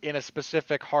works in a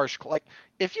specific harsh, like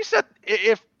if you said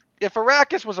if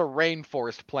Arrakis was a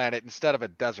rainforest planet instead of a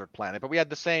desert planet, but we had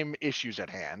the same issues at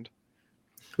hand.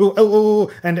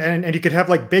 And you could have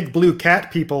like big blue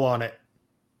cat people on it.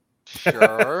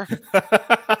 Sure.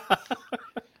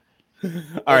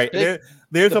 All right.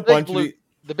 There's a bunch of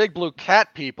the big blue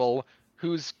cat people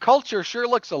whose culture sure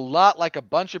looks a lot like a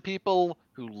bunch of people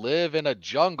who live in a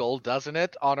jungle, doesn't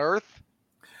it, on Earth?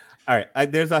 All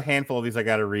right. There's a handful of these I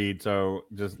got to read, so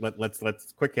just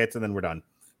let's quick hits and then we're done.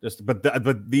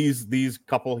 But these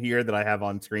couple here that I have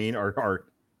on screen are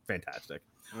fantastic.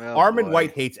 Oh, Armin boy.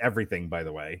 White hates everything, by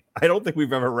the way. I don't think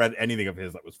we've ever read anything of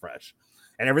his that was fresh.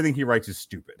 And everything he writes is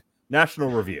stupid.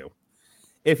 National Review.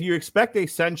 If you expect a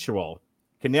sensual,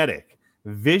 kinetic,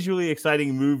 visually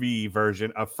exciting movie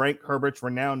version of Frank Herbert's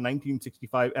renowned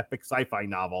 1965 epic sci-fi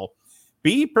novel,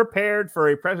 be prepared for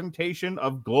a presentation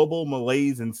of global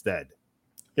malaise instead.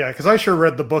 Yeah, because I sure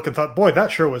read the book and thought, boy,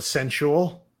 that sure was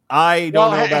sensual. I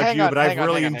don't know about you, but I've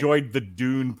really enjoyed the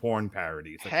Dune porn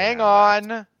parodies. Hang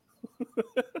on.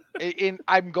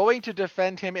 I'm going to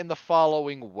defend him in the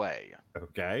following way.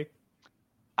 Okay.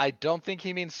 I don't think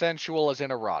he means sensual as in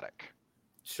erotic.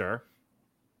 Sure.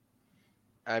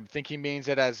 I think he means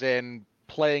it as in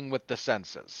playing with the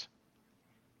senses.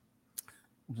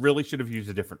 Really should have used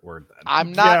a different word then.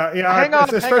 I'm not. Yeah. Hang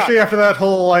on, especially after that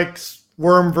whole like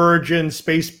worm virgin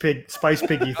spice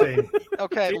piggy thing.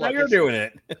 Okay, now you're doing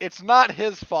it. It's not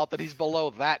his fault that he's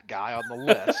below that guy on the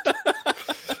list.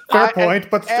 Fair point,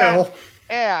 but still.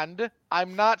 And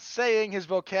I'm not saying his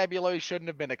vocabulary shouldn't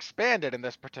have been expanded in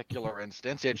this particular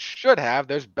instance. It should have.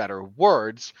 There's better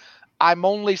words. I'm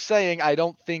only saying I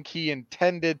don't think he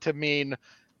intended to mean,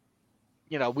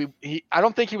 I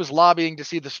don't think he was lobbying to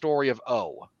see the story of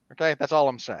O. Okay, that's all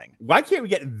I'm saying. Why can't we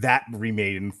get that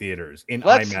remade in theaters in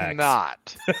Let's IMAX?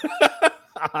 Not.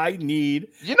 I need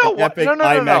what? Epic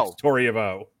IMAX story of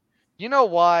O. You know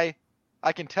why?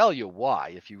 I can tell you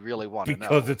why if you really want to know.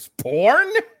 Because it's porn?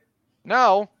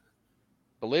 No.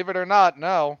 Believe it or not,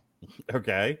 no.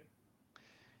 Okay.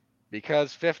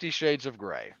 Because 50 Shades of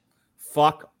Grey.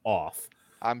 Fuck off.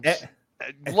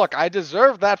 Look, I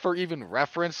deserve that for even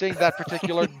referencing that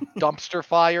particular dumpster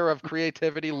fire of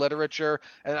creativity, literature,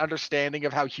 and understanding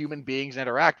of how human beings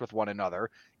interact with one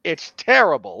another. It's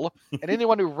terrible. And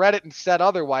anyone who read it and said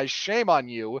otherwise, shame on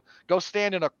you. Go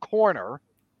stand in a corner.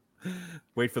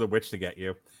 Wait for the witch to get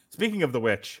you. Speaking of the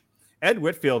witch, Ed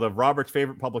Whitfield of Robert's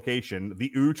favorite publication,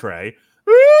 The Outre.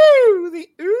 Ooh, The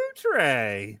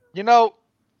Outre.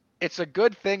 It's a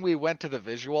good thing we went to the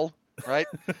visual, right?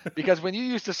 Because when you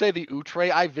used to say the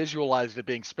outre, I visualized it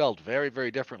being spelled very, very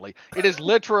differently. It is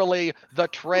literally the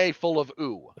tray full of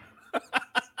ooh.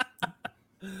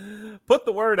 Put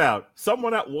the word out.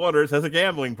 Someone at Waters has a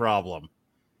gambling problem.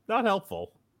 Not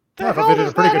helpful. I thought they did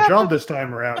a pretty good job this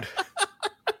time around.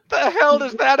 The hell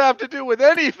does that have to do with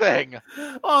anything?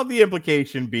 Oh, the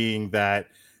implication being that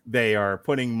they are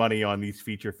putting money on these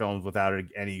feature films without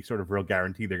any sort of real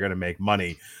guarantee they're going to make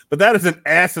money. But that is an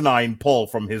asinine pull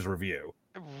from his review.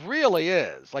 It really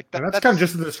is. Like that's kind of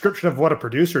just the description of what a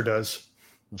producer does.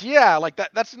 Yeah, like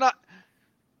that's not.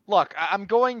 Look, I'm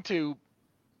going to.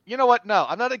 You know what? No,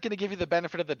 I'm not going to give you the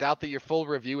benefit of the doubt that your full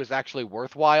review is actually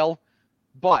worthwhile.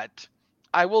 But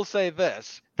I will say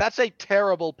this: that's a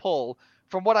terrible pull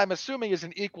from what I'm assuming is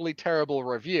an equally terrible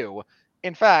review.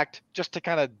 In fact, just to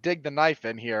kind of dig the knife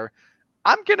in here,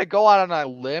 I'm going to go out on a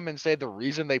limb and say the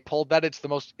reason they pulled that it's the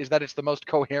most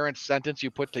coherent sentence you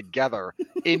put together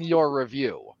in your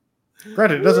review.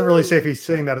 Granted, it doesn't really say if he's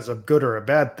saying that as a good or a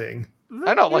bad thing.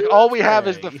 I know, like all we have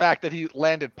is the fact that he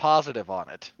landed positive on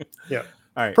it. Yeah.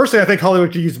 All right. Personally, I think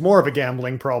Hollywood could use more of a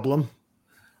gambling problem.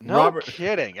 No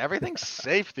kidding. Everything's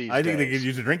safe these days. I think they could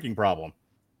use a drinking problem.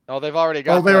 Oh, they've already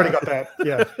got. Oh, they already got that.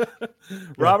 Yeah.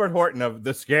 Robert Horton of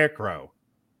The Scarecrow.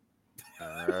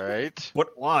 All right. But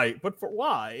why? But for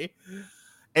why?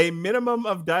 A minimum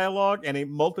of dialogue and a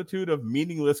multitude of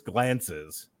meaningless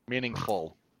glances.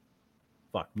 Meaningful.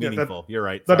 Fuck, meaningful. You're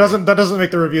right. That doesn't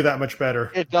make the review that much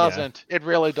better. It doesn't. Yeah. It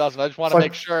really doesn't. I just want to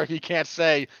make sure he can't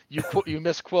say you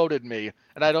misquoted me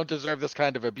and I don't deserve this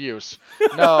kind of abuse.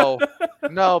 No,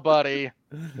 no, buddy.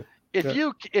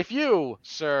 If you,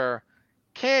 sir,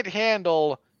 can't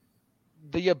handle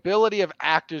the ability of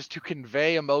actors to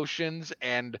convey emotions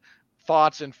and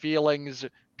thoughts and feelings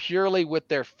purely with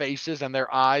their faces and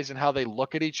their eyes and how they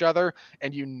look at each other,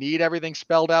 and you need everything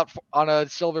spelled out on a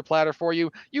silver platter for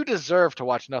you, you deserve to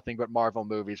watch nothing but Marvel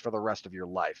movies for the rest of your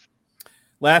life.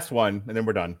 Last one, and then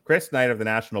we're done. Chris Knight of the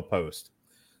National Post.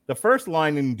 The first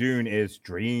line in Dune is,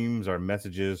 "Dreams are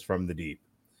messages from the deep."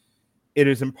 It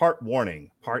is in part warning,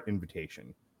 part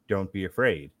invitation. Don't be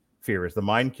afraid. Fear is the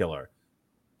mind killer.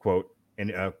 Quote,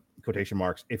 in quotation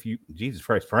marks, if you, Jesus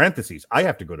Christ, parentheses, I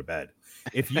have to go to bed.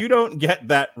 If you don't get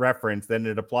that reference, then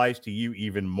it applies to you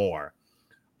even more.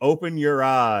 Open your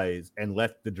eyes and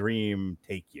let the dream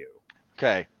take you.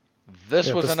 Okay.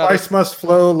 This was the another. Spice must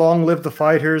flow. Long live the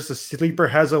fighters. The sleeper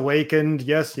has awakened.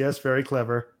 Yes, very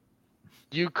clever.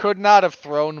 You could not have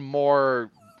thrown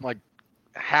more like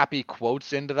happy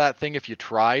quotes into that thing if you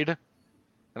tried.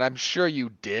 And I'm sure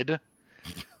you did.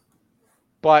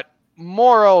 But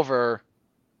moreover,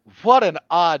 what an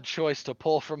odd choice to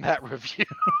pull from that review.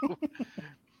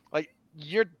 Like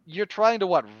you're trying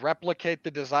to replicate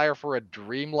the desire for a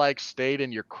dreamlike state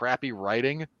in your crappy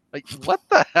writing? Like what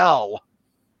the hell?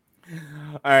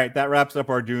 All right, that wraps up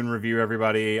our Dune review,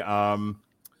 everybody.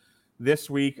 This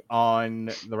week on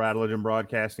the Rattlegion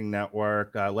Broadcasting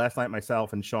Network, last night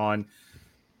myself and Sean,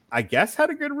 I guess, had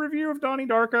a good review of Donnie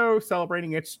Darko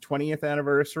celebrating its 20th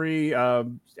anniversary.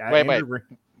 Wait.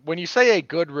 When you say a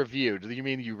good review, do you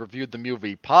mean you reviewed the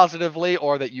movie positively,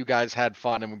 or that you guys had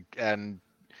fun and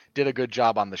did a good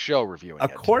job on the show reviewing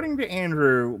it? According to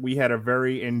Andrew, he had a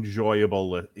very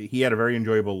enjoyable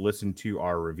listen to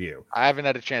our review. I haven't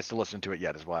had a chance to listen to it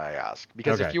yet, is why I asked.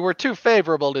 Because if you were too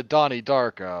favorable to Donnie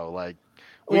Darko,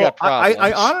 we got problems.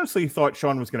 I honestly thought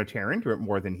Sean was going to tear into it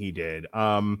more than he did.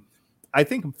 I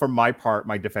think for my part,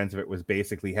 my defense of it was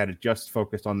basically, had it just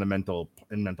focused on the mental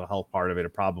health part of it,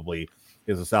 it probably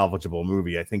is a salvageable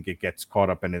movie. I think it gets caught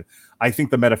up in it. I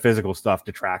think the metaphysical stuff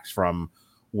detracts from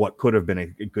what could have been a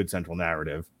good central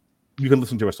narrative. You can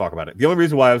listen to us talk about it. The only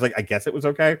reason why I was like, I guess it was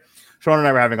okay, Sean and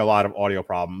I were having a lot of audio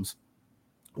problems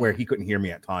where he couldn't hear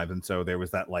me at times. And so there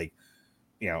was that,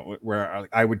 where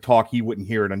I would talk, he wouldn't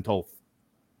hear it until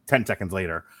 10 seconds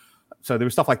later. So there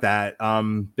was stuff like that.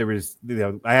 There was,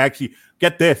 I actually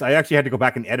had to go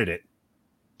back and edit it.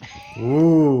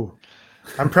 Ooh,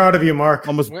 I'm proud of you, Mark.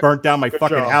 Almost burnt down my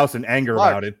fucking house in anger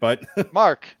about it. But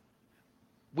Mark,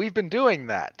 we've been doing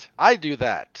that. I do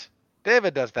that.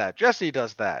 David does that. Jesse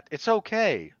does that. It's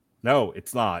okay. No,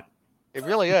 it's not. It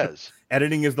really is.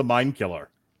 Editing is the mind killer.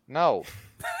 No.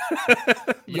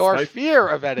 Your fear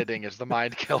of editing is the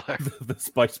mind killer. The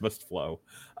spice must flow.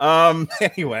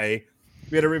 Anyway,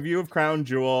 we had a review of Crown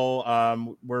Jewel.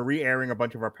 We're re-airing a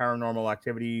bunch of our Paranormal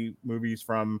Activity movies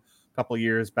from a couple of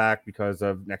years back because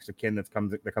of Next of Kin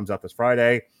that comes out this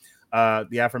Friday.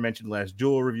 The aforementioned Last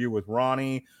Jewel review with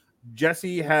Ronnie.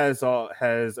 Jesse has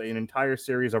an entire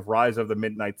series of Rise of the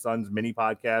Midnight Suns mini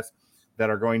podcasts that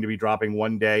are going to be dropping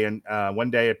one day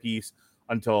a piece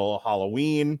until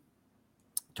Halloween.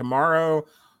 Tomorrow,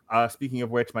 speaking of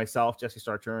which, myself, Jesse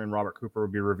Starcher, and Robert Cooper will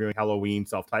be reviewing Halloween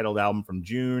self-titled album from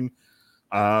June.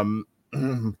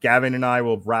 Gavin and I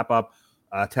will wrap up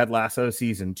Ted Lasso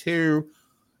season 2,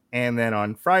 and then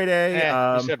on Friday,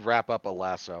 you said wrap up a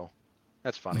lasso.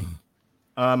 That's funny.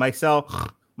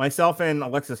 Myself and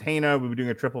Alexis Haina will be doing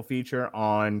a triple feature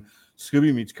on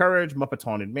Scooby Meets Courage, Muppets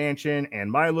Haunted Mansion, and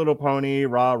My Little Pony,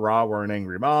 Rah Rah, We're an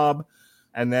Angry Mob.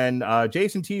 And then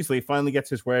Jason Teasley finally gets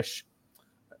his wish.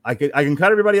 I can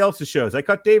cut everybody else's shows. I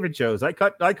cut David's shows. I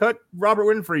cut Robert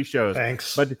Winfrey's shows.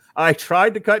 Thanks. But I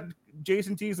tried to cut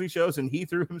Jason Teasley's shows, and he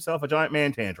threw himself a giant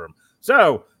man tantrum.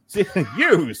 So,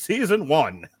 season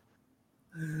 1.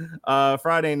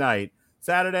 Friday night.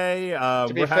 Saturday.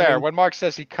 To be fair, when Mark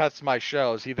says he cuts my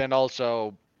shows, he then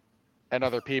also and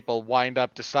other people wind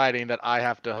up deciding that I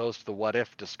have to host the what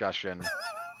if discussion.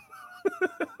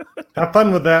 Have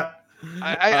fun with that.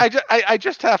 I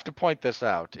just have to point this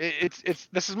out.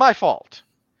 This is my fault.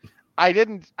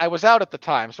 I was out at the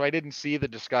time, so I didn't see the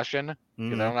discussion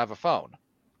because I don't have a phone.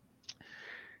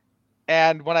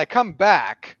 And when I come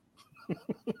back,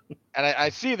 And I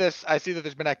see this. I see that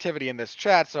there's been activity in this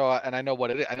chat. So and I know what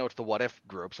it is. I know it's the what if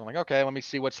group. So I'm like, okay, let me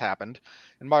see what's happened.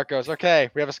 And Mark goes, okay,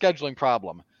 we have a scheduling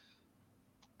problem.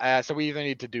 So we either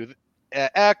need to do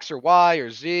X or Y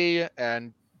or Z,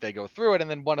 and they go through it.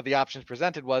 And then one of the options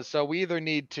presented was, so we either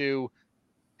need to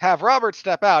have Robert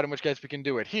step out, in which case we can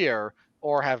do it here,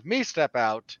 or have me step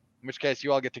out, in which case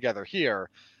you all get together here.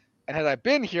 And had I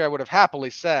been here, I would have happily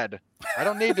said, I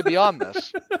don't need to be on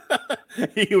this.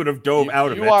 He would have dove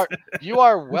out of you it. You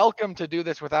are welcome to do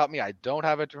this without me. I don't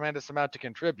have a tremendous amount to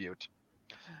contribute.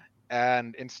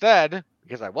 And instead,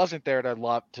 because I wasn't there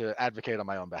to advocate on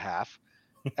my own behalf,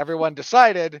 everyone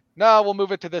decided, no, we'll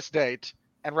move it to this date,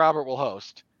 and Robert will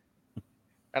host.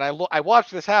 And I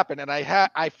watched this happen, and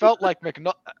I felt like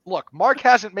look, Mark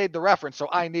hasn't made the reference, so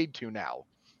I need to now.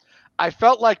 I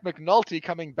felt like McNulty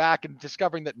coming back and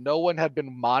discovering that no one had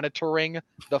been monitoring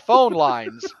the phone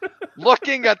lines,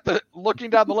 looking down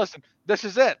the list. And, this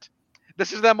is it.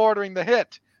 This is them ordering the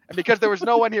hit. And because there was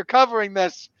no one here covering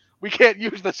this, we can't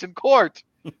use this in court.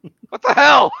 What the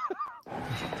hell?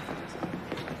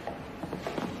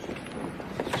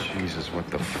 Jesus, what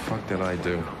the fuck did I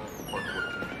do?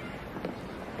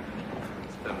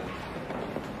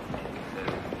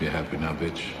 You happy now,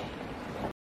 bitch?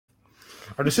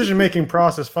 Our decision-making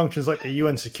process functions like the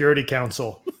UN Security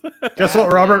Council. Guess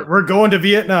what, Robert? We're going to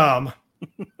Vietnam.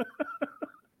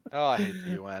 Oh, I hate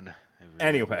the UN.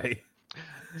 Anyway,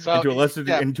 so into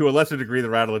a lesser degree, the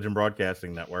Rattlegion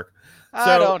Broadcasting Network.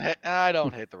 I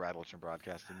don't hate the Rattlegion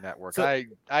Broadcasting Network. I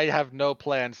have no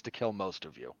plans to kill most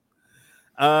of you.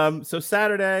 So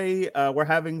Saturday, we're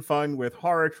having fun with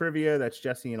horror trivia. That's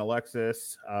Jesse and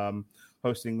Alexis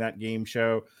hosting that game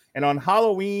show. And on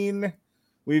Halloween,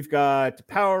 we've got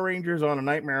Power Rangers on A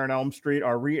Nightmare on Elm Street,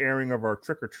 our re-airing of our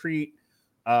Trick or Treat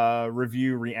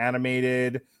review,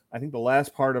 Reanimated. I think the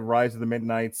last part of Rise of the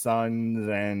Midnight Suns,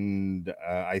 and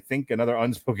I think another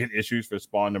Unspoken Issues for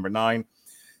Spawn #9.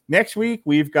 Next week,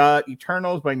 we've got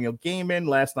Eternals by Neil Gaiman,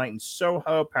 Last Night in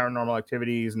Soho, Paranormal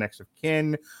Activities, Next of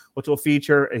Kin, which will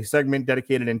feature a segment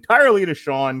dedicated entirely to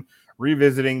Sean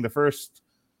revisiting the first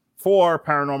 4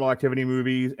 Paranormal Activity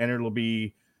movies, and it'll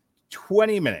be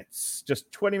 20 minutes,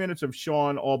 just 20 minutes of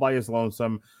Sean all by his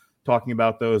lonesome talking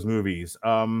about those movies.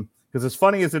 Because as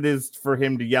funny as it is for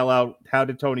him to yell out, how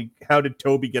did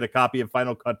Toby get a copy of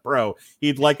Final Cut Pro?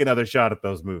 He'd like another shot at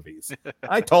those movies.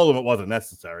 I told him it wasn't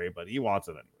necessary, but he wants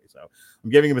it anyway. So I'm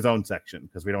giving him his own section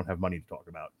because we don't have money to talk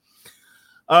about.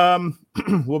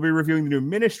 We'll be reviewing the new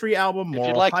Ministry album. If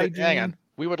you'd like to, hang on.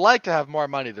 We would like to have more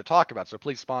money to talk about, so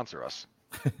please sponsor us.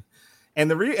 And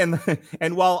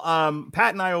while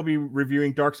Pat and I will be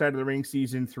reviewing Dark Side of the Ring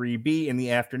Season 3B in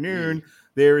the afternoon,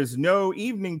 there is no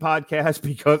evening podcast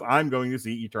because I'm going to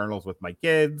see Eternals with my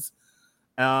kids.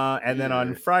 And then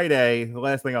on Friday, the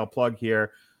last thing I'll plug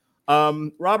here,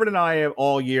 Robert and I have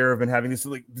all year been having this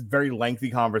very lengthy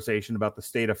conversation about the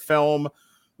state of film,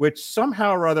 which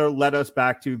somehow or other led us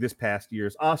back to this past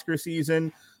year's Oscar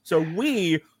season. So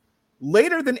we,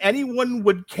 later than anyone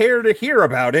would care to hear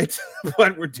about it,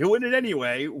 but we're doing it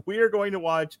anyway. We are going to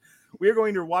watch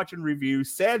and review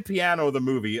Sad Piano, the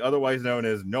movie, otherwise known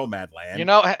as Nomadland. You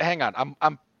know, hang on.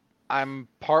 I'm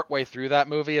partway through that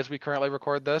movie as we currently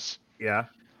record this. Yeah.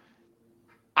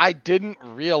 I didn't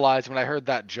realize when I heard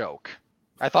that joke.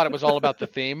 I thought it was all about the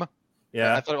theme.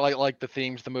 Yeah. I thought like the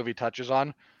themes the movie touches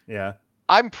on. Yeah.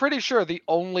 I'm pretty sure the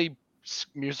only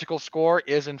musical score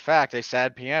is in fact a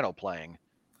sad piano playing.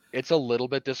 It's a little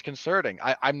bit disconcerting.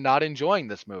 I'm not enjoying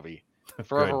this movie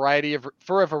for a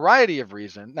variety of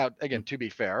reasons. Now, again, to be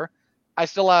fair, I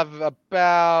still have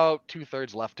about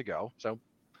 2/3 left to go, so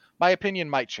my opinion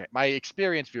might change. My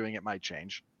experience viewing it might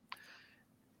change.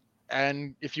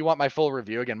 And if you want my full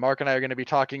review, again, Mark and I are going to be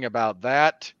talking about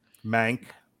that.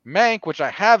 Mank, which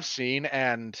I have seen,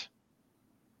 and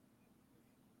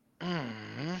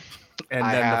The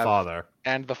Father.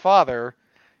 And The Father,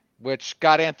 which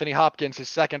got Anthony Hopkins his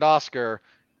second Oscar,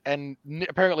 and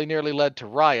apparently nearly led to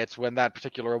riots when that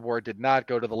particular award did not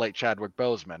go to the late Chadwick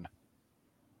Boseman.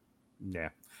 Yeah.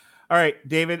 All right,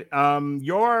 David,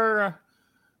 you're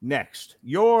next.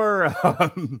 Your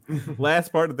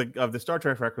last part of the Star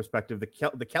Trek retrospective,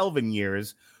 the Kelvin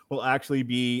years, will actually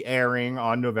be airing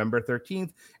on November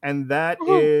 13th, and that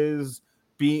is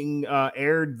being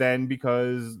aired then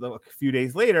because a few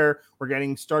days later we're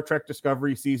getting Star Trek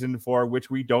Discovery Season 4,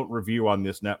 which we don't review on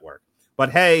this network.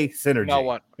 But hey, synergy. No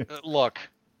one. Look.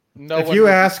 No. If you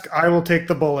ask, I will take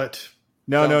the bullet.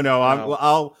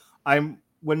 No. I'm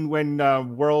when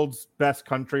World's Best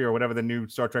Country or whatever the new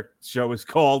Star Trek show is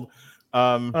called.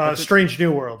 Strange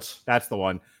New Worlds. That's the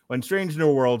one. when Strange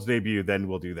New Worlds debut, then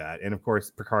we'll do that. And of course,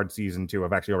 Picard season 2,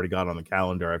 I've actually already got on the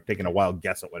calendar. I've taken a wild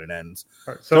guess at when it ends.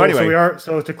 Right, so anyway,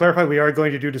 so to clarify, we are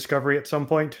going to do Discovery at some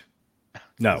point.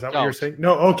 No, is that what you're saying?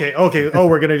 No, okay. Oh,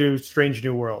 we're gonna do Strange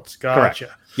New Worlds. Gotcha.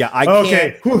 Correct. Yeah, I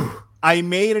can't. I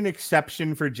made an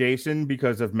exception for Jason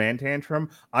because of Man Tantrum.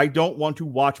 I don't want to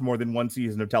watch more than one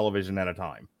season of television at a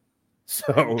time.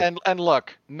 So and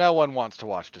look, no one wants to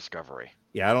watch Discovery.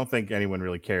 Yeah, I don't think anyone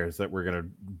really cares that we're gonna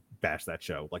bash that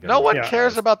show. Like no one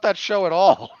cares about that show at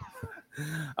all.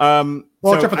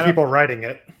 Except for the people writing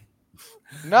it.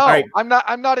 No, right. I'm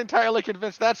not entirely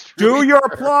convinced that's true. Do your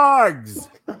plugs.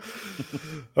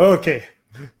 Okay.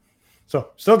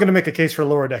 So still going to make a case for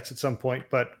Lower Decks at some point,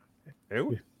 but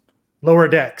Lower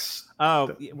Decks. Oh,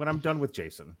 when I'm done with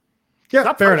Jason. Yeah,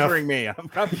 Stop fair enough. pressuring me. I'm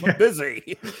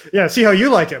busy. Yeah, see how you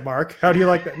like it, Mark. How do you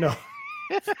like that? No.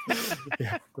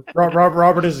 Yeah.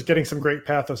 Robert is getting some great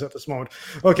pathos at this moment.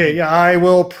 Okay, yeah, I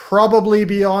will probably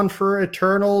be on for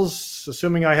Eternals,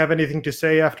 assuming I have anything to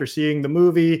say after seeing the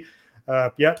movie.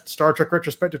 Star Trek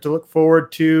retrospective to look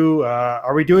forward to.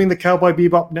 Are we doing the Cowboy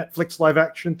Bebop Netflix live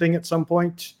action thing at some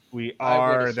point? We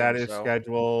are. That is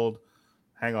scheduled.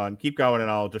 Hang on, keep going, and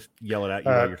I'll just yell it at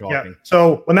you while you're talking. Yeah.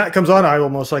 So when that comes on, I will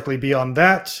most likely be on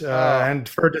that. And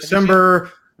for December,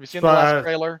 have you seen the last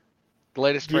trailer? The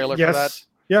latest trailer for that?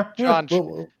 Yeah, John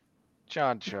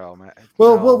Cho, man.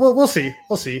 We'll see.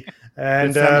 We'll see.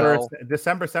 And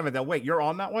December 7th. Now, wait, you're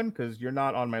on that one because you're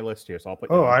not on my list here, so I'll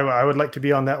put. Oh, I would like to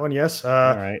be on that one. Yes. All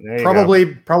right. There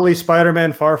you probably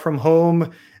Spider-Man: Far From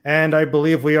Home, and I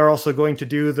believe we are also going to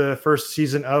do the first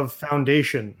season of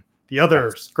Foundation, the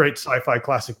other great sci-fi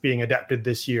classic being adapted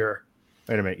this year.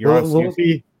 Wait a minute.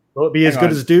 Will it be as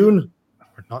good as Dune?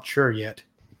 We're not sure yet.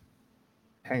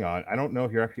 Hang on. I don't know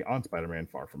if you're actually on Spider-Man: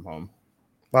 Far From Home.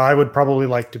 Well, I would probably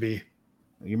like to be.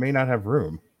 You may not have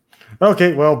room.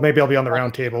 Okay, well, maybe I'll be on the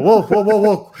round table.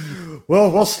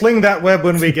 We'll sling that web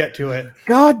when we get to it.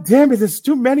 God damn it! There's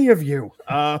too many of you.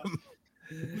 Hang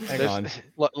on.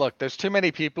 Look, there's too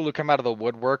many people who come out of the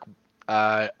woodwork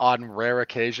on rare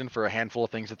occasion for a handful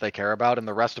of things that they care about, and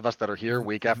the rest of us that are here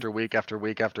week after week after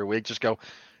week after week just go,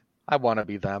 I want to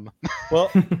be them.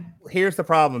 Well, here's the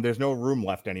problem. There's no room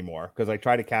left anymore because I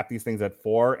try to cap these things at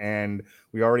 4, and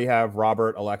we already have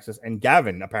Robert, Alexis, and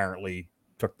Gavin apparently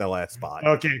took the last spot.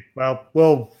 Okay,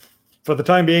 well, for the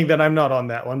time being, then I'm not on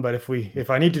that one. But if you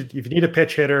need a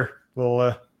pitch hitter,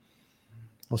 we'll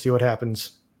see what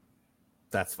happens.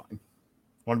 That's fine.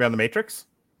 Want to be on the Matrix?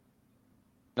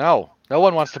 No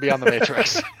one wants to be on the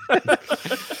Matrix.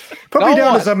 Put me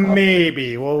down as a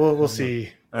maybe. We'll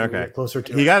see. Okay, closer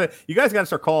to you guys got to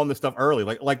start calling this stuff early.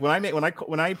 Like when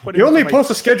I put you only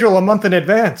post a schedule a month in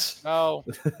advance. No,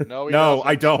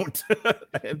 I don't.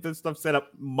 I have this stuff set up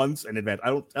months in advance. I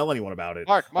don't tell anyone about it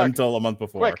until a month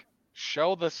before. Quick,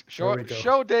 show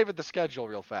David the schedule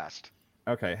real fast.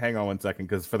 Okay, hang on 1 second,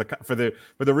 because for the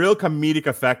real comedic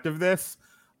effect of this,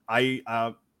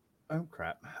 for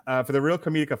the real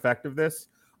comedic effect of this,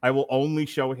 I will only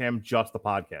show him just the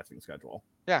podcasting schedule.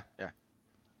 Yeah.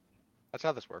 That's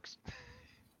how this works.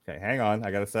 Okay, hang on.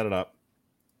 I got to set it up.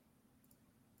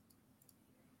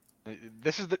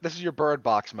 This is your bird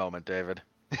box moment, David.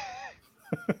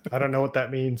 I don't know what that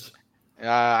means.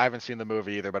 I haven't seen the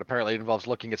movie either, but apparently it involves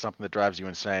looking at something that drives you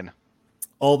insane.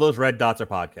 All those red dots are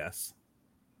podcasts.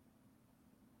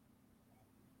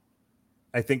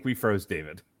 I think we froze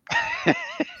David.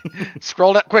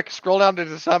 Scroll down to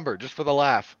December just for the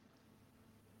laugh.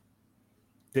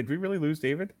 Did we really lose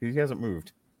David? He hasn't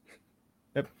moved.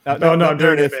 Yep. No,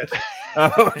 there it is.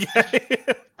 Oh, okay.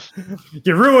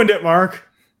 You ruined it, Mark.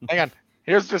 Hang on.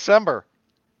 Here's December.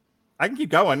 I can keep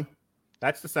going.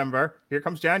 That's December. Here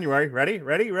comes January.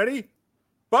 Ready?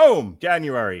 Boom!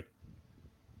 January.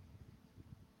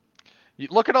 You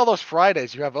look at all those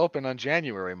Fridays you have open on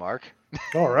January, Mark.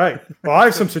 All right. Well, I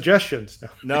have some suggestions.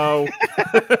 No.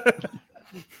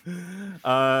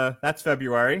 That's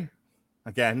February.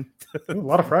 Again. A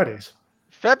lot of Fridays.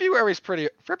 February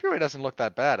doesn't look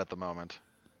that bad at the moment.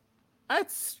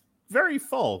 It's very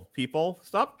full, people.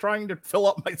 Stop trying to fill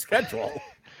up my schedule.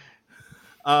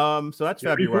 So that's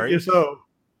February. So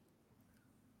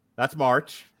that's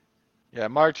March. Yeah,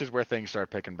 March is where things start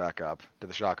picking back up, to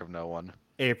the shock of no one.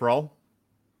 April's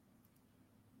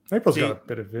got a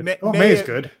bit of it. May is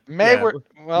good.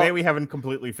 May we haven't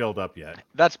completely filled up yet.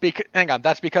 That's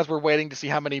because we're waiting to see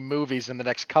how many movies in the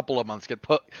next couple of months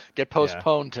get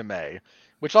postponed to May,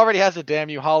 which already has a Damn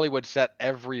You Hollywood set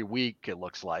every week, it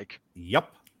looks like. Yep.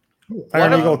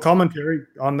 Iron Eagle commentary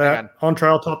on that. On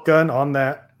Trial Top Gun on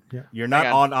that. Yeah. You're not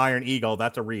on Iron Eagle.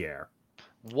 That's a re-air.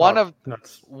 One of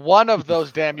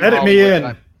those Damn You Edit Hollywood. me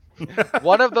in.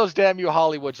 One of those damn you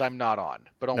Hollywoods I'm not on,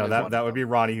 but only No, one. that would be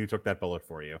Ronnie who took that bullet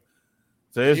for you.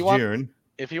 So it's June.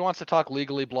 If he wants to talk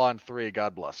Legally Blonde 3,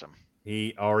 God bless him.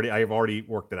 I've already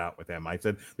worked it out with him. I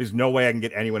said, there's no way I can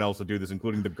get anyone else to do this,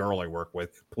 including the girl I work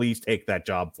with. Please take that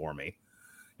job for me.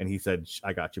 And he said,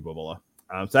 I got you, Bubula.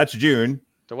 So that's June.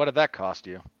 So what did that cost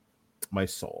you? My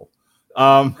soul.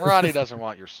 Ronnie doesn't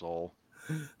want your soul.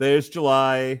 There's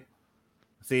July.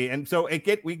 See, and so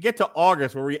we get to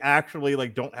August where we actually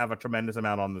don't have a tremendous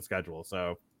amount on the schedule.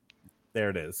 So there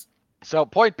it is. So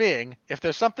point being, if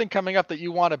there's something coming up that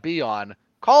you want to be on,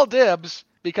 call dibs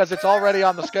because it's already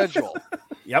on the schedule.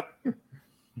 Yep.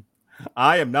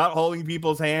 I am not holding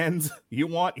people's hands.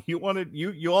 You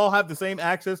all have the same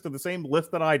access to the same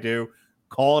list that I do.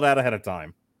 Call it out ahead of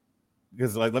time.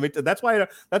 Because that's why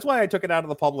I took it out of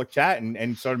the public chat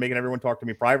and started making everyone talk to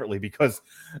me privately because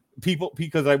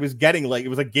I was getting it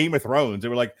was like Game of Thrones. They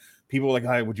were like, people were like,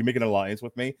 "Hi, would you make an alliance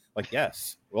with me?" Like,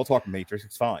 yes, we'll talk Matrix.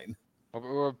 It's fine.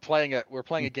 We're playing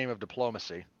a game of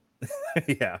diplomacy.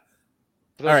 Yeah.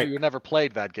 For those of you who never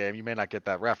played that game, you may not get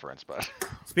that reference, but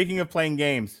speaking of playing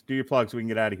games, do your plug so we can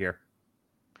get out of here.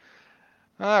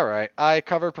 All right. I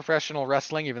cover professional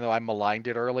wrestling, even though I maligned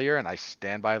it earlier, and I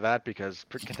stand by that because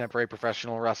contemporary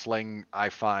professional wrestling I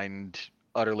find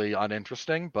utterly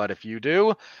uninteresting. But if you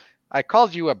do, I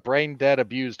called you a brain-dead,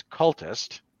 abused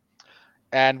cultist.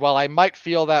 And while I might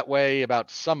feel that way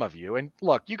about some of you, and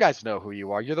look, you guys know who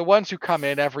you are. You're the ones who come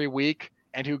in every week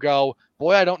and who go,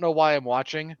 boy, I don't know why I'm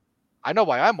watching. I know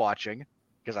why I'm watching,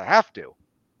 because I have to.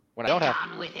 When I don't have to.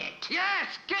 Get on with it. Yes,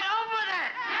 get on with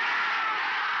it.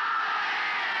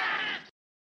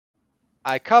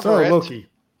 I cover it. Loki.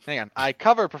 Hang on. I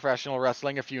cover professional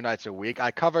wrestling a few nights a week. I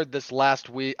covered this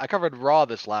last week. I covered Raw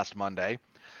this last Monday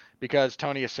because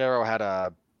Tony Acero had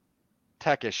a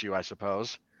tech issue, I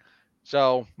suppose.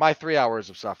 So my 3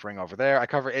 hours of suffering over there. I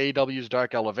cover AEW's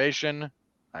Dark Elevation.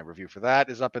 My review for that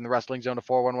is up in the Wrestling Zone of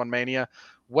 411 Mania.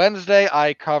 Wednesday,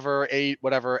 I cover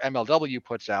whatever MLW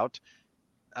puts out.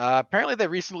 Apparently, they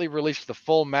recently released the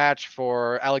full match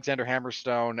for Alexander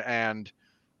Hammerstone and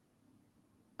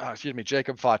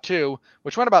Jacob Fatu,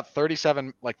 which went about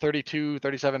 37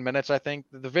 minutes, I think.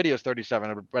 The video is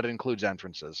 37, but it includes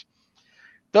entrances.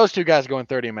 Those two guys going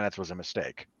 30 minutes was a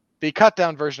mistake. The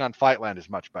cut-down version on Fightland is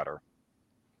much better.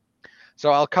 So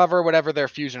I'll cover whatever their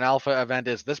Fusion Alpha event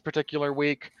is this particular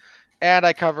week, and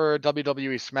I cover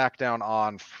WWE SmackDown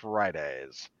on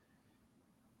Fridays.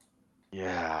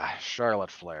 Yeah, Charlotte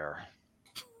Flair.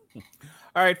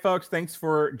 All right, folks, thanks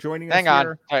for joining us. Hang on.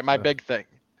 All right, my big thing.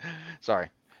 Sorry.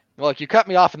 Look, you cut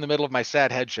me off in the middle of my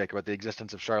sad head shake about the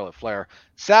existence of Charlotte Flair.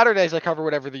 Saturdays, I cover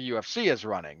whatever the UFC is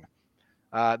running.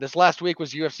 This last week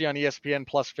was UFC on ESPN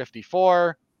Plus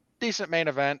 54. Decent main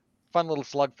event. Fun little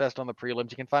slugfest on the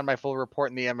prelims. You can find my full report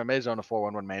in the MMA Zone of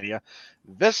 411 Mania.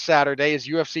 This Saturday is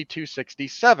UFC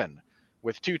 267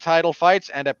 with 2 title fights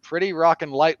and a pretty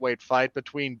rockin' lightweight fight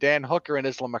between Dan Hooker and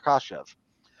Islam Makhachev.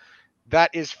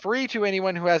 That is free to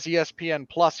anyone who has ESPN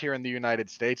Plus here in the United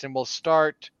States and will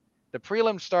start. The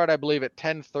prelims start, I believe, at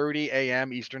 10:30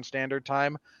 a.m. Eastern Standard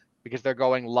Time because they're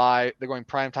going live. They're going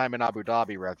prime time in Abu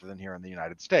Dhabi rather than here in the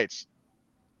United States.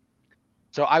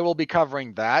 So I will be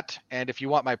covering that. And if you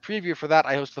want my preview for that,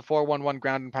 I host the 411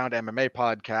 Ground and Pound MMA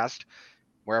podcast.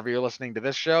 Wherever you're listening to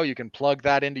this show, you can plug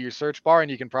that into your search bar and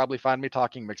you can probably find me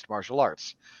talking mixed martial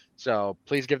arts. So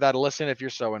please give that a listen if you're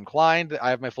so inclined. I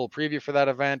have my full preview for that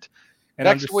event. And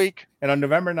next week. And on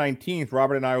November 19th,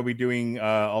 Robert and I will be doing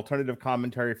alternative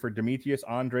commentary for Demetrius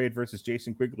Andrade versus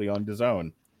Jason Quigley on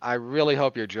DAZN. I really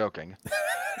hope you're joking.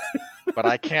 But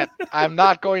I can't. I'm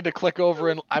not going to click over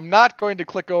and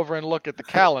look at the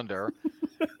calendar.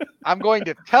 I'm going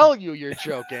to tell you you're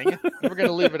joking. We're going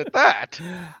to leave it at that.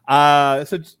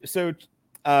 So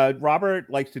Robert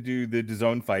likes to do the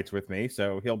DAZN fights with me,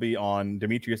 so he'll be on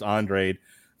Demetrius Andrade,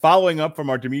 following up from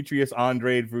our Demetrius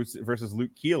Andrade versus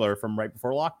Luke Keeler from right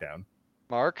before lockdown.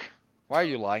 Mark, why are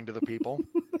you lying to the people?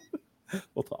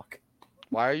 We'll talk.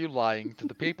 Why are you lying to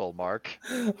the people, Mark?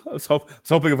 I was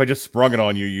hoping if I just sprung it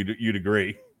on you, you'd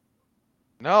agree.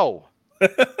 No.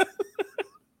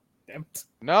 Damn it.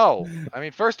 No. I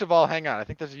mean, first of all, hang on. I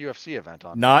think there's a UFC event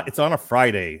on. It's on a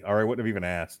Friday, or I wouldn't have even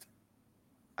asked.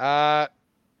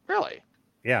 Really?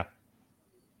 Yeah.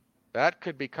 That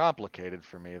could be complicated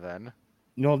for me then.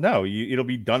 No, it'll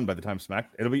be done by the time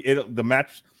the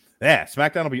match. Yeah,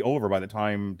 SmackDown will be over by the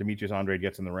time Demetrius Andrade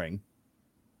gets in the ring.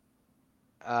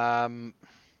 I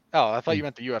thought you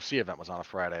meant the UFC event was on a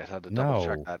Friday. I had to double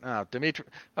check that. No,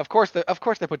 Of course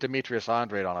they put Demetrius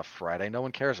Andrade on a Friday. No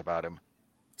one cares about him.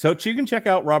 So you can check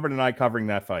out Robert and I covering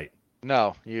that fight.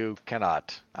 No, you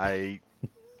cannot.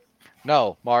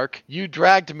 No, Mark, you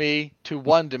dragged me to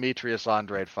one Demetrius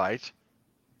Andrade fight.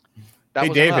 That Hey,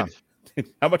 was David,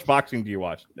 enough. how much boxing do you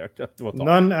watch? We'll talk.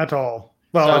 None at all.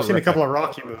 Well, So- I've seen a couple of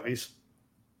Rocky movies.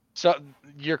 So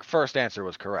your first answer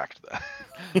was correct.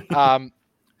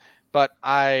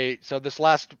 So this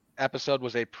last episode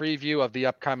was a preview of the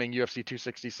upcoming UFC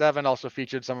 267. Also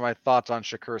featured some of my thoughts on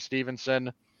Shakur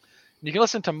Stevenson. You can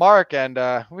listen to Mark and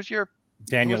who was your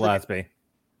Daniel Lasby.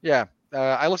 Yeah,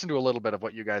 I listened to a little bit of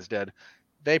what you guys did.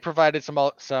 They provided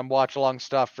some watch along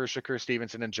stuff for Shakur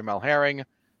Stevenson and Jamel Herring.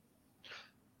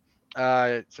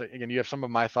 So again, you have some of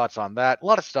my thoughts on that. A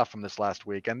lot of stuff from this last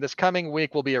week, and this coming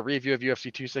week will be a review of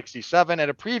UFC 267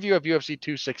 and a preview of UFC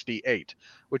 268,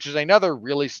 which is another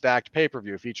really stacked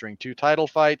pay-per-view featuring 2 title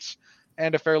fights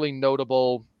and a fairly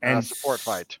notable support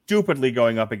fight. Stupidly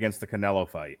going up against the Canelo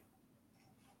fight.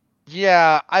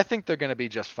 Yeah, I think they're going to be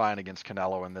just fine against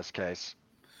Canelo in this case.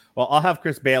 Well, I'll have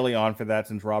Chris Bailey on for that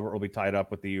since Robert will be tied up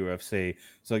with the UFC.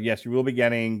 So, yes, you will be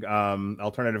getting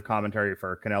alternative commentary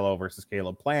for Canelo versus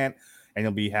Caleb Plant, and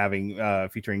you'll be having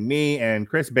featuring me and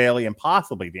Chris Bailey and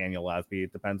possibly Daniel Lasby.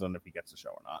 It depends on if he gets the show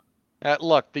or not.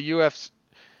 Look, the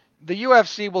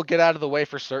UFC will get out of the way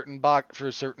for certain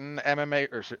MMA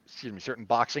or certain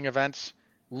boxing events.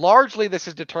 Largely, this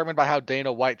is determined by how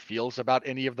Dana White feels about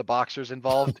any of the boxers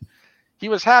involved. He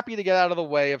was happy to get out of the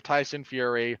way of Tyson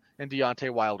Fury and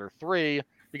Deontay Wilder 3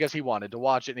 because he wanted to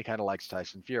watch it and he kind of likes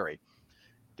Tyson Fury.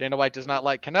 Dana White does not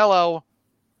like Canelo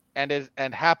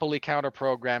and happily counter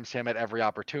programs him at every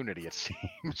opportunity, it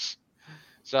seems.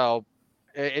 So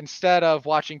instead of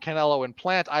watching Canelo and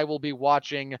Plant, I will be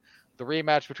watching the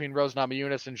rematch between Rose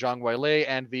Namajunas and Zhang Weili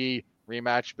and the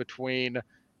rematch between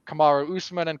Kamaru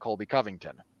Usman and Colby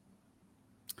Covington.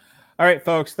 All right,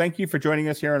 folks, thank you for joining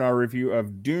us here on our review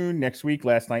of Dune. Next week,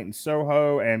 Last Night in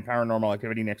Soho and Paranormal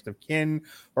Activity Next of Kin.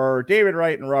 For David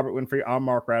Wright and Robert Winfrey, I'm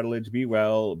Mark Radulich. Be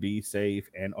well, be safe,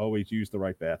 and always use the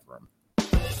right bathroom.